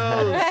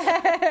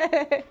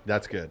 of those.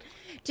 That's good.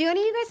 Do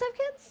any of you guys have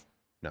kids?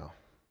 No.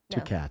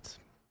 Two cats.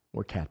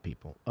 We're cat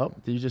people. Oh,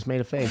 you just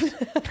made a face.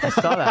 I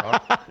saw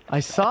that. I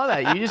saw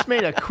that. You just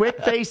made a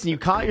quick face and you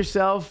caught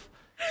yourself.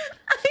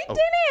 I did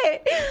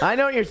it. I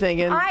know what you're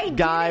thinking. I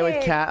Guy did with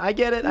it. cat. I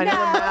get it. I know the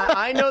No. math.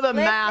 I know the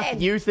math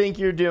Listen. you think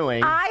you're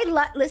doing.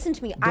 Listen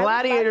to me. I would love-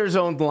 Gladiators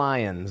owned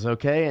lions,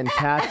 okay? And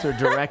cats are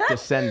direct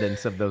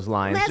descendants of those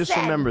lions. Just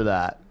Listen. remember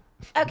that.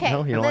 Okay.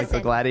 No, you don't like the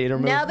listen. Gladiator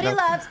movie? Nobody No.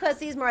 loves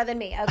pussies more than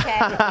me, okay?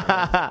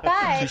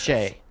 But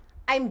Touche.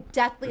 I'm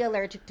deathly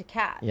allergic to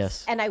cats.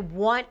 Yes. And I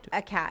want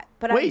a cat,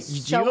 but I'm Wait, so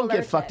you don't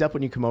allergic. get fucked up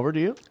when you come over, do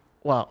you?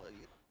 Well,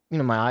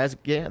 my eyes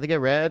they get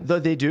red.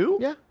 They do?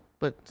 Yeah,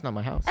 but it's not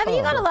my house. I mean,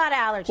 you got a lot of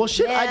allergies. Well,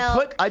 shit,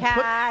 Milk, I'd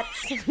put-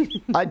 cats.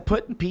 I'd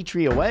put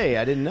Petrie away.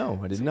 I didn't know.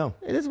 It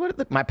is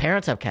what my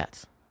parents have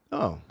cats.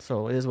 Oh,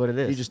 So it is what it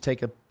is. you just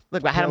take a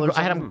Look. I had pill or him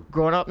something?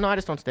 growing up. No, I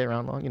just don't stay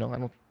around long. You know, I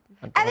don't.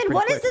 And then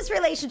what is this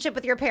relationship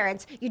with your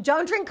parents? You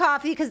don't drink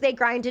coffee because they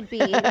grinded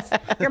beans.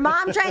 Your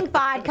mom drank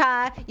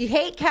vodka. You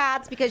hate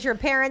cats because your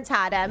parents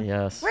had them.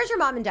 Yes. Where's your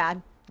mom and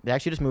dad? They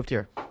actually just moved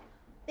here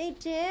They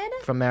did?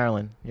 from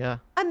Maryland. Yeah.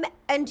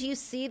 And do you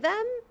see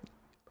them?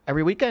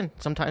 Every weekend,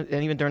 sometimes,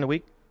 and even during the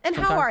week. And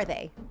how sometimes. are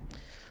they?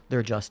 They're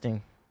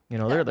adjusting. You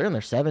know, they're in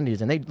their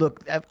 70s, and they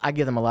look. I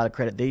give them a lot of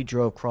credit. They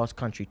drove cross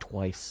country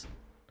twice,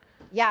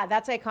 Yeah,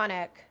 that's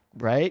iconic.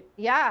 right?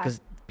 Yeah.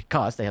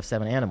 Because they have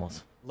 7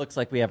 animals. Looks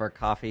like we have our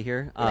coffee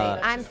here. Wait,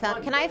 I'm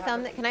film. Can I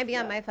film that? Can I be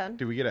on my phone?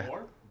 Do we get a?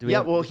 Yeah,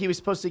 well, he was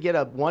supposed to get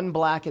one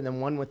black and then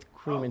one with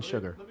cream and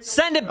sugar.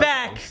 Send it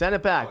back. Send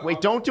it back. Wait,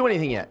 don't do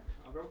anything yet.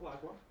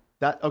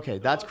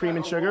 That's cream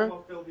and sugar.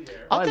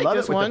 I'll I take love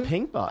this it with one. the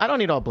pink box. I don't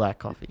need all black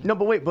coffee. No,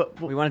 but wait, but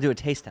We want to do a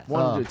taste test.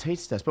 want to do a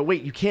taste test. But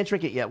wait, you can't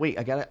drink it yet. Wait,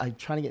 I'm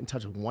trying to get in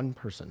touch with one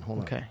person. Hold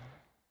on. Okay.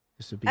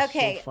 This would be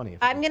Okay, so funny.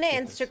 If I I'm could gonna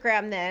get this.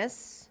 Instagram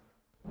this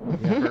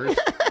First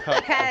cup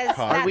because of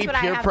coffee. Are we that's what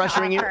I peer have to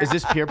pressuring you? offer. Is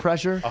this peer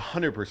pressure?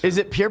 100%. Is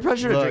it peer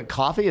pressure to Look, drink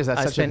coffee? Is that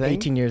I such a spent thing?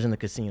 18 years in the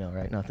casino,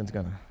 right? Nothing's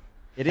gonna.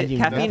 It is, you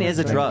caffeine never is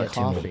a drink drug. it.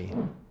 Coffee.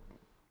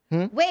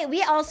 Wait,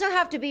 we also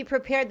have to be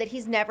prepared that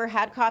he's never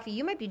had coffee.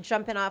 You might be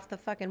jumping off the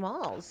fucking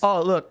walls.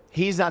 Oh, look.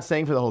 He's not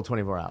staying for the whole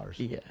 24 hours.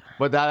 Yeah.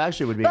 But that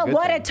actually would be a but good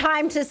what thing. a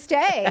time to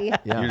stay.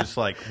 Yeah. You're just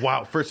like,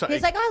 wow. First time.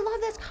 He's like, I love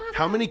this coffee.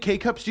 How many K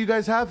cups do you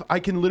guys have? I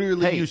can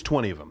literally Hey. use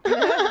 20 of them.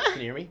 Can you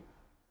hear me?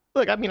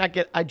 Look, I mean, I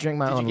drink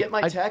my Did own. you get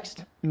my I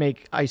text?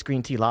 make ice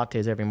green tea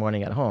lattes every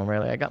morning at home.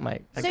 Really, I got my.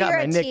 So you're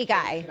a tea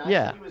guy.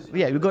 Yeah,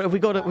 yeah.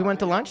 We went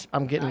to lunch.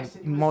 I'm getting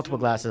multiple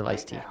glasses of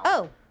iced tea.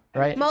 Oh,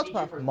 Right.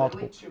 multiple.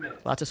 Multiple.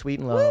 Lots of sweet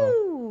and low.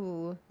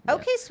 Ooh.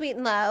 Okay, sweet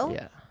and low.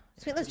 Yeah.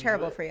 Sweet and low's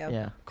terrible for you.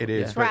 Yeah. It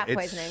is, Rat but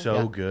poisoning. it's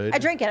so good. I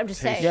drink it. I'm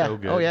just saying. Yeah. so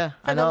good. Oh yeah. For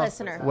I the know.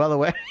 listener. Well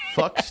aware.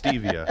 Fuck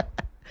stevia.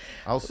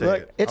 I'll say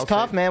Look, it. it's I'll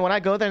tough, say it. man. When I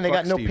go there and they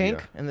Fuck got no stevia.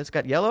 pink and it's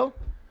got yellow.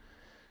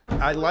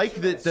 I like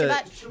that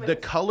Shabbat. the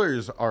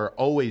colors are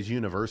always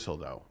universal,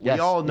 though. Yes, We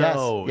all yes,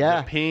 know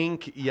yeah. the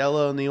pink,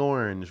 yellow, and the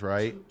orange,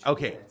 right?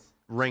 Okay,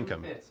 rank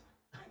them.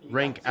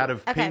 Rank out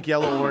of Okay. pink,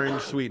 yellow,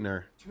 orange,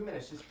 sweetener.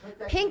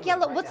 Pink,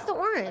 yellow. What's the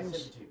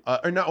orange?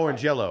 Or not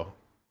orange, yellow.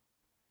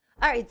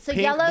 All right, so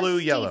Pink, yellow. blue,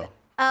 Steve- yellow.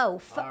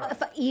 Oh,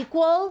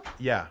 equal?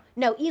 Yeah.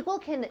 No, equal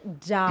can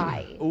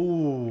die.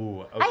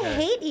 Ooh. Okay. I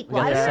hate equal.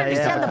 got I the don't second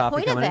understand cup of the coffee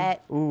point of coming in?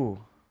 it. Ooh.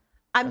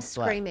 I'm black.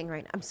 screaming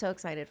right now. I'm so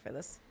excited for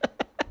this.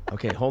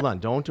 Okay, hold on.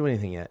 Don't do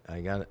anything yet.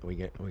 We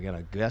got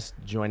a guest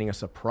joining, a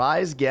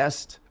surprise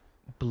guest.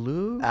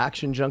 Blue.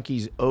 Action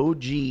Junkies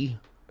OG.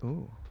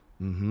 Ooh.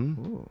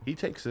 He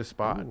takes this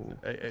spot.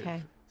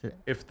 Okay.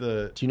 If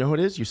the Do you know who it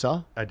is? You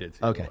saw? I did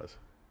see Okay. who it was.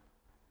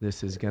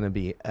 This is going to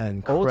be Old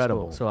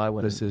incredible. school, so I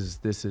wouldn't-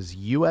 This is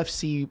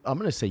UFC. I'm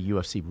going to say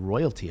UFC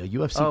royalty. A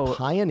UFC Oh.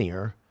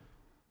 pioneer.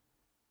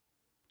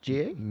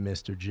 GA.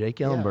 Mr. Jake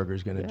Ellenberger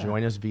is going to yeah.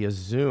 join us via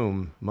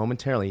Zoom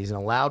momentarily. He's in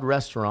a loud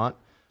restaurant,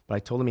 but I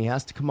told him he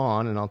has to come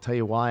on, and I'll tell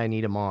you why I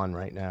need him on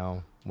right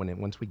now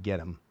once we get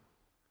him.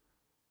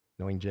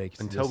 Knowing Jake,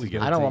 Until we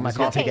get I don't want my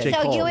coffee. Okay,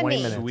 so you and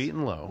me. Sweet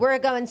and low. We're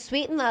going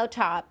sweet and low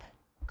top,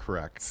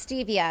 Correct.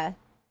 stevia,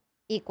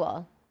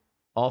 equal.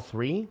 All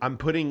three? I'm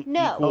putting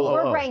No, equal.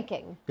 we're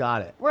ranking.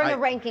 Got it. We're in I- a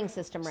ranking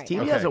system right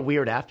Stevie now. has a Okay.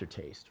 weird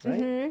aftertaste,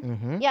 right?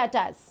 Yeah, it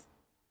does.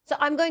 So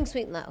I'm going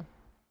sweet and low.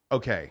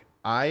 Okay.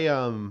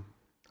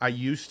 I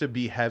used to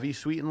be heavy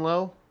sweet and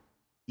low.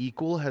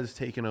 Equal has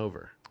taken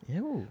over.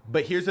 Ew.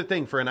 But here's the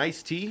thing: for an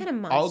iced tea, What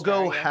kind of I'll monster go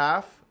are you?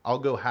 half. I'll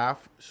go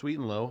half sweet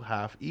and low,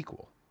 half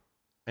equal.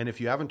 And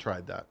if you haven't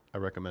tried that, I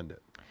recommend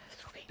it.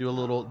 Do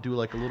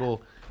like a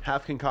little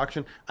half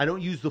concoction. I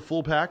don't use the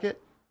full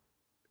packet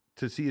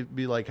to see it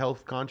be like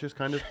health conscious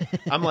kind of.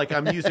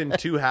 I'm using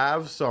 2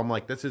 halves, so I'm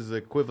like, this is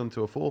equivalent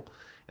to a full,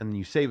 and then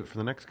you save it for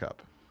the next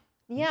cup.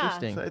 Yeah.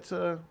 Interesting.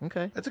 So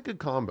Okay. it's a good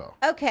combo.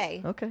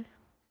 Okay. Okay.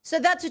 So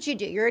that's what you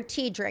do. You're a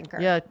tea drinker.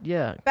 Yeah.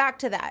 Yeah. Back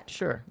to that.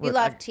 Sure. You Look,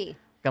 love I tea.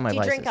 got my Do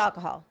you drink vices.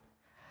 alcohol?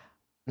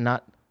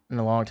 Not in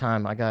a long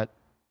time. I got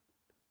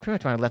pretty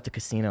much when I left the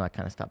casino. I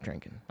kind of stopped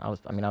drinking. I was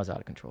out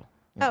of control.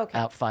 You know, Okay.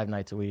 Out 5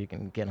 nights a week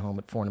and getting home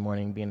at 4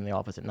 a.m, being in the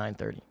office at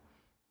 9:30.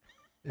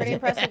 Pretty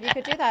impressive you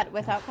could do that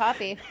without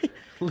coffee.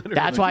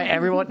 That's why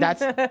everyone.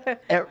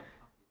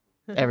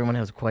 Everyone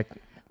has quite.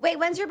 Wait,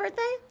 when's your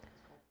birthday?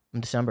 In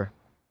December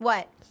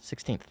What?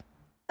 16th.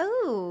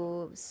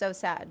 Oh, so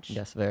sad.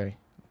 Yes, very.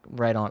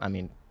 Right on. I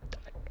mean,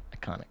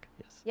 iconic.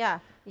 Yes. Yeah.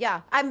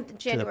 Yeah. I'm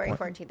January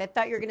point. 14th. I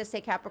thought you were going to say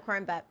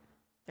Capricorn, but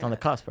On the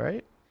cusp,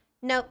 right?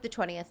 nope, the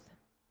 20th.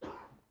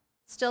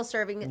 Still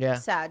serving Yeah.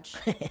 Sag.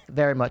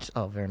 Very much.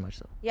 Oh, very much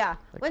so. Yeah.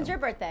 When's your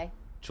birthday?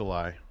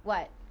 July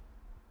What?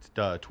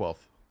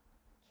 12th.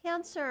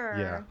 Cancer.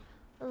 Yeah.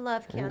 I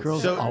love cancer.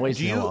 Girls So always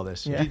do know you- all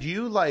this. Did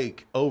you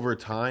like over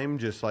time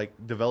just like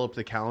develop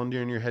the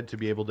calendar in your head to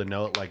be able to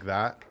know it like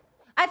that?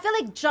 I feel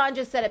like John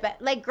just said it,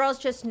 but like girls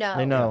just know.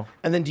 They know.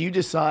 And then do you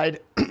decide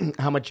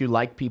how much you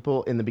like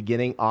people in the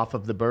beginning off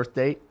of the birth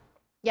date,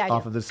 Yeah, I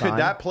off do. of the sign? Could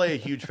that play a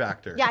huge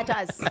factor? Yeah, it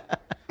does.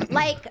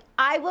 Like,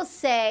 I will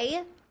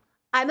say,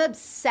 I'm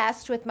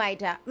obsessed with my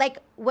dad. Like,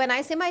 when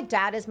I say my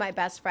dad is my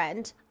best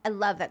friend, I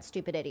love that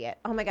stupid idiot.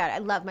 Oh my God, I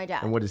love my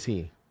dad. And what is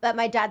he? But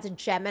my dad's a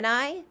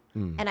Gemini,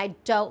 and I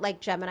don't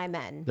like Gemini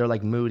men. They're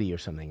like moody or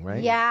something,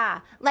 right? Yeah.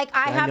 Like,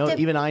 I know, have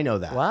to. even I know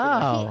that.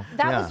 Wow.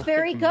 That was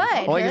very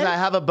good. Only because I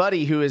have a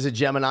buddy who is a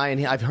Gemini,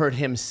 and I've heard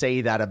him say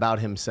that about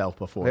himself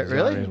before. Really? That's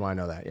the only reason why I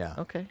know that, yeah.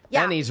 Okay.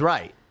 Yeah. And he's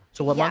right.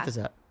 So what Yeah. month is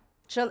that?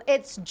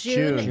 It's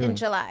June June. and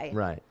July.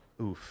 Right.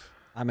 Oof.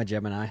 I'm a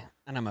Gemini,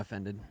 and I'm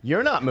offended.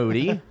 You're not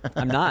moody.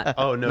 I'm not.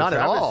 Oh no, Not at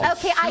Travis all. is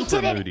Okay, I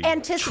super didn't moody.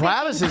 anticipate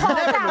Travis being is called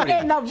never out moody.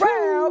 in the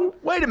room.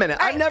 Wait a minute.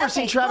 All I've right, never okay,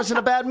 seen Travis in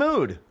a bad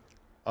mood.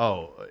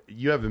 Oh,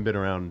 you haven't been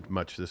around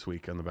much this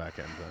week on the back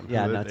end, then.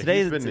 Yeah, no.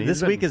 He's been-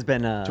 This week has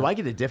been. Do I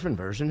get a different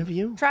version of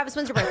you? Travis,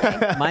 when's your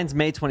birthday? Mine's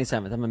May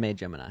 27th. I'm a May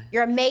Gemini.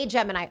 You're a May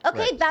Gemini. Okay,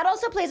 Right. that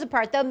also plays a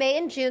part, though. May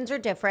and Junes are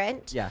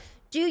different. Yeah.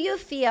 Do you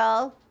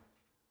feel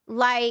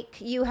like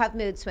you have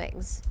mood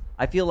swings?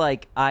 I feel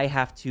like I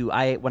have to.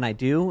 When I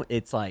do,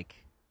 it's like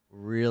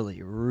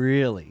really,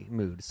 really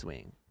mood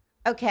swing,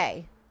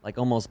 Okay. like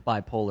almost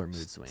bipolar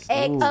mood swing.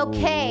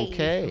 Okay.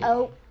 okay.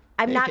 Oh,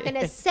 I'm not going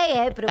to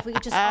say it, but if we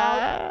could just all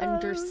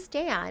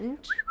understand,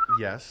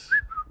 Yes,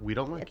 we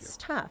don't like it's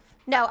tough.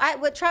 No,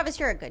 Travis,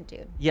 you're a good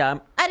dude. Yeah.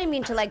 I didn't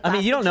mean to like. I mean,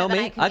 blast you don't the know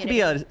Gemini me. I could be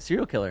community. a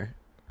serial killer.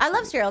 I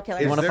love serial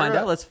killers. You want to there find a-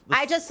 out? Let's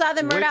I just saw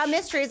the Murdoch Which-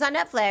 Mysteries on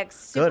Netflix.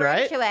 Super Good,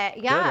 right? into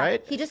it. Yeah. Good,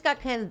 right? He just got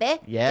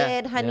convicted,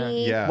 Yeah,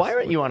 honey. it. Yeah. Why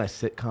aren't you on a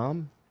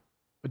sitcom?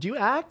 Do you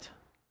act?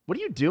 What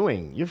are you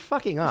doing? You're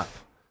fucking up.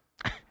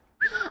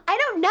 I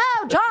don't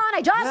know, John.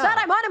 I just said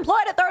I'm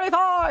unemployed at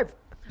 35.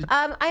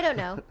 I don't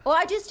know. Well,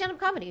 I do stand-up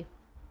comedy.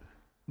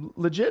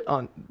 Legit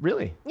on,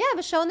 really? Yeah, I have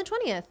a show on the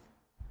 20th.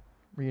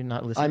 Were you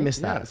not listening? I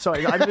missed that.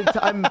 Sorry.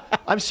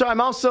 I'm sorry.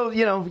 I'm also, hosting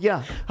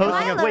I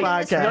a love wait.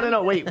 listening.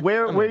 No. Wait.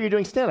 Where are you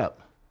doing stand up?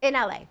 In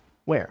LA.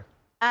 Where?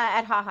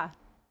 At Haha.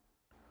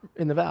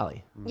 In the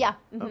Valley. Yeah.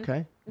 Mhm.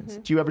 Okay.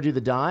 Do you ever do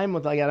the dime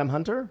with like Adam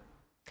Hunter?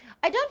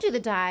 I don't do the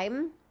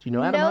dime. Do you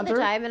know Adam Hunter? the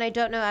dime, and I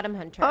don't know Adam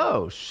Hunter.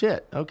 Oh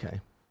shit. Okay.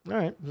 All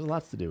right. There's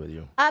lots to do with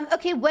you.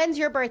 Okay, when's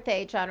your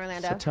birthday, John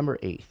Orlando? September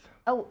 8th.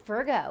 Oh,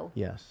 Virgo.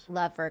 Yes.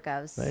 Love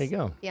Virgos. There you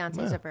go.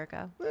 Beyonce's Yeah. a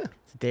Virgo.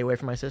 It's a day away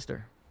from my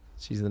sister.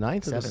 She's the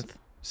 9th. 7th.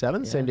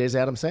 7th? Same day as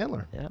Adam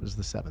Sandler. Yeah. It was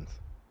the 7th.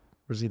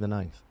 Where's he the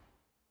 9th?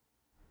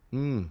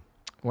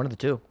 One of the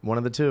two. One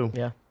of the two.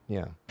 Yeah.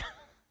 Yeah.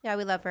 Yeah,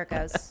 we love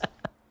Virgos.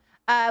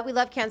 We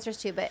love Cancers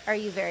too, but are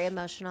you very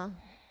emotional?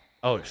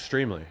 Oh,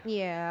 extremely,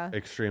 Yeah.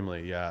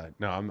 extremely. Yeah.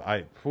 No,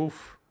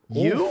 oof.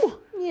 You?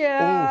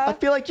 Yeah. I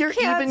feel like you're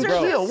even Cancer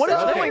keel. What is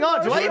Okay. going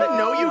on? Do I even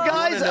know you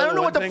guys? I don't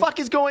know what the Thing. fuck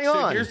is going So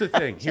on. here's the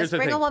thing. Here's Just the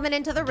bring thing. a woman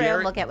into the room.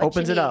 Gary- We'll get what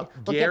Opens you it need. up.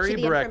 We'll Gary get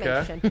you the Brecka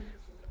information.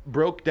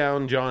 broke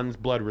down John's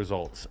blood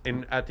results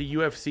at the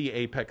UFC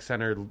Apex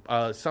Center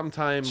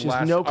sometime She has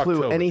last no clue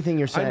October. anything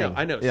you're saying.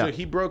 I know. Yeah. So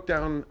he broke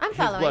down I'm his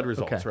following. blood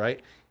results, Okay. right?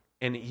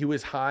 And he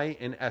was high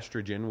in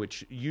estrogen,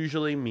 which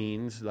usually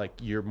means like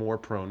you're more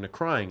prone to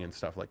crying and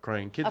stuff, like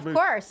crying kids Of movie,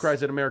 course.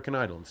 cries at American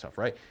Idol and stuff,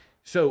 right?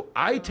 So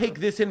I take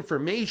this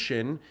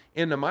information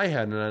into my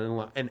head,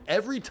 and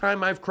every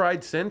time I've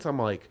cried since, I'm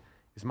like,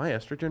 is my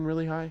estrogen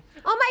really high?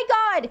 Oh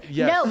my God!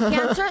 Yes. No,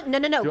 Cancer.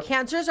 No.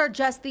 Cancers are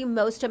just the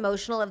most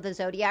emotional of the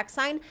zodiac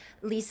sign.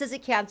 Lisa's a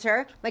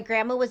Cancer. My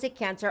grandma was a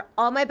Cancer.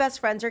 All my best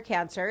friends are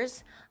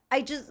Cancers.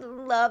 I just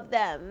love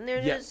them.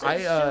 They're just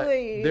so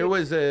sweet. There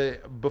was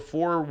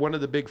before one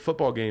of the big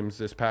football games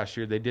this past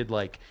year, they did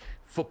like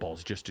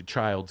football's just a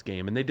child's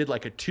game, and they did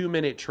like a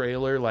 2-minute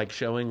trailer like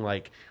showing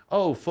like,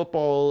 oh,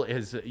 football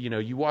is,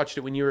 you watched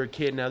it when you were a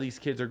kid, now these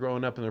kids are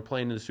growing up and they're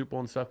playing in the Super Bowl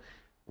and stuff.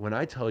 When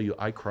I tell you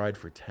I cried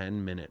for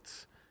 10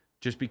 minutes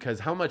just because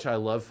how much I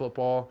love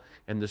football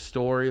and the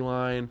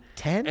storyline.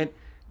 10? And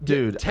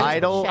Dude, 10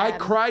 Idol. I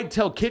cried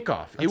till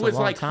kickoff. It That's a was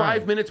long like time.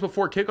 5 minutes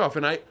before kickoff,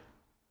 and I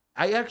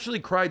actually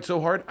cried so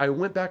hard I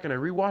went back and I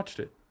rewatched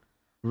it.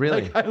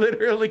 Really? Like I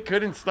literally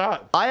couldn't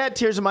stop. I had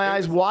tears in my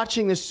eyes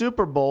watching the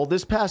Super Bowl,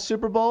 this past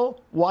Super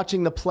Bowl,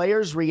 watching the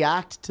players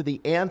react to the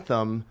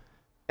anthem.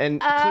 And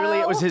clearly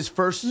it was his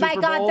first Super my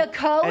God, Bowl. the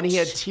coach? And he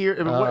had tears.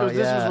 This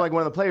yeah. was like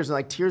one of the players, and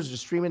like tears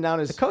just streaming down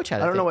his. The coach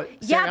had it, I don't know I what.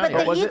 think. Yeah,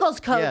 but was the it? Eagles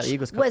coach Yeah, the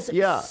Eagles coach. was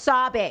Yeah.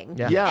 sobbing.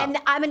 Yeah. Yeah. And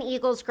I'm an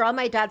Eagles girl.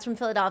 My dad's from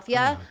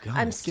Philadelphia. Oh, God,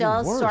 I'm it's still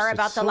getting worse. sore It's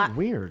about the so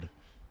weird.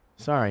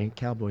 Sorry,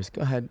 Cowboys.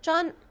 Go ahead.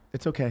 John,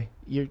 It's okay.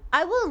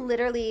 I will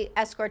literally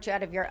escort you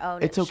out of your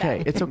own. It's okay.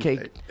 show. It's okay.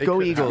 It Go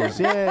could Eagles.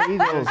 Yeah,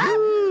 Eagles.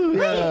 Woo,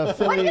 yeah, What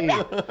Philly. do you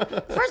mean?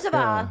 First of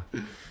all,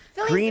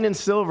 Philly's- Green and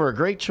silver.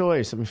 Great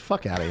choice. I mean,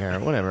 fuck out of here.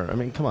 Whatever. I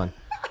mean, come on.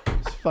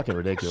 It's fucking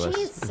ridiculous.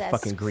 Jesus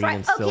Fucking green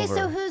and Christ. Okay, silver.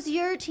 so who's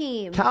your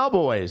team?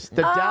 Cowboys.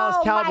 The Dallas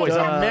Oh, my Cowboys.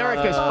 God.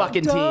 America's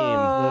fucking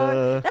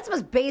team. That's the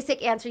most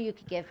basic answer you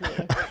could give me.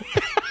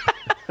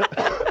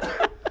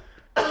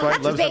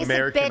 Frank loves basic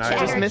American bitch Idol.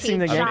 energy, missing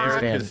the Yankees John.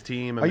 America's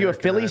team. Are you a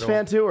American Phillies Idol.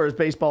 fan too, or is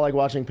baseball like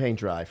watching paint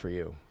dry for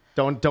you?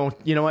 Don't.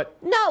 You know what?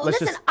 No, Let's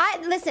listen.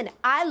 just-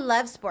 I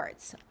love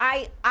sports.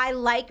 I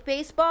like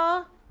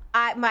baseball.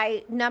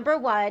 My number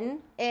one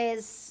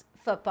is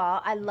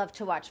football. I love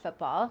to watch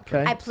football.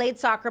 Okay. I played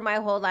soccer my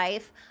whole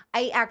life.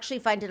 I actually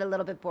find it a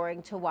little bit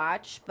boring to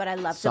watch, but I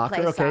love Soccer,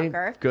 to play okay,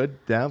 soccer. good.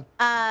 Yeah.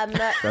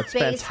 That's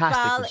fantastic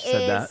baseball that you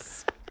said that.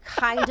 is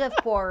kind of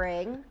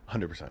boring.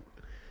 100%.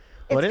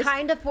 What It's is?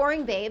 kind of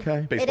boring, babe. Okay.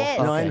 It Baseball. is.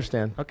 No, I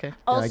understand. Okay.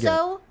 I get it.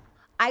 Also,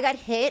 I got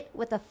hit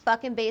with a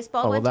fucking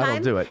baseball Oh, well, one that'll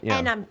time, do it, yeah.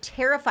 and I'm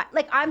terrified.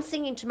 Like, I'm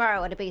singing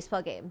tomorrow at a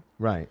baseball game.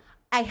 Right.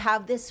 I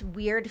have this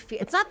weird fear.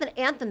 It's not the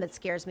anthem that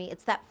scares me.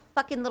 It's that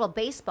fucking little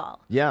baseball.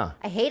 Yeah.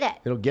 I hate it.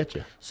 It'll get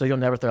you. So you'll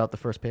never throw out the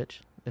first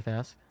pitch, if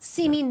asked?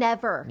 See me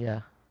never.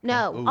 Yeah.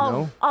 No.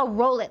 no? I'll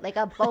roll it like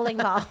a bowling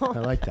ball. I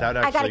like that.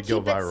 That'd I actually gotta keep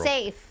go viral. it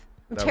safe.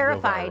 I'm That would go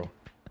terrified. viral.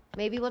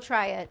 Maybe we'll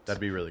try it. That'd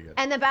be really good.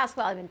 And then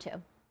basketball, I'm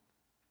into.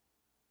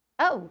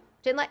 Oh,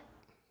 didn't like.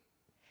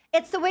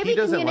 It's the way He we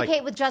doesn't communicate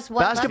like- with just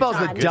one. Basketball's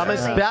the button.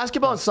 dumbest. Really.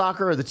 Basketball and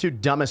soccer are the two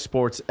dumbest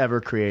sports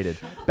ever created.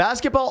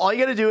 Basketball, all you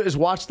got to do is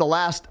watch the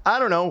last, I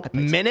don't know,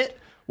 minute.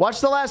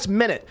 Watch the last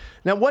minute.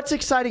 Now, what's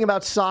exciting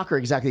about soccer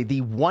exactly?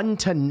 The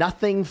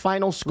 1-0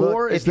 final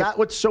score? Look, Is that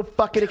what's so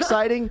fucking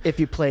exciting? If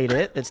you played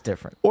it, it's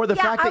different. Or the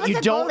Yeah, fact I that was you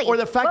a don't, goalie. or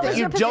the fact What that was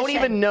you your don't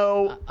position? even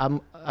know.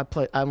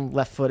 I'm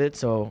left-footed,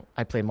 so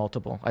I play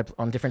multiple.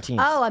 On different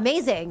teams. Oh,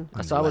 amazing.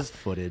 So I was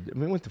left-footed. I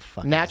mean, what the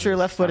fuck? naturally is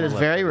this? left-footed is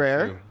very left-footed,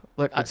 rare. too.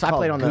 Look, It's so I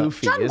played called on the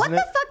goofy, John, what isn't the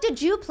it? fuck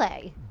did you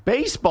play?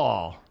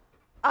 Baseball.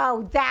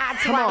 Oh,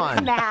 that's Come why I was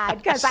on.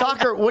 mad. 'Cause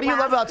Soccer. What do you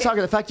love about blasted.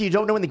 soccer? The fact that you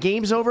don't know when the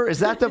game's over? Is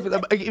that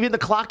the even the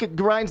clock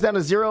grinds down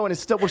to zero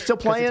and we're still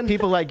playing?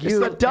 people like It's you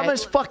the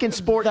dumbest fucking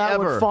sport that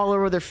ever. would fall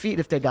over their feet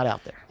if they got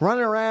out there.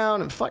 Running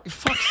around and fuck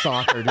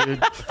soccer,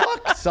 dude.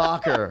 Fuck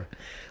soccer.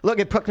 Look,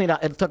 it took me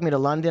to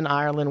London,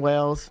 Ireland,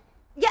 Wales.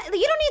 Yeah, you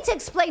don't need to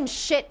explain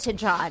shit to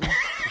John.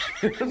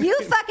 You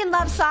fucking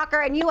love soccer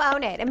and you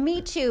own it. And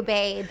me too,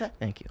 babe.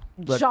 Thank you.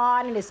 Look,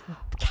 John and his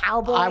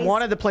Cowboys. I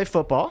wanted to play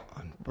football,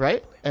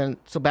 right? And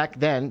so back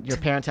then, your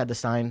parents had to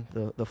sign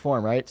the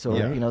form, right? So,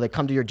 Yeah. they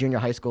come to your junior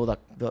high school,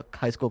 the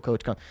high school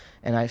coach comes,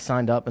 and I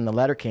signed up, and the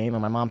letter came,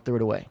 and my mom threw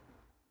it away.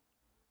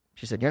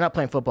 She said, "You're not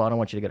playing football. I don't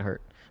want you to get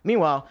hurt."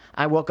 Meanwhile,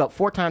 I woke up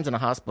 4 times in a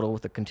hospital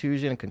with a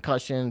contusion,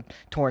 concussion,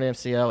 torn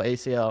MCL,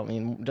 ACL. I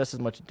mean, just as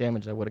much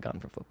damage as I would have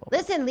gotten from football.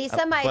 Listen,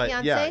 Lisa, my But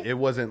fiance. yeah, it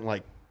wasn't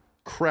like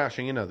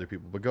crashing into other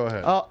people. But go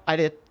ahead. Oh, I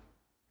did.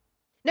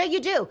 No, you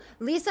do.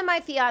 Lisa, my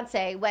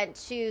fiance, went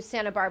to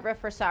Santa Barbara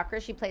for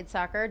soccer. She played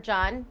soccer.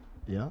 John.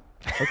 Yeah.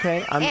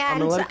 Okay. I'm And,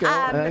 gonna let it go.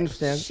 I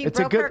understand. she It's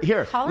a broke good her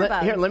here.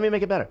 collarbone. Let me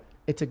make it better.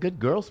 It's a good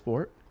girl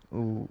sport.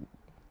 Ooh.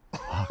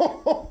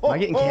 Am I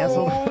getting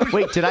canceled?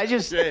 Wait, did I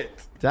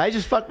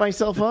just fuck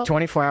myself up?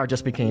 24-hour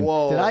just became Did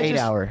I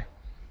 8-hour.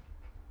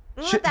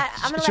 I'm gonna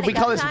let Should it we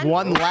go, call this John.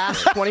 one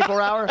last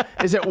 24 hour?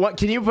 Is it one?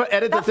 Can you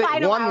edit the thing?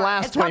 final One hour.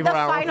 last It's called 24 the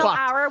hour. final Fuck.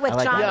 hour with I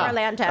like John that.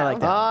 Orlando. I like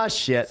that. Ah,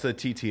 shit. It's a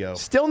TTO.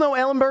 Still no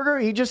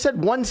Ellenberger? He just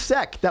said 1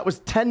 sec. That was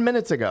 10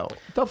 minutes ago.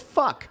 What the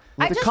fuck?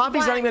 I The just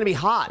coffee's not want- even going to be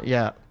hot.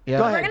 Yeah. Go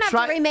We're ahead. gonna have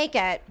Try- to remake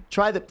it.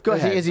 Try the. Go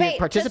ahead. Is he Wait, just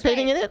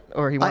participating wait. in it,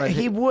 or he wanted?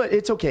 He would.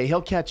 It's okay.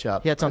 He'll catch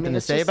up. He had something to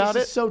it's say just- about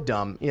this it? is so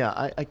dumb. Yeah,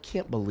 I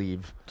can't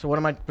believe. So what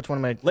am I? Which one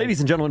am I? Ladies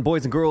and gentlemen,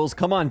 boys and girls,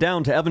 come on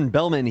down to Evan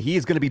Bellman.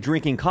 He's going to be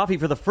drinking coffee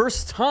for the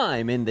first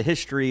time in the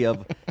history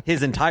of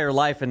his entire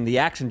life in the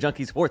Action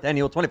Junkies 4th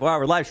annual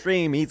 24-hour live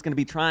stream. He's going to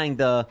be trying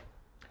the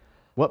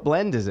What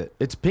blend is it?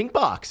 It's Pink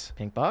Box.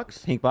 Pink box.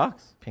 Pink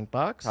Box. Pink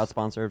box. Proud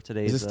sponsor of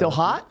today's. Is it still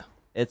hot?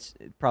 It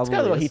probably It's got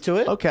a little is. heat to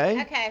it.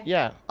 Okay. Okay.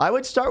 Yeah. I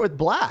would start with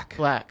black.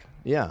 Black.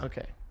 Yeah.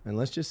 Okay. And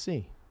let's just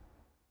see.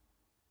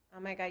 Oh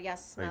my God!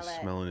 Yes, Like smell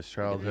it. smelling his The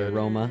childhood.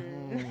 aroma.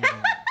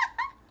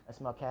 I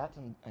smell cats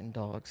and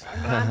dogs.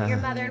 Mom, your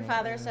mother and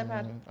father are so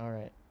proud. All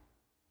right.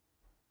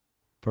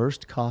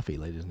 First coffee,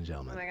 ladies and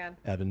gentlemen. Oh my God!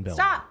 Evan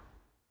Bellman. Stop.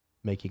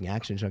 Making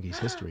Action Junkies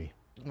history.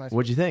 Nice.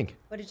 What'd you think?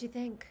 What did you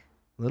think?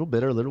 A little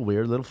bitter, a little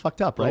weird, a little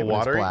fucked up, right? Little When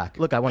it's watery? black.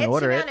 Look, I want to It's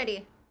order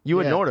humanity. You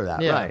wouldn't Yeah. order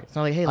that, Yeah. right? It's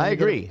not like, hey, let I me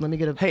get a- agree. let me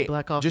get a hey,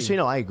 black coffee. Just so you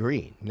know, I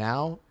agree.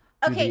 Now,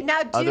 do Okay, the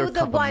now other do the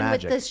cup of one with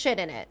magic. the shit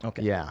in it. it.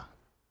 Okay. Yeah,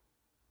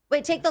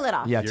 Wait, take the lid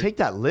off. yeah. Take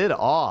that lid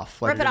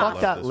off. Like, Rip it fuck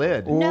off. that Love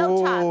lid. this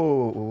No top.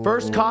 Ooh.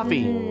 First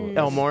coffee,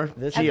 Elmore.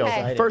 This Gio. is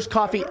Okay. First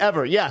coffee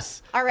ever.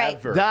 Yes. All right.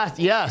 Ever. That.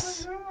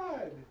 Yes.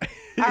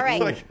 All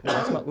right.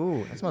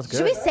 Ooh, that smells good.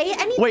 Should we say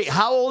anything? Wait,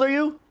 how old are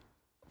you?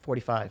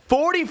 45.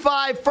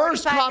 45.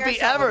 First 45 coffee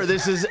years old. ever.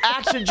 This is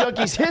Action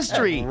Junkies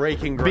history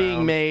Breaking ground.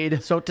 being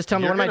made. So just tell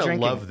me, You're what am I gonna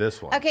drinking? love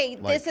this one. Okay,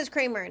 Like, this is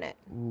creamer in it.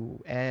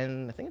 Ooh,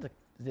 and I think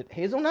is it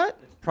hazelnut?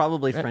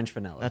 Probably French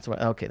vanilla. That's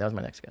what. Okay, that was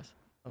my next guess.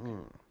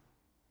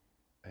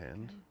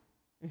 and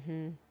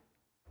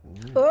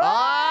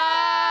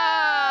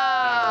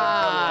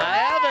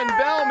Evan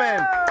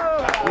Bellman.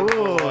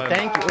 Ooh,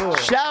 thank you. Ooh.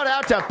 Shout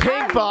out to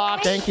Pink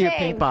Box Thank you,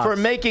 Pink Box. for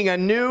making a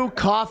new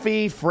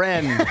coffee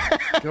friend.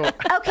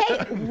 Okay,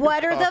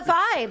 what are the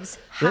vibes?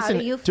 How Listen,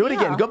 do you Do feel? it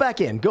again. Go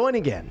back in. Go in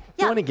again.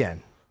 Yeah. Go in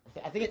again.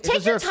 I think it Take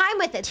your deserves, time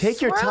with it.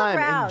 Take your Swirl time.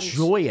 around.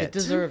 Enjoy It it.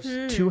 deserves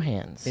 2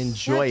 hands.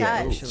 Enjoy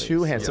Yeah, it it. does.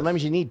 2 hands.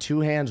 Sometimes you need 2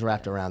 hands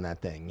wrapped around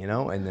that thing, you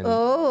know? And then,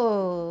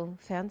 Oh,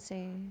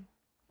 fancy.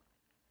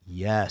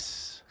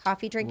 yes.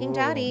 Coffee drinking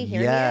daddy. Here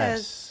he is.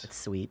 Yes. It's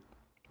sweet.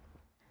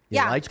 You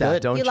Yeah. like that,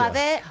 good. don't you? You love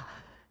it?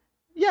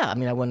 Yeah, I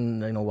mean, I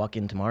wouldn't walk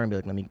in tomorrow and be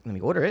like, let me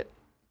order it.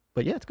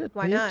 But yeah, it's good.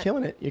 Why You're not?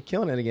 killing it. You're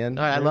killing it again.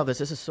 All right, I love this.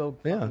 This is so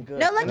fucking good.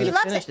 No, look, I he just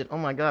loves finished it. Oh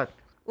my god.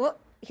 Well,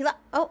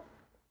 oh,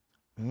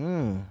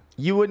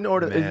 You wouldn't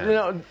order.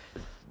 Man.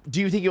 Do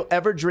you think you'll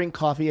ever drink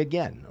coffee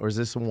again, or is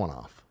this a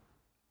one-off?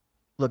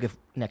 Look, if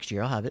next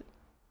year I'll have it.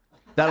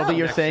 That'll be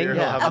your Next thing. year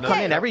he'll Yeah. have I'll another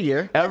come in every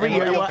year. Every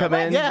year you'll what's come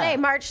in. Yeah. today?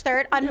 March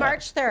 3rd. On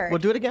March 3rd. We'll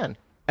do it again.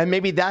 And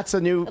maybe that's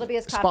a new It'll be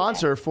his coffee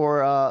sponsor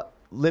for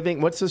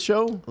Living. What's the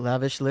show?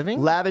 Lavish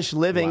living. Lavish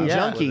Living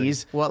Yeah.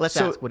 Junkies. Well, let's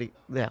So- ask what he.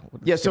 Yeah.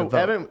 Yeah, so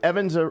get a vote.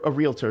 Evan's a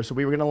realtor, so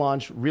we were going to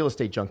launch Real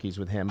Estate Junkies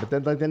with him, but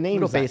then like the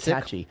name is Little not basic.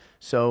 catchy.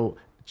 So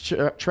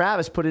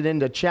Travis put it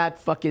into chat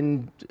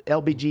fucking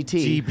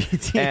LBGT.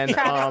 GBT. And,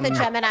 Travis the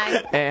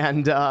Gemini.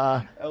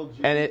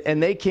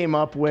 and they came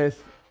up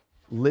with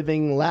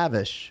Living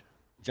Lavish.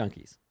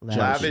 Junkies.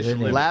 Lavish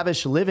living.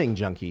 Lavish Living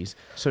Junkies.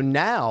 So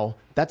now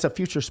that's a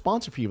future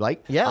sponsor for you.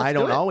 Like, Yeah, let's I do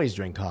don't it. always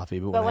drink coffee,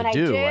 but But when when I I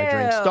do, I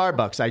drink do.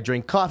 Starbucks, I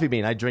drink Coffee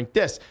Bean, I drink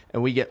this,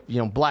 and we get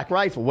Black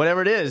Rifle,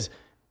 whatever it is.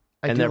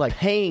 And do they're like-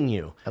 paying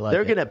you. I like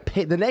They're it. going to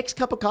pay. The next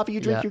cup of coffee you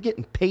drink, Yeah. you're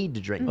getting paid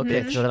to drink.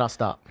 Okay, Bitch. so then I'll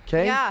stop.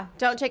 Okay? Yeah,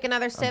 don't take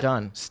another sip. I'm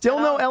done. Still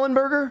no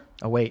Ellenberger?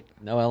 Oh wait.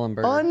 No Ellen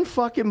Burger.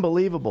 Unfucking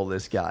believable,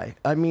 this guy.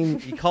 I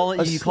mean, You called him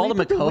asleep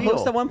a at the co-host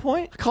wheel. at one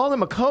point? I called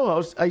him a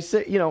co-host. I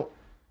said,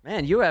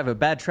 Man, you have a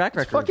bad track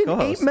record. with fucking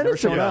co-hosts. 8 minutes Never ago.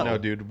 showing Yeah, up. no,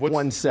 dude. What's,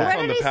 One sec. what's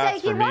Where on did the he path say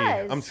for he me?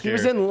 was? I'm He scared.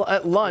 was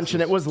at lunch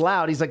and it was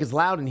loud. He's like, it's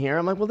loud in here.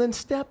 I'm like, well, then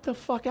step the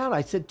fuck out.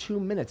 I said 2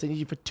 minutes. I need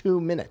you for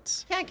 2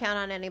 minutes. Can't count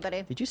on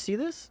anybody. Did you see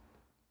this?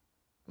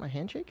 My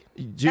handshake?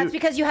 That's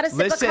because you had a sip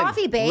listen, of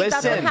coffee, babe.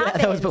 That's what listen.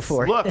 happens. That was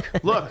before. Look.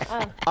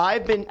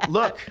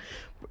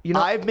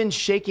 I've been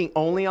shaking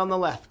only on the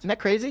left. Isn't that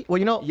crazy?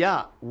 Well,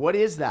 Yeah. What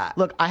is that?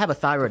 look, I have a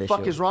thyroid issue. What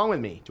the fuck is wrong with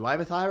me? Do I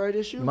have a thyroid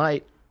issue?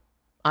 Might.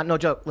 No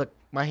joke. Look,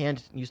 my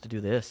hand used to do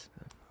this.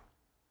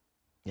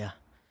 Yeah.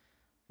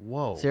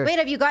 Whoa. Seriously. Wait,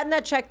 have you gotten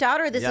that checked out,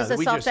 or this Yeah, is a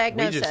we just-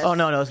 self-diagnosis? Oh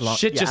no, it's long.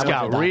 Shit just I went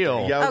to got the real.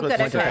 doctor. Yeah, I was Oh, about good,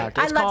 to okay. say that.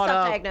 I It's love called,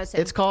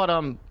 self-diagnosing. It's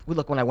called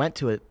look, when I went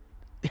to it,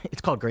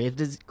 it's called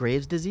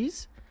Graves'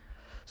 disease.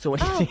 So when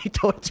he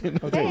told it to me,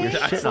 Hey. Shit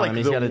That's on like him.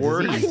 He's the got a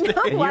worst. disease. I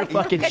know, And you're like,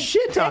 fucking fucking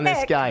shit on this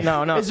dick. guy.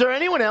 No. Is there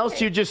anyone else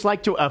you just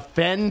like to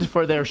offend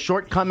for their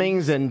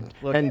shortcomings and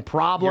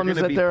problems You're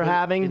gonna that be they're put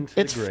having? into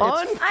the It's grave.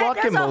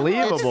 unfucking whole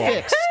believable.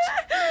 fixed.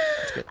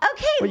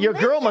 Okay, Well, your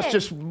girl must listen.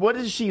 just. What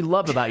does she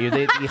love about you?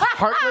 The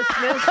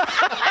heartlessness.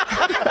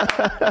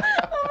 Oh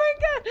my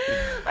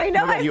god! I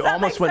know. Oh my God, I you sound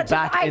almost like went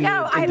such back I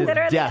know. I into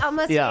literally death.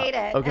 almost Yeah, ate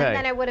it, okay. and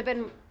then I would have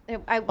been.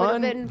 I would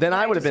have been. Then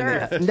I what would have been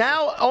deserved. there.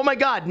 Now, oh my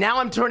God! Now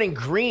I'm turning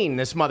green.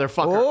 This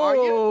motherfucker. Are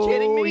you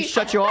kidding me? He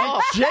shut you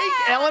off. Jake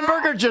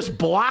Ellenberger just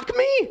blocked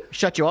me.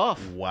 Shut you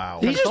off. Wow.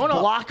 He just phone off.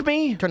 blocked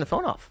me. Turn the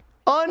phone off.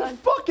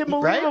 Unfucking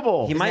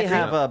believable. He might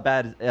have a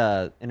bad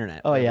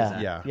internet. Oh, What yeah. is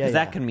that? Yeah. 'Cause Yeah,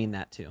 that yeah. can mean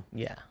that too.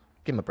 Yeah.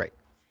 Give him a break.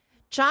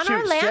 John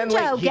Shoot, send Orlando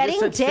link. He getting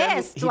just said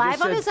send- dissed he live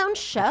just on said- his own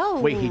show.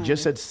 Wait, he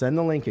just said send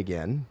the link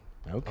again.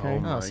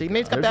 Okay. Oh, see, maybe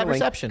it's got bad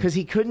reception. because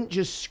he couldn't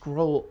just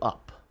scroll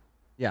up.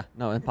 Yeah,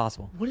 no,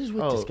 impossible. What is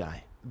with this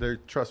guy?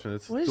 Trust me,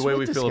 it's What is the way with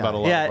we this feel guy? about a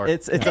lot Yeah, of our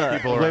it's a people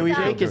The way around we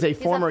here. think is a a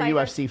former fighter?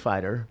 UFC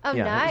fighter. Oh,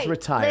 yeah, nice. he's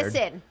retired.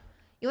 Listen,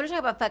 you want to talk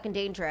about fucking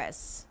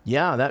dangerous?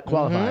 Yeah, that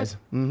qualifies.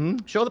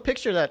 Show the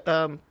picture that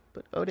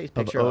put Ode's Of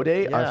picture. up.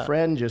 Ode, Yeah. our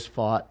friend, just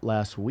fought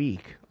last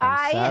week on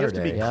I- You You have to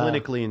Saturday. be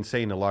clinically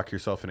insane to lock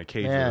yourself in a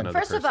cage with Man. another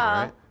First person, of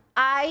all, right?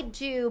 I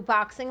do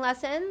boxing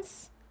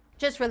lessons,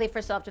 just really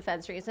for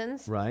self-defense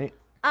reasons. Right.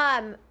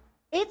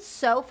 It's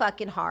so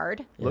fucking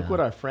hard. Look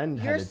what our friend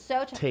You're had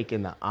so to take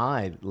in the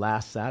eye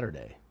last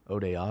Saturday.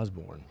 Ode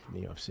Osborne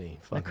from the UFC.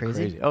 Fucking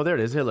crazy? Oh, there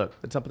it is. Hey, look.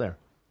 It's up there.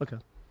 Look.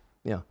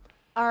 Yeah.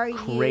 Are you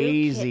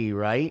Crazy, kidding?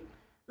 right?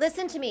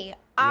 Listen to me.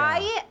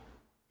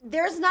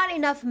 There's not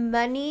enough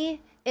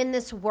money in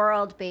this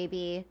world,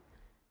 baby,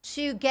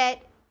 to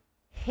get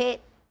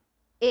hit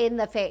in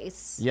the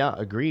face. Yeah,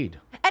 agreed.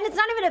 And it's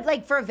not even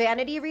like for a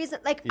vanity reason.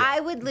 Like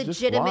I would Just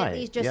legitimately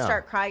why? just Yeah.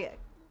 start crying.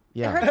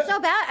 Yeah. It hurts so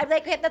bad. I'm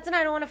like, that's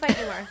I don't want to fight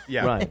anymore.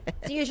 Yeah. Right.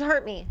 So you should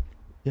hurt me.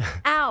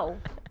 Ow.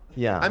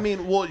 Yeah. I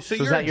mean, well, so so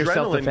your is that your adrenaline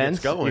self-defense?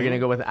 gets going. You're going to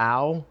go with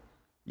ow?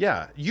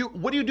 Yeah.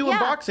 What do you do in Yeah.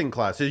 boxing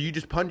class? Are you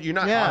just punch? You're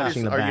not. Yeah.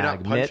 obviously- Punching the are you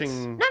not bag, mitts.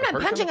 punching? No, a I'm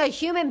person? punching a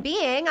human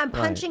being. I'm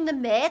punching the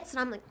mitts, and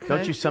I'm like,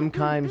 Don't you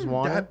sometimes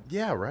want to?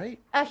 Yeah. Right.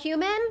 a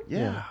human?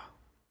 Yeah.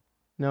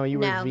 No, you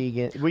No. were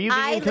vegan. Were you I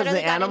vegan because of literally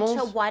the got animals?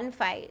 into one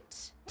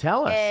fight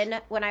Tell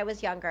us. when I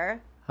was younger.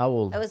 How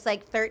old? I was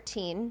like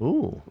 13.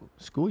 Ooh,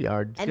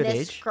 schoolyard. And good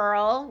this age.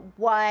 girl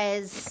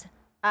was,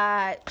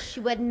 she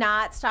would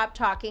not stop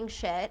talking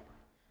shit.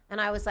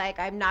 And I was like,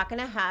 I'm not going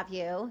to have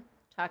you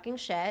talking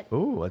shit.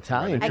 Ooh,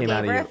 Italian I came gave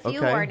out of her you. a few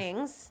okay.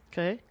 warnings.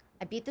 Okay.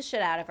 I beat the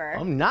shit out of her.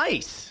 Oh,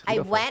 nice. I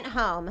went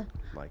home.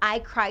 Like- I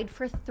cried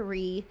for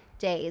 3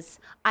 days.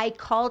 I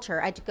called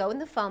her. I had to go in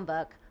the phone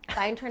book,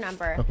 find her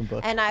number.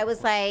 And I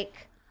was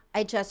like,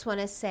 I just want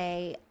to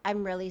say,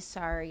 I'm really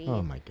sorry.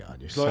 Oh my God,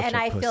 you're such and a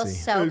I pussy. feel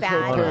so What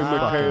bad. a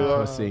fucking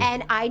pussy.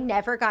 And I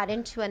never got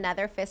into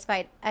another fist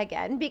fight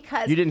again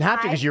because You didn't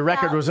have to because your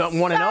record was 1-0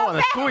 on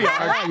the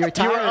schoolyard. You're You were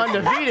tired.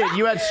 undefeated.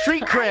 You had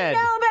street cred. No,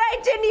 but I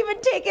I didn't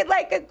even take it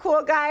like a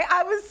cool guy.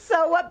 I was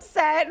so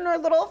upset in her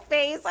little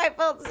face. I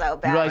felt so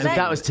bad. You realize if But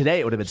that was today,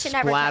 it would have been She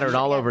never splattered touched it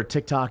all again. over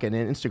TikTok and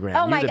Instagram.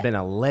 Oh You'd my have God. been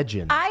a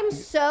legend. I'm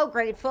so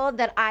grateful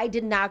that I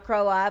did not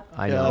grow up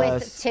I know.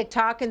 with Yes.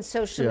 TikTok and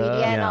social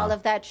media and Yeah. all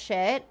of that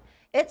shit.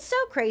 It's so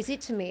crazy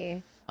to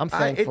me. I'm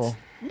thankful.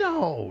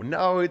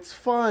 No, it's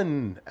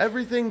fun.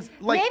 Everything's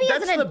like Maybe as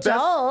that's an the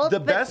adult, best. The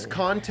but- best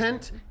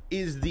content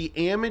is the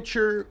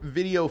amateur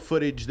video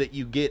footage that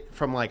you get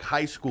from like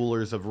high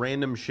schoolers of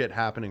random shit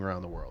happening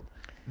around the world.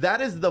 That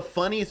is the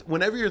funniest.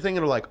 Whenever you're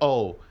thinking of like,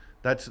 oh,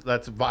 that's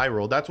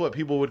viral. That's what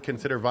people would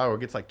consider viral.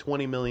 It gets like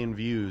 20 million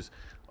views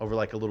over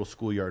like a little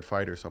schoolyard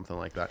fight or something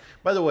like that.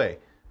 By the way,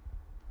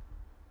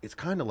 it's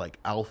kind of like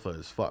alpha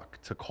as fuck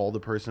to call the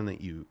person that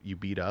you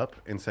beat up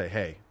and say,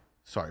 hey,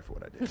 sorry for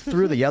what I did.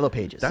 Through the yellow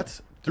pages.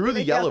 That's through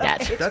the yellow.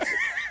 That's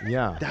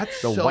yeah. that's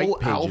the so white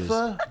pages.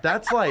 alpha.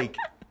 That's like,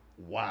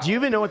 wow. Do you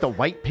even know what the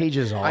white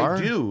pages are?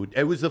 I do.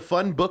 It was a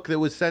fun book that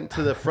was sent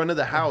to the front of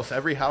the house.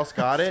 Every house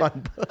got it.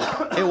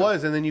 It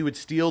was, and then you would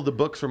steal the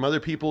books from other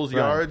people's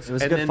yards. It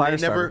was a and good then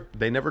fire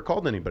they never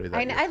called anybody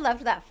that year. I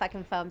loved that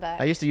fucking phone book.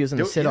 I used to use them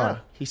to sit yeah. on.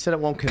 He said it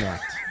won't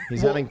connect.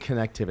 He's having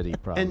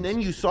connectivity problems. And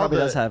then you saw Probably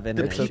the, does have the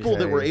internet people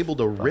that were able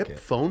to Fuck rip it.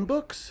 phone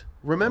books.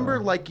 Remember,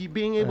 like you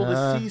being able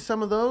to see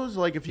some of those.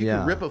 Like if you Yeah.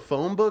 could rip a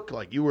phone book,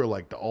 like you were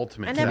like the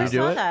ultimate. I never guy. do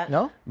saw it? that.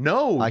 No?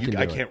 No, I can do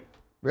I it. can't.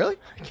 Really?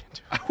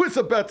 I was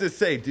about to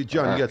say, dude,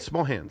 John, you got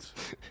small hands.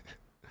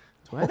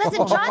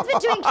 Listen, John's been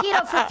doing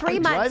keto for 3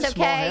 Do I have months,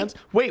 small okay? hands?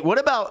 Wait, what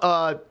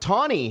about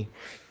Tawny?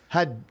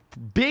 Had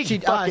big I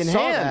fucking saw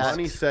hands. that.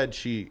 Bonnie said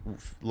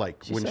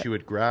when she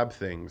would grab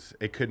things,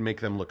 it could make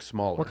them look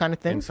smaller. What kind of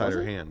things inside was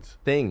her it? hands?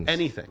 Things.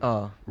 Anything.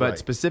 Oh. But Right. And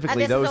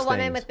specifically this those is a woman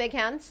things. with big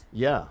hands?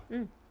 Yeah.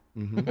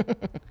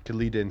 Could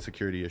lead to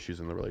insecurity issues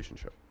in the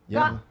relationship.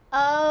 Yeah.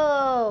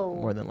 Oh.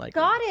 More than likely.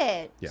 Got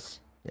it. Yeah.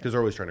 Because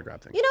they're always trying to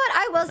grab things. You know what?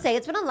 I will say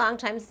it's been a long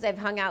time since I've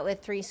hung out with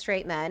 3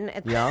 straight men.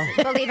 Yeah.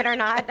 Believe it or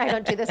not, I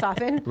don't do this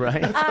often.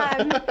 Right.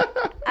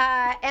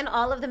 And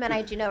all of the men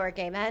I do know are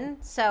gay men,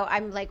 so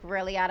I'm like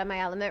really out of my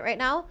element right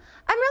now.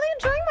 I'm really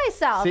enjoying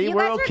myself. See, you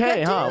we're guys are okay,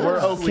 good huh? dudes. We're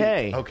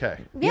okay. Okay.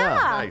 Yeah.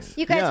 Nice.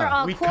 You guys Yeah. are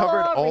all We cool,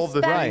 covered all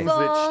the things that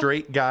respectful.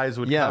 straight guys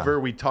would Yeah. cover.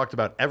 We talked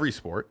about every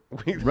sport.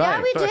 Yeah,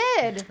 Right. we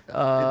did.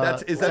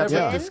 Is that ever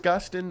Yeah.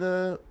 discussed in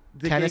the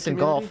Tennis gay and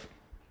community? golf.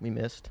 We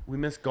missed. We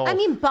miss golf. I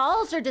mean,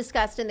 balls are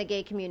discussed in the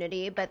gay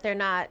community, but they're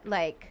not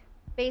like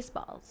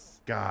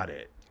baseballs, got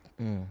it.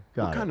 Got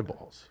What it. kind of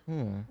balls?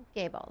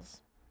 gay balls,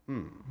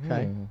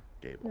 Okay.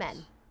 Gay balls.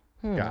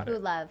 men Got who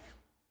it. love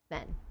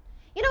men.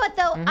 You know what,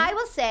 though? I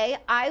will say,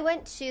 I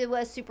went to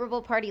a Super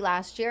Bowl party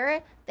last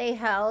year. They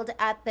held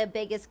at the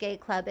biggest gay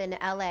club in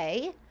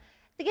LA.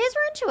 The gays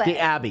were into it. The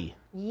Abbey.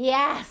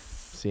 Yes.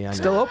 See, I know.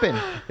 Still open.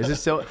 Is it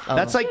still?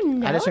 That's like You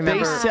know I just they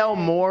remember- that. sell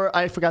more.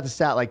 I forgot the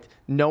stat. Like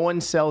no one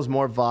sells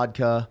more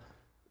vodka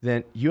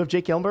than you have.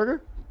 Jake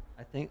Ellenberger.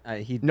 I think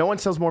he. No one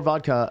sells more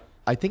vodka.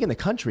 I think in the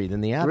country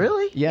than the Abbey.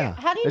 Really? Yeah.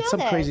 How do you it's know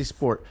some crazy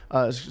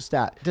this?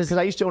 stat. Because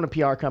I used to own a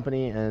PR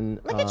company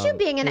and Look at you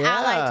being an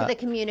ally yeah. to the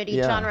community,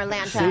 Yeah. John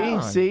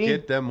Orlando. See.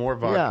 Get them more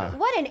vodka.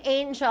 What an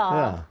angel.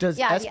 Yeah. Does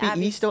Yeah, the SBE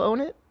Abbey's- still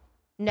own it?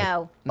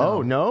 No.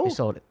 Oh no. He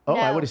sold it. Oh,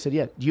 I No. would have said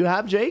yeah. Do you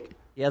have Jake?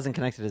 He hasn't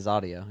connected his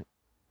audio,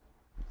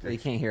 so he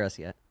can't hear us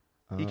yet.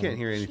 He can't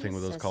hear anything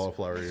with those Jesus.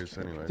 cauliflower ears,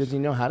 anyways. Does he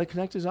know how to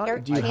connect his audio?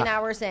 Do you 13 ha-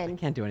 hours in.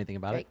 Can't do anything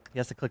about it. Drake. He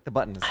has to click the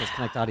button that says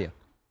connect audio.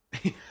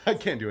 I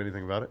can't do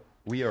anything about it.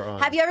 We are on.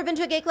 Have you ever been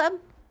to a gay club?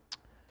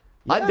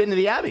 I've been to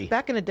the Abbey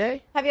Back in the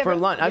day. Have you ever? for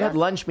lunch. I've Yeah. had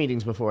lunch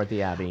meetings before at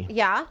the Abbey.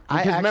 Yeah.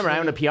 Because remember, I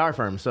own a actually- PR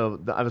firm, so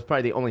I was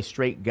probably the only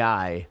straight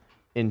guy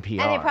in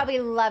PR. And they probably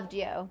loved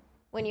you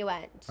when you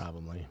went.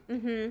 Probably.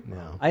 Mm-hmm.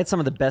 No. I had some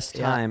of the best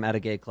time at a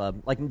gay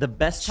club. Like the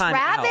best time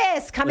out.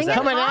 Travis coming was in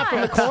at- Coming out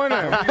from the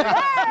corner.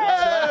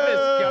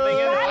 Travis,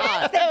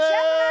 the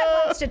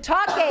Gemini wants to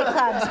talk gay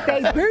clubs,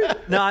 baby.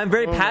 No, I'm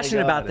very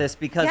passionate God. about this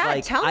because Yeah,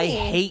 like tell I me.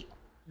 hate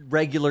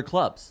regular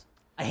clubs.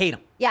 I hate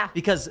them. Yeah,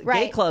 Because gay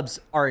right. clubs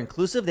are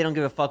inclusive. They don't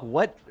give a fuck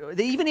what.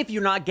 Even if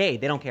you're not gay,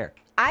 they don't care.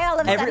 I all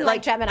of a sudden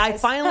like Geminis. I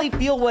finally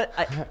feel what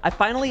I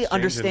finally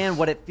understand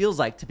what it feels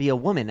like to be a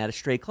woman at a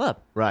straight club.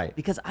 Right.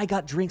 Because I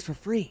got drinks for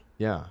free.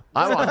 Yeah.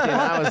 I walked in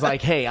and I was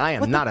like, hey, I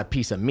am not a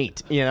piece of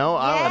meat. You know?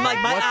 I was Yeah. I'm like,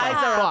 my what the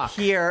eyes are up fuck?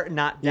 here,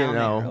 not down You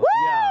know? there.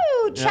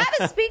 Woo!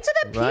 Travis, speak to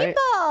the Right?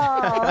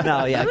 people.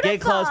 No, yeah, gay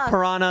Beautiful. clubs,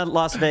 Piranha,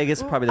 Las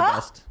Vegas, probably the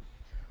best.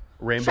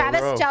 Rainbow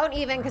Travis, Row. don't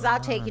even, because I'll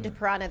take you to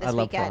Piranha this I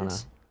love weekend.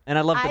 Piranha, and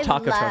I love the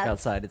taco truck love-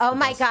 outside. It's Oh the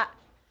my best. god,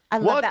 I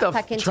love What that the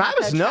fucking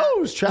Travis taco truck.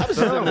 knows. Travis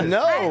doesn't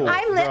know.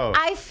 Bro.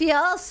 I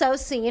feel so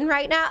seen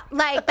right now.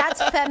 Like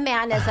that's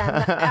feminism,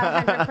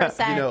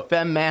 100%. You know,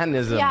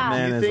 Feminism.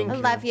 Yeah. you think I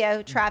love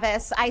you,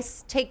 Travis. I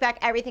take back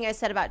everying I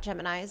said about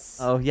Geminis.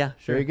 Oh yeah,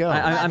 sure. There you go.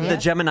 I'm Love the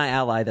you. Gemini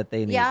ally that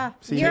they need. Yeah,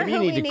 See, you're maybe you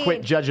who need we to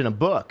quit judging a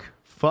book.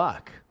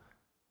 Fuck.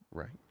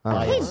 right.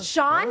 Hey,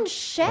 John,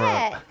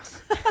 shit.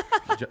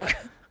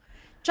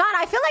 John,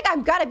 I feel like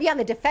I've got to be on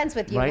the defense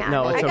with you Right? now.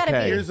 No, it's I gotta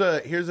okay.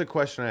 be. Here's a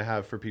question I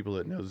have for people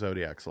that know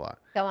zodiacs a lot.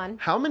 Go on.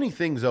 How many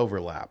things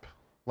overlap?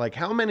 Like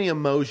how many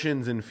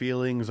emotions and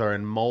feelings are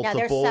in No,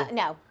 multiple?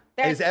 no.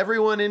 Is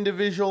everyone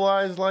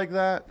individualized like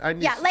that?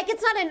 Yeah, like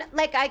it's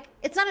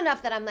not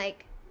enough that I'm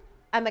like,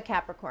 I'm a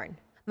Capricorn.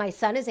 My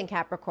sun is in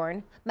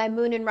Capricorn. My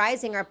moon and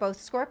rising are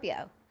both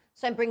Scorpio.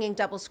 So I'm bringing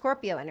double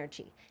Scorpio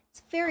energy.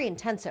 It's very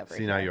intense over here.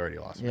 See, now you already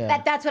lost me.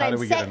 Yeah. That's what How I'm do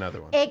we saying. get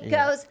another one? It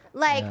goes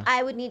like,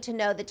 I would need to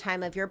know the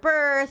time of your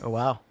birth. Oh,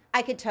 wow.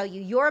 I could tell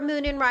you your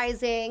moon and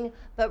rising,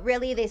 but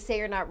really they say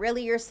you're not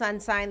really your sun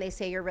sign. They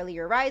say you're really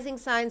your rising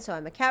sign. So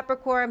I'm a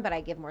Capricorn, but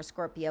I give more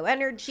Scorpio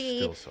energy.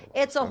 Still so lost.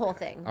 It's a whole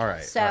thing. All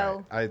right.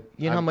 So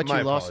You know how much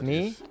you lost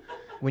me?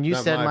 When you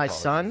Not said my my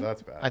apologies. son,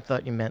 That's bad. I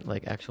thought you meant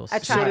like actual. A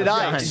So child. did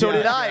I. So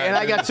did I. And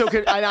I got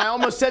and I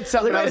almost said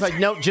something. I was like,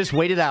 no, just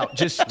wait it out.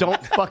 Just don't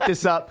fuck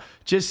this up.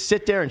 Just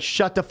sit there and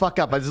shut the fuck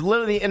up. It's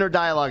literally the inner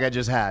dialogue I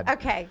just had.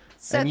 Okay.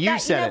 So And you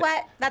said know it.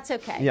 what? That's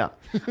okay. Yeah.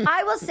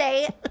 I will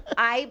say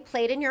I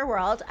played in your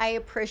world. I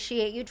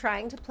appreciate you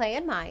trying to play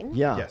in mine.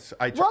 Yeah. Yes.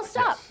 We'll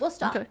stop. yes. We'll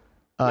stop. Okay.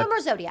 No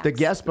more zodiacs. The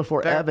guest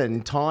before Fair.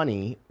 Evan,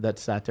 Tawny, that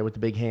sat there with the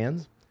big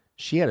hands,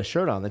 she had a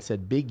shirt on that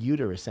said big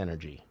uterus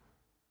energy.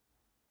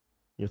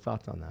 Your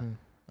thoughts on that?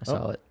 I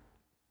saw it.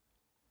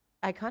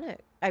 Iconic.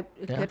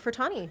 Good for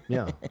Tawny.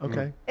 Yeah.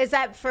 Okay. Is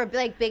that for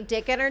like big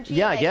dick energy?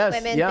 Yeah, I like guess,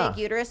 Women, yeah. big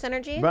uterus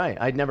energy? Right.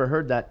 I'd never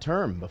heard that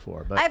term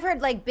before, but I've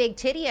heard like big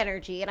titty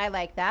energy, and I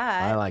like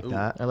that. I like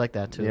that. I like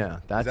that too. Yeah,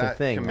 that's a that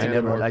thing.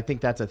 commanded I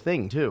think that's a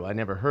thing too. I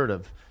never heard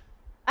of.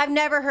 I've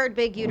never heard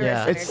big uterus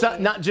Yeah. energy. It's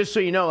not just so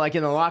you know. Like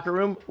in the locker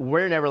room,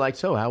 we're never like,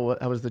 so how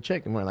was the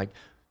chick? And we're like,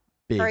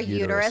 big Her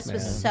uterus, uterus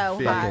was man. so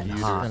Big hot.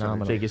 uterus.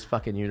 Phenomenal. Biggest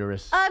fucking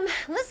uterus.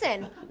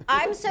 Listen,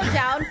 I'm so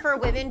down for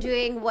women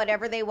doing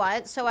whatever they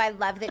want, so I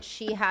love that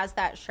she has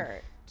that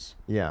shirt.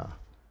 Yeah.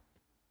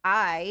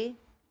 I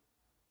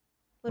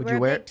would Would wear you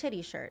a wear big it?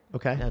 titty shirt.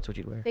 Okay. That's what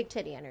you'd wear. Big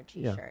titty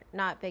energy Yeah. shirt,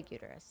 not big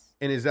uterus.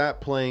 And is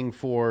that playing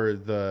for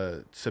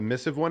the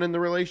submissive one in the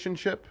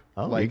relationship?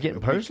 Oh, you're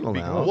getting personal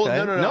now. Well,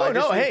 Okay. no. I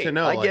just need hey, to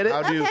know, I like, get it.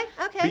 How do,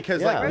 Okay.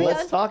 Because Yeah, like,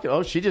 let's talk.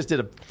 Oh, she just did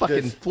a fucking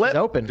Does- flip. It's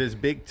open. does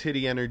big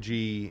titty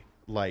energy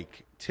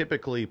like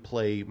typically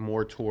play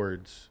more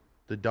towards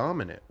the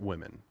dominant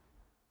women,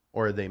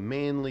 or are they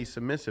mainly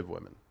submissive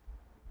women?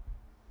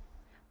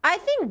 I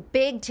think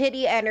big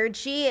titty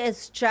energy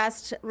is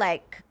just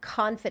like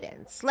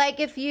confidence.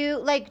 Like if you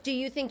like, do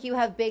you think you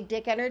have big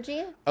dick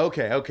energy?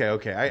 Okay.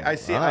 I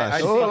see. I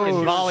see.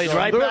 Oh, volleyed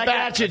right back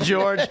at you,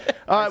 George.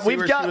 All right, see we've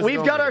where she got was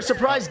going our with it.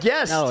 surprise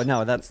guest.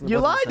 No, that's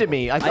You wasn't lied to simple.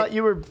 me. I thought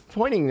you were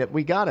pointing that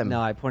we got him.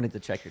 No, I pointed to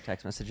check your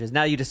text messages.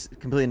 Now you just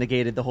completely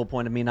negated the whole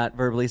point of me not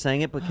verbally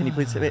saying it. But can you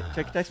please check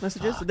your text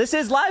messages? This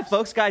is live,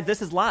 folks, guys.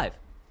 This is live.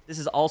 This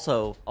is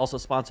also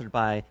sponsored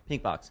by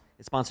Pinkbox.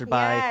 It's sponsored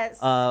Yes.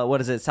 by what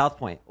is it? South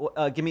Point.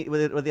 Give me what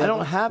the I other don't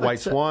ones? have White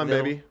it. Swan,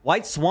 baby.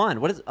 White Swan.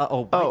 What is?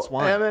 White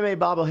Swan. MMA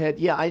bobblehead.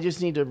 Yeah, I just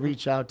need to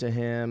reach out to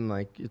him.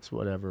 Like it's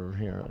whatever.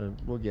 Here,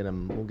 we'll get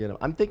him.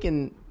 I'm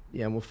thinking.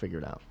 Yeah, we'll figure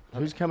it out.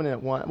 Who's coming in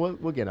at 1?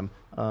 We'll get him.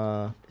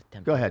 Go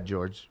ahead,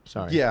 George.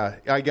 Sorry. Yeah,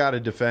 I gotta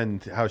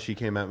defend how she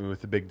came at me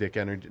with the big dick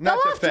energy. Go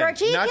off,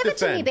 Georgie. Not Give it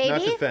to me, defend, Not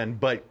baby. defend,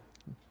 but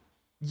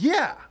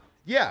yeah.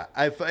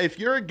 If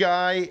you're a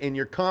guy and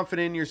you're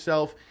confident in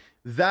yourself,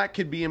 that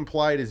could be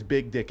implied as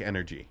big dick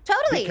energy.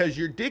 Totally. Because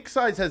your dick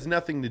size has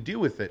nothing to do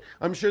with it.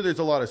 I'm sure there's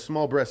a lot of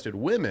small-breasted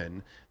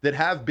women that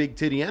have big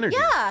titty energy.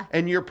 Yeah.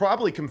 And you're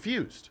probably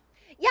confused.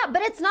 Yeah,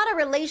 but it's not a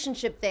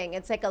relationship thing.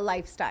 It's like a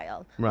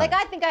lifestyle. Right. Like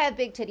I think I have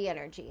big titty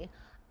energy.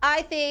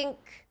 I think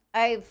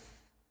I've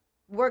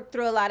worked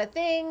through a lot of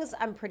things.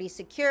 I'm pretty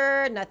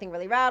secure. Nothing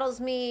really rattles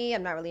me.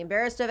 I'm not really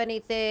embarrassed of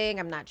anything.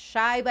 I'm not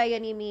shy by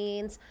any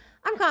means.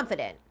 I'm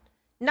confident.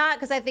 Not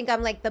because I think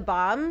I'm like the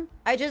bomb.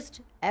 I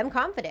just am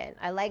confident.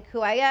 I like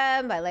who I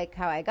am. I like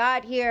how I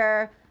got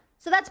here.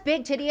 So that's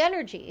big titty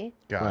energy.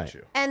 Got Right.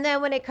 you. And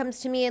then when it comes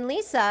to me and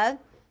Lisa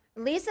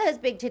has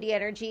big titty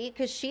energy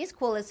because she's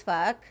cool as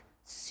fuck.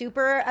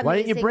 Super amazing. Why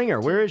didn't you bring her?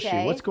 Where is she?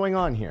 DJ. What's going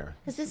on here?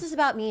 Because this is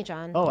about me,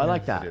 John. Oh, I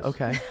like that. it is.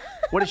 Okay.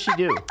 What does she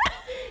do?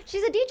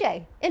 She's a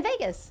DJ in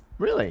Vegas.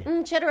 Really?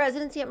 She had a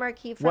residency at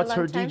Marquee for What's a long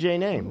her time. DJ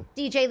name?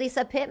 DJ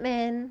Lisa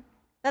Pittman.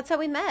 That's how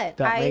we met.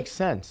 That makes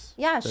sense.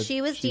 Yeah, That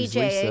she was she's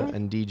DJing. Lisa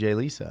and DJ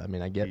Lisa. I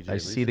mean, I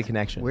see the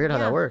connection. Weird how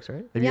Yeah. that works,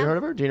 right? Have you Yeah. heard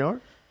of her? Do you know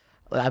her?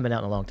 Well, I've been out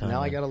in a long time. Now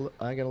man.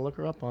 I gotta look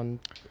her up on.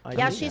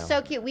 Yeah, IG she's now.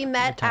 so cute. We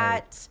met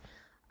at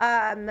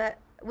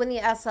when the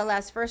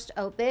SLS first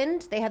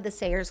opened. They had the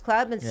Sayers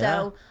Club, and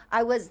so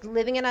I was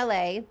living in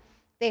LA.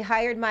 They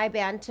hired my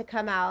band to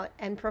come out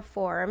and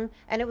perform,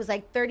 and it was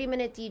like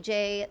 30-minute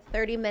DJ,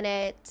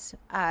 30-minute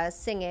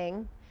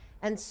singing.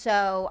 And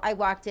so I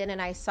walked in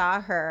and I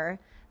saw her,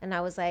 and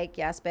I was like,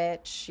 "Yes,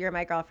 bitch, you're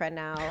my girlfriend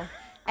now."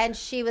 And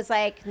she was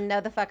like,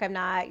 "No, the fuck I'm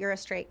not. You're a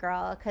straight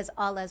girl," because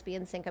all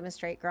lesbians think I'm a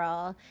straight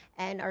girl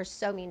and are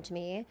so mean to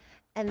me.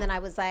 And then I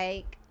was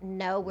like,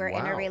 "No, we're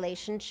in a Wow.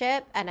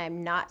 relationship, and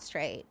I'm not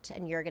straight,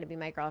 and you're gonna be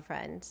my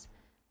girlfriend."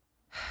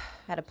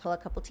 Had to pull a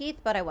couple teeth,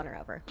 but I won her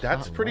over.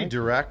 That's pretty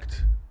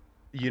direct.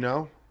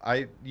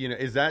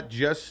 Is that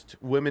just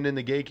women in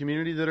the gay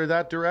community that are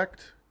that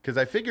direct? Because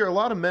I figure a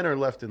lot of men are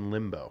left in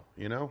limbo.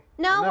 No,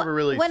 I never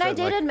really when I said,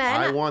 like, dated men,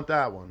 I want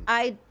that one.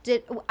 I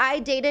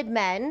dated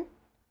men,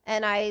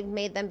 and I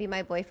made them be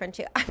my boyfriend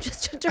too. I'm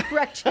just a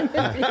direct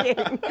human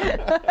being.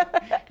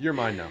 You're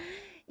mine now.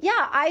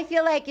 Yeah, I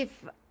feel like if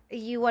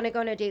you want to go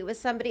on a date with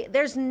somebody,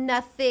 there's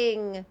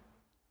nothing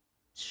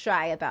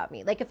shy about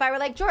me. Like if I were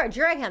like, George,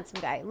 you're a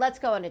handsome guy. Let's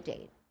go on a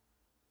date.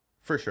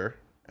 For sure.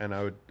 And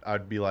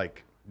I'd be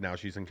like, now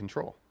she's in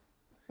control.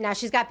 Now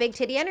she's got big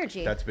titty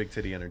energy. That's big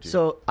titty energy.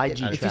 So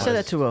IG if you said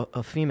that to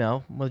a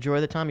female,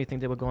 majority of the time, you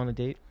think they would go on a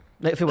date?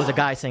 Like, if it was a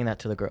guy saying that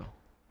to the girl.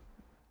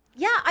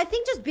 Yeah, I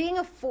think just being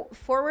a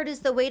forward is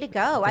the way to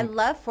go. I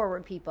love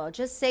forward people.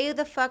 Just say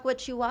the fuck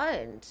what you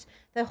want.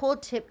 The whole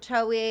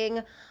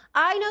tiptoeing.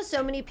 I know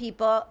so many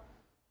people.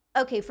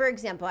 Okay, for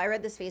example, I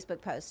read this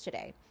Facebook post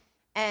today,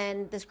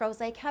 and this girl was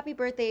like, happy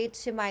birthday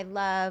to my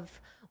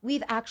love.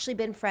 We've actually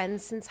been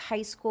friends since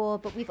high school,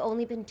 but we've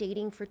only been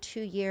dating for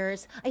 2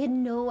 years. I had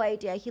no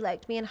idea he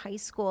liked me in high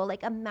school.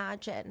 Like,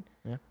 imagine.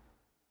 Yeah.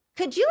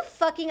 Could you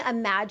fucking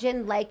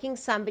imagine liking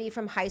somebody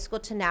from high school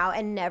to now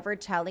and never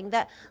telling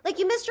that? Like,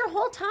 you missed your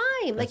whole time.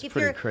 That's Like, if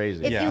pretty you're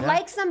crazy. if Yeah. you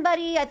like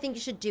somebody, I think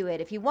you should do it.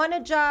 If you want a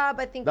job,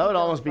 I think That you would go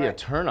almost for be a it.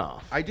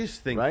 turnoff. I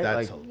just think Right?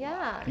 that's Like-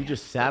 Yeah. You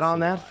just sat on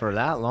that for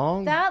that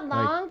long? That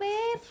Like, long, babe?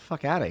 get the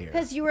fuck out of here.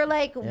 Because you were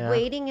like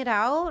waiting it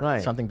out.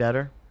 Right. Something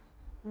better?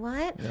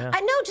 What? Yeah.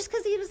 I know, just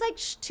because he was like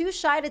too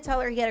shy to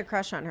tell her he had a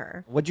crush on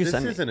her. What'd you this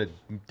send me? isn't a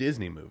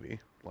Disney movie.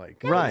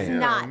 Like, Right. It's You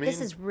know what not. I This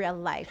mean? is real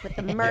life with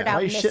the Why murder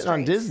are you mysteries. shitting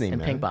on Disney, In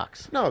man? pink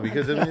box. No,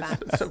 because I mean,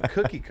 it's some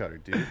cookie cutter,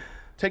 dude.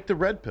 Take the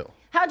red pill.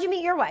 How'd you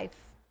meet your wife?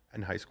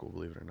 In high school,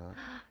 believe it or not.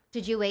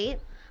 Did you wait?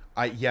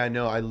 I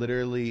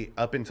literally,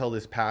 up until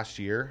this past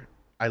year,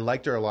 I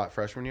liked her a lot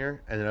freshman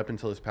year, and then up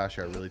until this past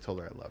year, I really told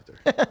her I loved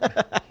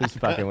her. He's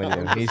fucking with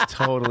you. He's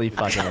totally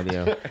fucking with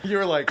you. You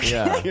were like,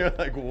 Yeah. you're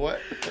like,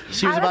 what?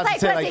 She was I about was like, to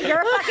say, was like, it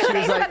your fucking she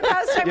was Facebook like-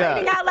 post I'm yeah.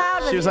 reading out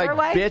loud? She was like, your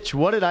wife? bitch,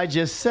 what did I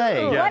just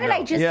say? Yeah. What did I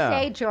no. just Yeah.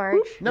 say,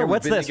 George? No, Here,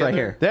 what's we've been this right together-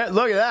 here? There,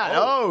 look at that.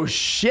 Oh,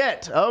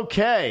 shit.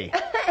 Okay.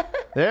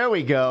 There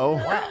we go.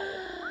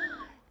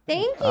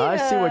 Thank you. I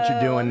see what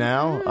you're doing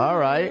now. All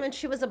right. When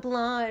she was a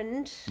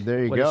blonde,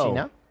 There you What go. is she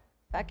now?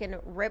 fucking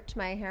ripped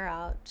my hair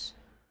out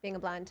being a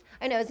blonde.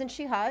 I know, isn't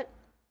she hot?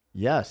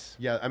 Yes.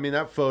 Yeah, I mean,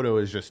 that photo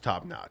is just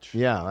top notch.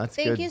 Yeah, that's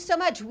Thank good. you so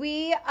much.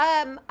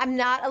 I'm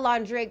not a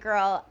lingerie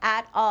girl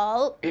at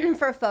all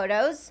for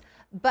photos,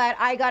 but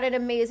I got an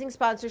amazing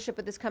sponsorship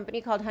with this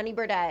company called Honey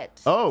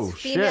Burdette. Oh, It's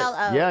shit. female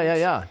owned.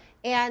 Yeah.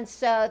 And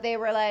so they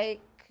were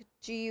like,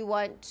 do you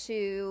want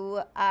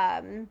to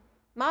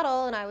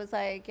model? And I was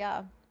like,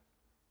 yeah.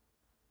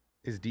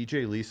 Is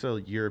DJ Lisa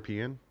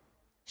European?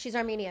 She's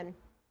Armenian.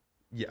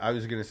 Yeah, I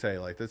was gonna say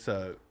like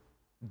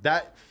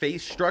that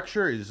face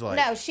structure is like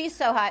No, she's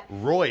so hot.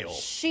 royal.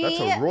 That's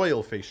a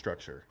royal face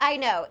structure. I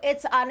know.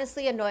 It's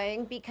honestly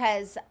annoying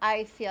because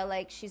I feel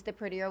like she's the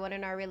prettier one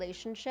in our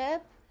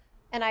relationship,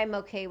 and I'm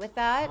okay with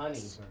that.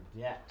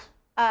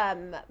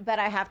 But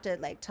I have to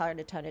like tell her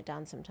to tone it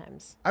down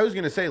sometimes. I was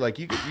gonna say like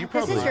you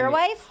probably This is your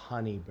wife?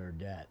 Honey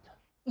Burdette.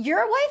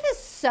 Your wife is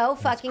so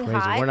fucking Crazy.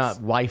 hot. We're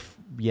not wife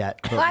yet.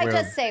 But Well, I we're,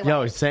 just say No,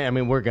 wife. say. I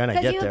mean, we're gonna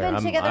 'Cause get you've there.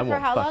 been together I for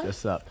won't how fuck long?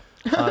 this up.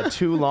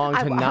 Too long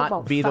I to won't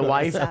not be the fuck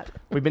wife. this up.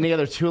 We've been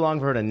together too long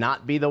for her to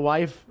not be the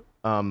wife.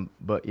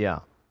 But yeah,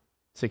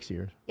 6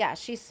 years. Yeah,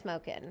 she's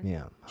smoking.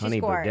 Yeah, She's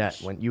Honey gorge.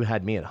 Burdette. When you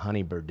had me at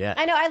Honey Burdette.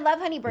 I know. I love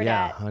Honey Burdette.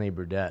 Yeah, Honey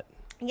Burdette.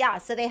 Yeah,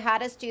 so they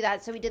had us do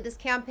that. So we did this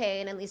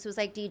campaign, and Lisa was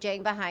like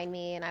DJing behind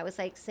me, and I was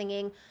like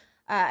singing.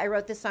 I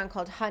wrote this song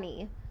called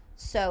Honey.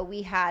 So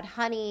we had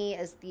Honey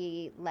as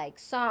the like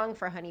song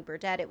for Honey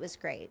Burdette. It was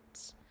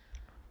great.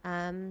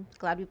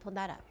 Glad we pulled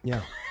that up.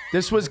 Yeah,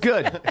 this was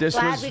good. This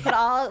Glad was we could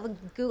all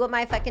Google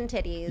my fucking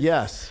titties.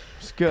 yes,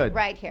 it's good.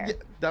 Right here.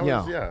 That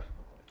Yeah. was yeah.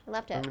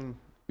 Left it.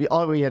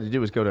 All we had to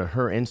do was go to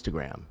her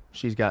Instagram.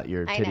 She's got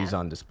your I titties know.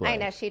 on display. I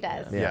know she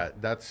does. Yeah,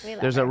 that's We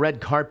love There's her. a red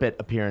carpet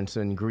appearance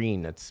in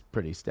green that's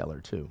pretty stellar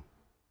too.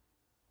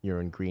 You're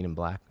in green and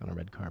black on a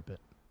red carpet.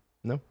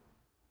 No?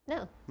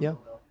 No. Yeah.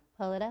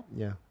 Pull it up.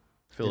 Yeah.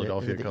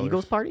 Philadelphia Is it the colors.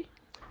 Eagles party?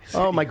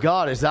 Oh my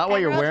God! Is that why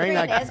you're Emerald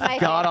wearing green is my that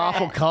god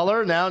awful favorite.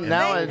 color? Now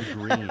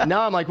green.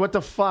 now I'm like, what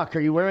the fuck are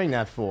you wearing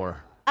that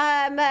for?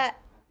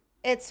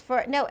 It's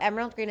for no,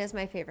 emerald green is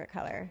my favorite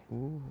color.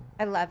 Ooh.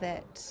 I love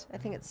it. I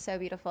think it's so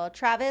beautiful.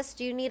 Travis,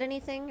 do you need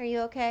anything? Are you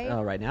okay?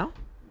 Right now?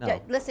 No. Yeah,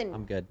 listen.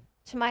 I'm good.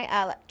 To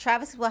my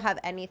Travis will have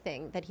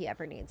anything that he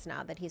ever needs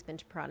now that he's been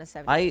to Piranha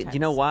 70 times. You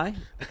know why?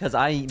 Because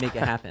I make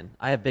it happen.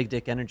 I have big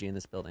dick energy in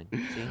this building. See?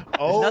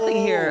 Oh, There's nothing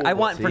here. I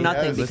want for see,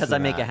 nothing yes, because listen I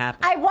to make that. it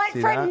happen. I want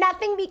See for that?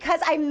 nothing because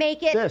I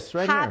make it This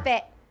right here.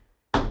 happen.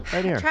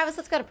 Right here. Travis,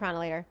 let's go to Piranha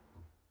later.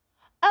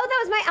 Oh, that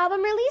was my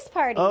album release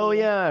party. Oh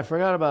yeah, I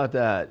forgot about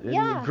that.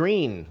 Yeah.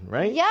 Green,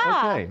 right?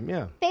 Yeah. Okay.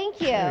 Yeah. Thank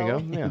you. There you go.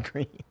 Yeah.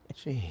 Green.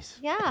 Jeez.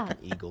 Yeah.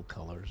 Eagle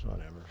colors,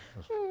 whatever.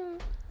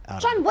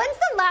 John, when's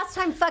the last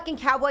time fucking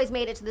Cowboys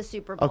made it to the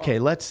Super Bowl? Okay,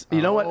 let's.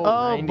 You know what?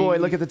 Oh boy,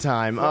 look at the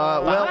time.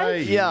 Well,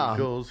 yeah,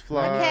 Eagles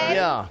fly. Okay.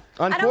 yeah.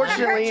 I don't want to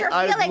hurt Unfortunately, your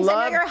feelings. I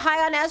know you're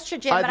high on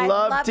estrogen, but I'd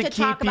love to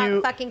talk about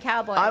the fucking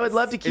Cowboys. I would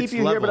love to keep It's you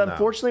here, but level now.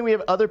 unfortunately, we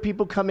have other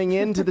people coming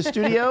into the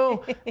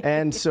studio,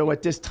 and so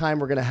at this time,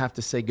 we're going to have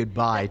to say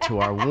goodbye to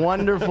our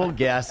wonderful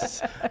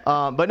guests.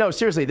 But no,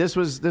 seriously, this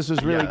was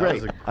really that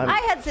great. was I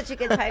had such a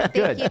good time. Thank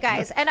Good. you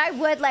guys. And I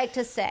would like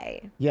to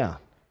say, Yeah.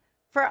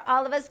 for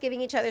all of us giving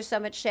each other so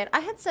much shit, I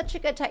had such a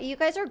good time. You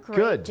guys are great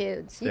Good.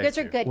 dudes. You Thank guys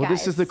are you. good Well, guys.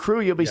 this is the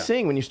crew you'll be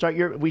seeing when you start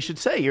your. We should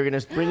say you're going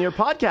to bring your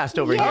podcast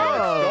over here.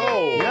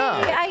 Yay!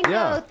 Yeah. I know.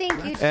 Yeah.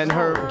 Thank you. And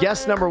her John.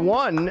 guest number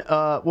one.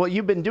 Well,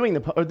 you've been doing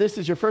or this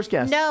is your first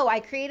guest. No, I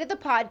created the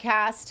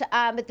podcast,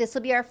 but this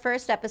will be our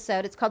first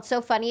episode. It's called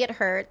So Funny It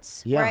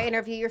Hurts, Yeah. where I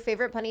interview your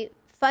favorite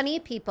funny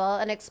people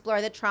and explore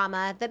the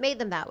trauma that made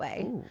them that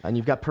way. And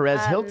you've got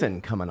Perez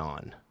Hilton coming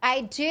on.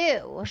 I do.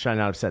 Or should I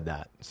not have said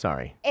that?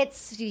 Sorry.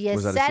 It's you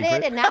Was that a said it,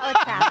 secret? and now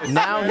it's happening.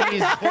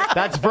 Now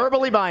that's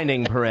verbally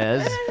binding,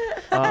 Perez.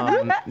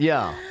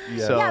 Yeah.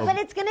 So Yeah, but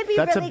it's gonna be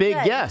that's really a big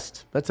good.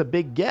 guest. That's a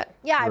big get.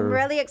 Yeah, I'm for-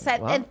 really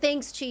excited, Wow. and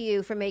thanks to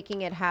you for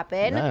making it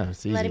happen. Yeah, it's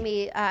easy. Letting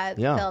me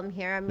Yeah. film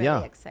here. I'm really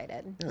Yeah.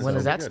 excited. When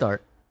does that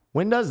start?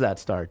 When does that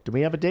start? Do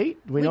we have a date?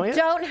 Do we know We yet?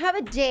 don't have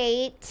a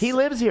date. He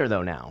lives here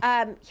though now.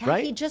 Yeah,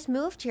 right? he just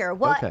moved here.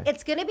 Well, Okay.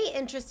 it's going to be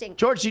interesting.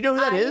 George, do you know who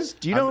that is?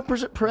 Do you know who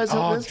Perez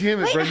Hilton Oh, is? damn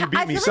it, Wait, bro. You I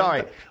beat me. feel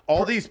Sorry.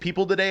 All these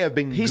people today have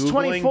been He's Googling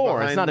 24. It's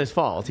behind- not his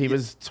fault. He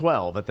was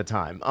 12 at the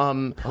time.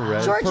 George,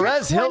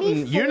 Perez you're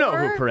Hilton, you know who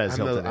 24? Perez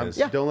Hilton is.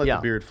 Don't let Yeah.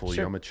 the beard fool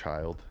Sure. you. I'm a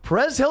child.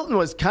 Perez Hilton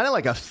was kind of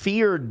like a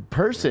feared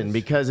person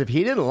because if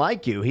he didn't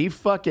like you, he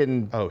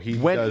fucking He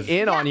went does.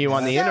 in on you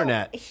on the So,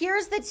 internet.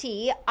 Here's the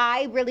tea.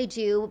 I really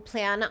do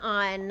plan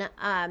on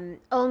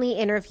only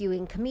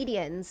interviewing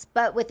comedians,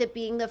 but with it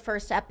being the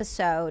first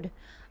episode,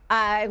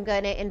 I'm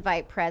going to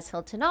invite Perez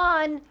Hilton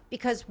on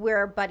because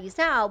we're buddies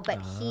now, but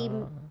he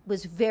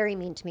was very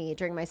mean to me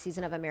during my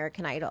season of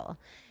American Idol.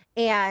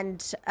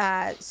 And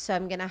so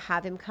I'm going to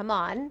have him come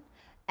on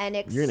and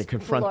explore. You're gonna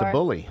confront the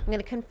bully. I'm going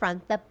to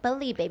confront the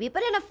bully, baby,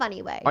 but in a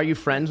funny way. Are you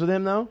friends with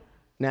him though?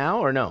 Now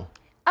or no?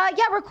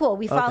 Yeah, we're cool.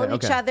 We follow Okay,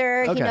 each okay.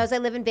 other. He Okay. knows I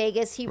live in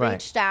Vegas. He Right.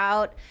 reached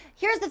out.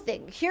 Here's the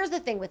thing. Here's the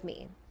thing with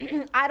me.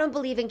 I don't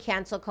believe in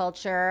cancel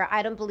culture.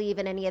 I don't believe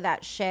in any of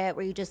that shit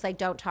where you just like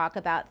don't talk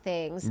about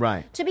things.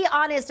 Right. To be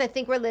honest, I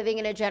think we're living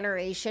in a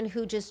generation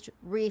who just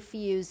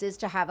refuses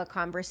to have a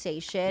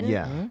conversation.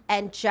 Yeah. Mhm.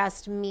 And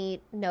just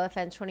meet, no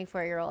offense,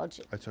 24-year-old.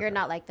 That's You're okay.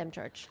 not like them,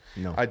 George.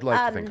 No. I'd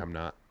like to think I'm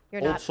not.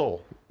 you're Old not.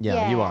 soul.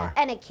 Yeah, you are.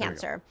 And a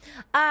cancer.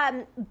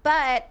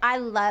 But I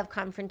love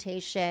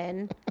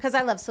confrontation because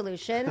I love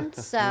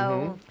solutions. So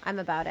Mm-hmm. I'm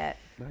about it.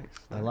 Nice.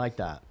 I like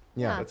that.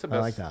 Yeah, That's the I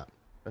best. like that.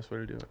 Best way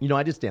to do it. You know,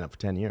 I did stand up for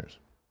 10 years.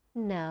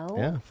 No.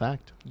 Yeah,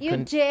 fact. You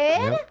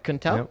did? Couldn't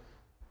tell. Yep.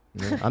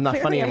 Yeah, I'm not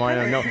funny anymore. I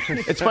don't know.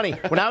 It's funny.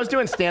 When I was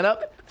doing stand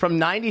up from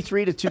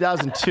 93 to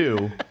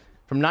 2002,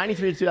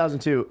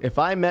 if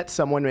I met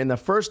someone in the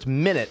first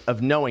minute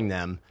of knowing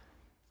them,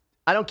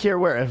 I don't care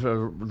where, if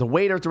the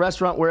waiter at the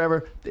restaurant,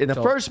 wherever, in the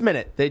first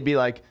minute, they'd be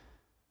like,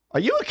 "Are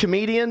you a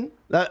comedian?"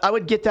 I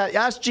would get that.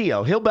 Ask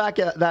Gio. He'll back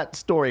that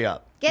story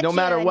up. Get no Gio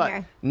matter in what.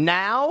 here.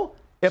 Now,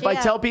 if I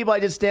Gio. tell people I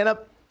did stand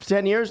up for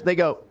 10 years, they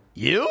go,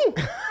 "You?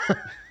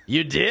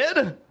 You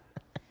did?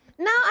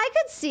 No, I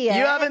could see it.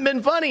 You haven't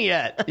been funny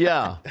yet."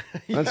 Yeah.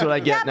 That's what I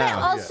Yeah, get but now.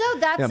 also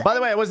that's. Yeah, by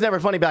the way, I was never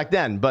funny back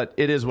then, but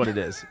it is what it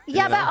is.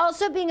 Yeah, you know? but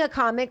also being a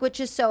comic, which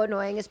is so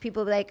annoying, is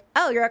people be like,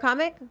 "Oh, you're a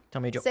comic?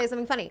 Tell me a joke." Say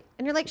something funny,"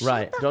 and you're like, "Shut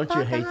Right. the Don't you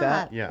fuck hate up.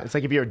 that? Yeah. It's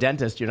like if you're a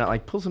dentist, you're not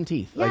like, pull some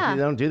teeth. Yeah. Like,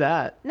 you don't do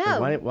that. No.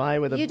 Like, why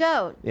with a... You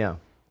don't. Yeah.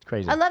 It's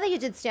crazy. I love that you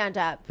did stand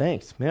up.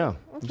 Thanks. Yeah.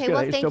 It's Okay, good.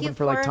 well, I used thank to open you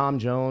for like for- Tom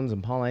Jones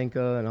and Paul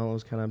Anka and all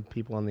those kind of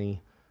people on the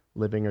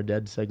living or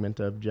dead segment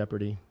of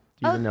Jeopardy.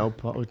 Do you even know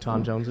who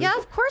Tom Jones is? Yeah,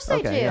 of course I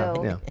Okay,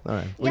 do. Yeah. All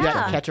right. We Yeah.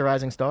 got Catch a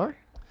Rising Star.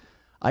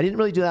 I didn't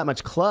really do that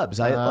much clubs.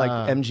 I like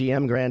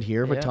MGM Grand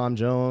here with Yeah. Tom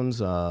Jones.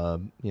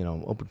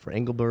 Opened for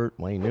Engelbert,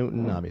 Wayne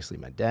Newton, obviously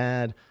my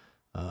dad,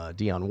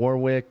 Dionne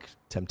Warwick,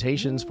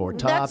 Temptations, Four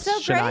That's Tops,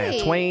 so Shania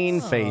great.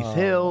 Twain, Faith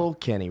Hill,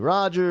 Kenny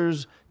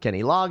Rogers,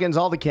 Kenny Loggins,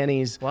 all the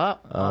Kennys. Wow.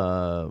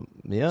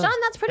 Yeah. John,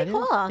 that's pretty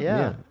cool. Yeah.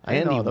 Yeah. I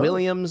didn't know Andy all those.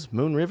 Williams,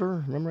 Moon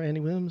River. Remember Andy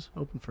Williams?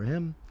 Opened for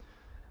him.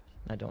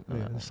 I don't know.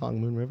 Yeah, that the one. song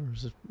Moon River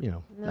was,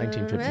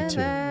 1952.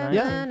 River,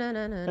 Yeah. na,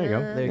 na, na, There you go.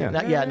 na, There you Yeah.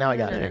 go. Yeah, now I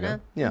got There you it. go.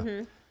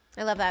 Yeah.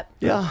 I love that.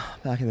 Yeah,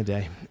 back in the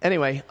day.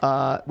 Anyway,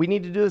 we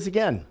need to do this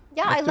again.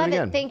 Yeah, Let's I do love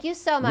again. it. Thank you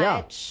so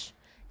much.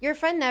 Your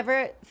friend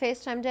never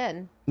FaceTimed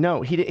in.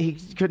 No, he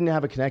couldn't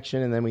have a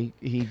connection, and then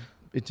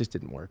it just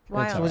didn't work.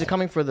 Wow. That's So all was it right.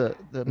 coming for the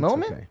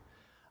moment? Okay.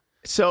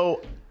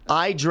 So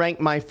I drank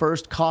my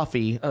first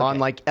coffee on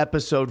like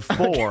episode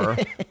 4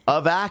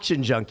 of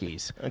Action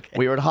Junkies. Okay.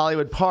 We were at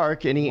Hollywood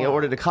Park, and he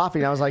ordered a coffee,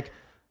 and I was like,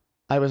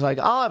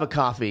 I'll have a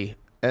coffee,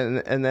 and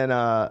then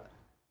I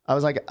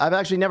was like, I've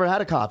actually never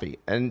had a coffee,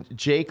 and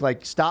Jake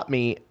like stopped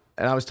me,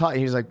 and I was talking.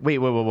 He was like, wait,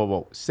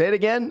 whoa, say it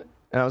again,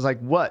 and I was like,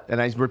 what?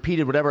 And I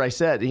repeated whatever I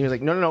said, and he was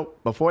like, no,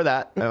 before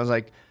that, and I was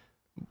like,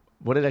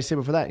 what did I say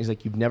before that? He's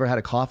like, you've never had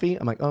a coffee?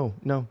 I'm like, oh,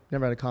 no,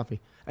 never had a coffee.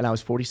 And I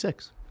was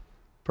 46.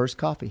 First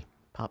coffee.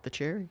 Pop the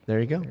cherry. There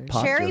you go.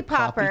 Pop Cherry your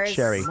coffee poppers.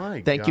 cherry.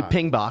 My Thank you, God.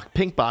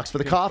 Pink Box, for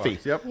the coffee.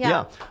 Box, yep.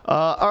 Yeah.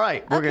 All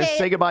right. We're going to Okay,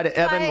 say goodbye to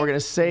Evan. bye. We're going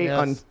to say,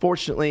 Yes.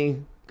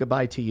 unfortunately,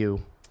 goodbye to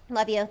you.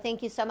 Love you.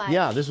 Thank you so much.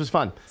 Yeah, this was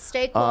fun.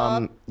 Stay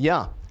cool.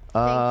 Yeah.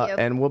 Thank you.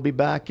 And we'll be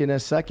back in a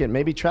second.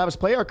 Maybe Travis,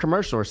 play our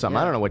commercial or something.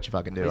 Yeah. I don't know what you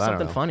fucking do. Play I don't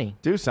something know. funny.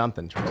 Do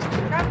something,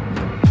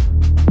 Travis.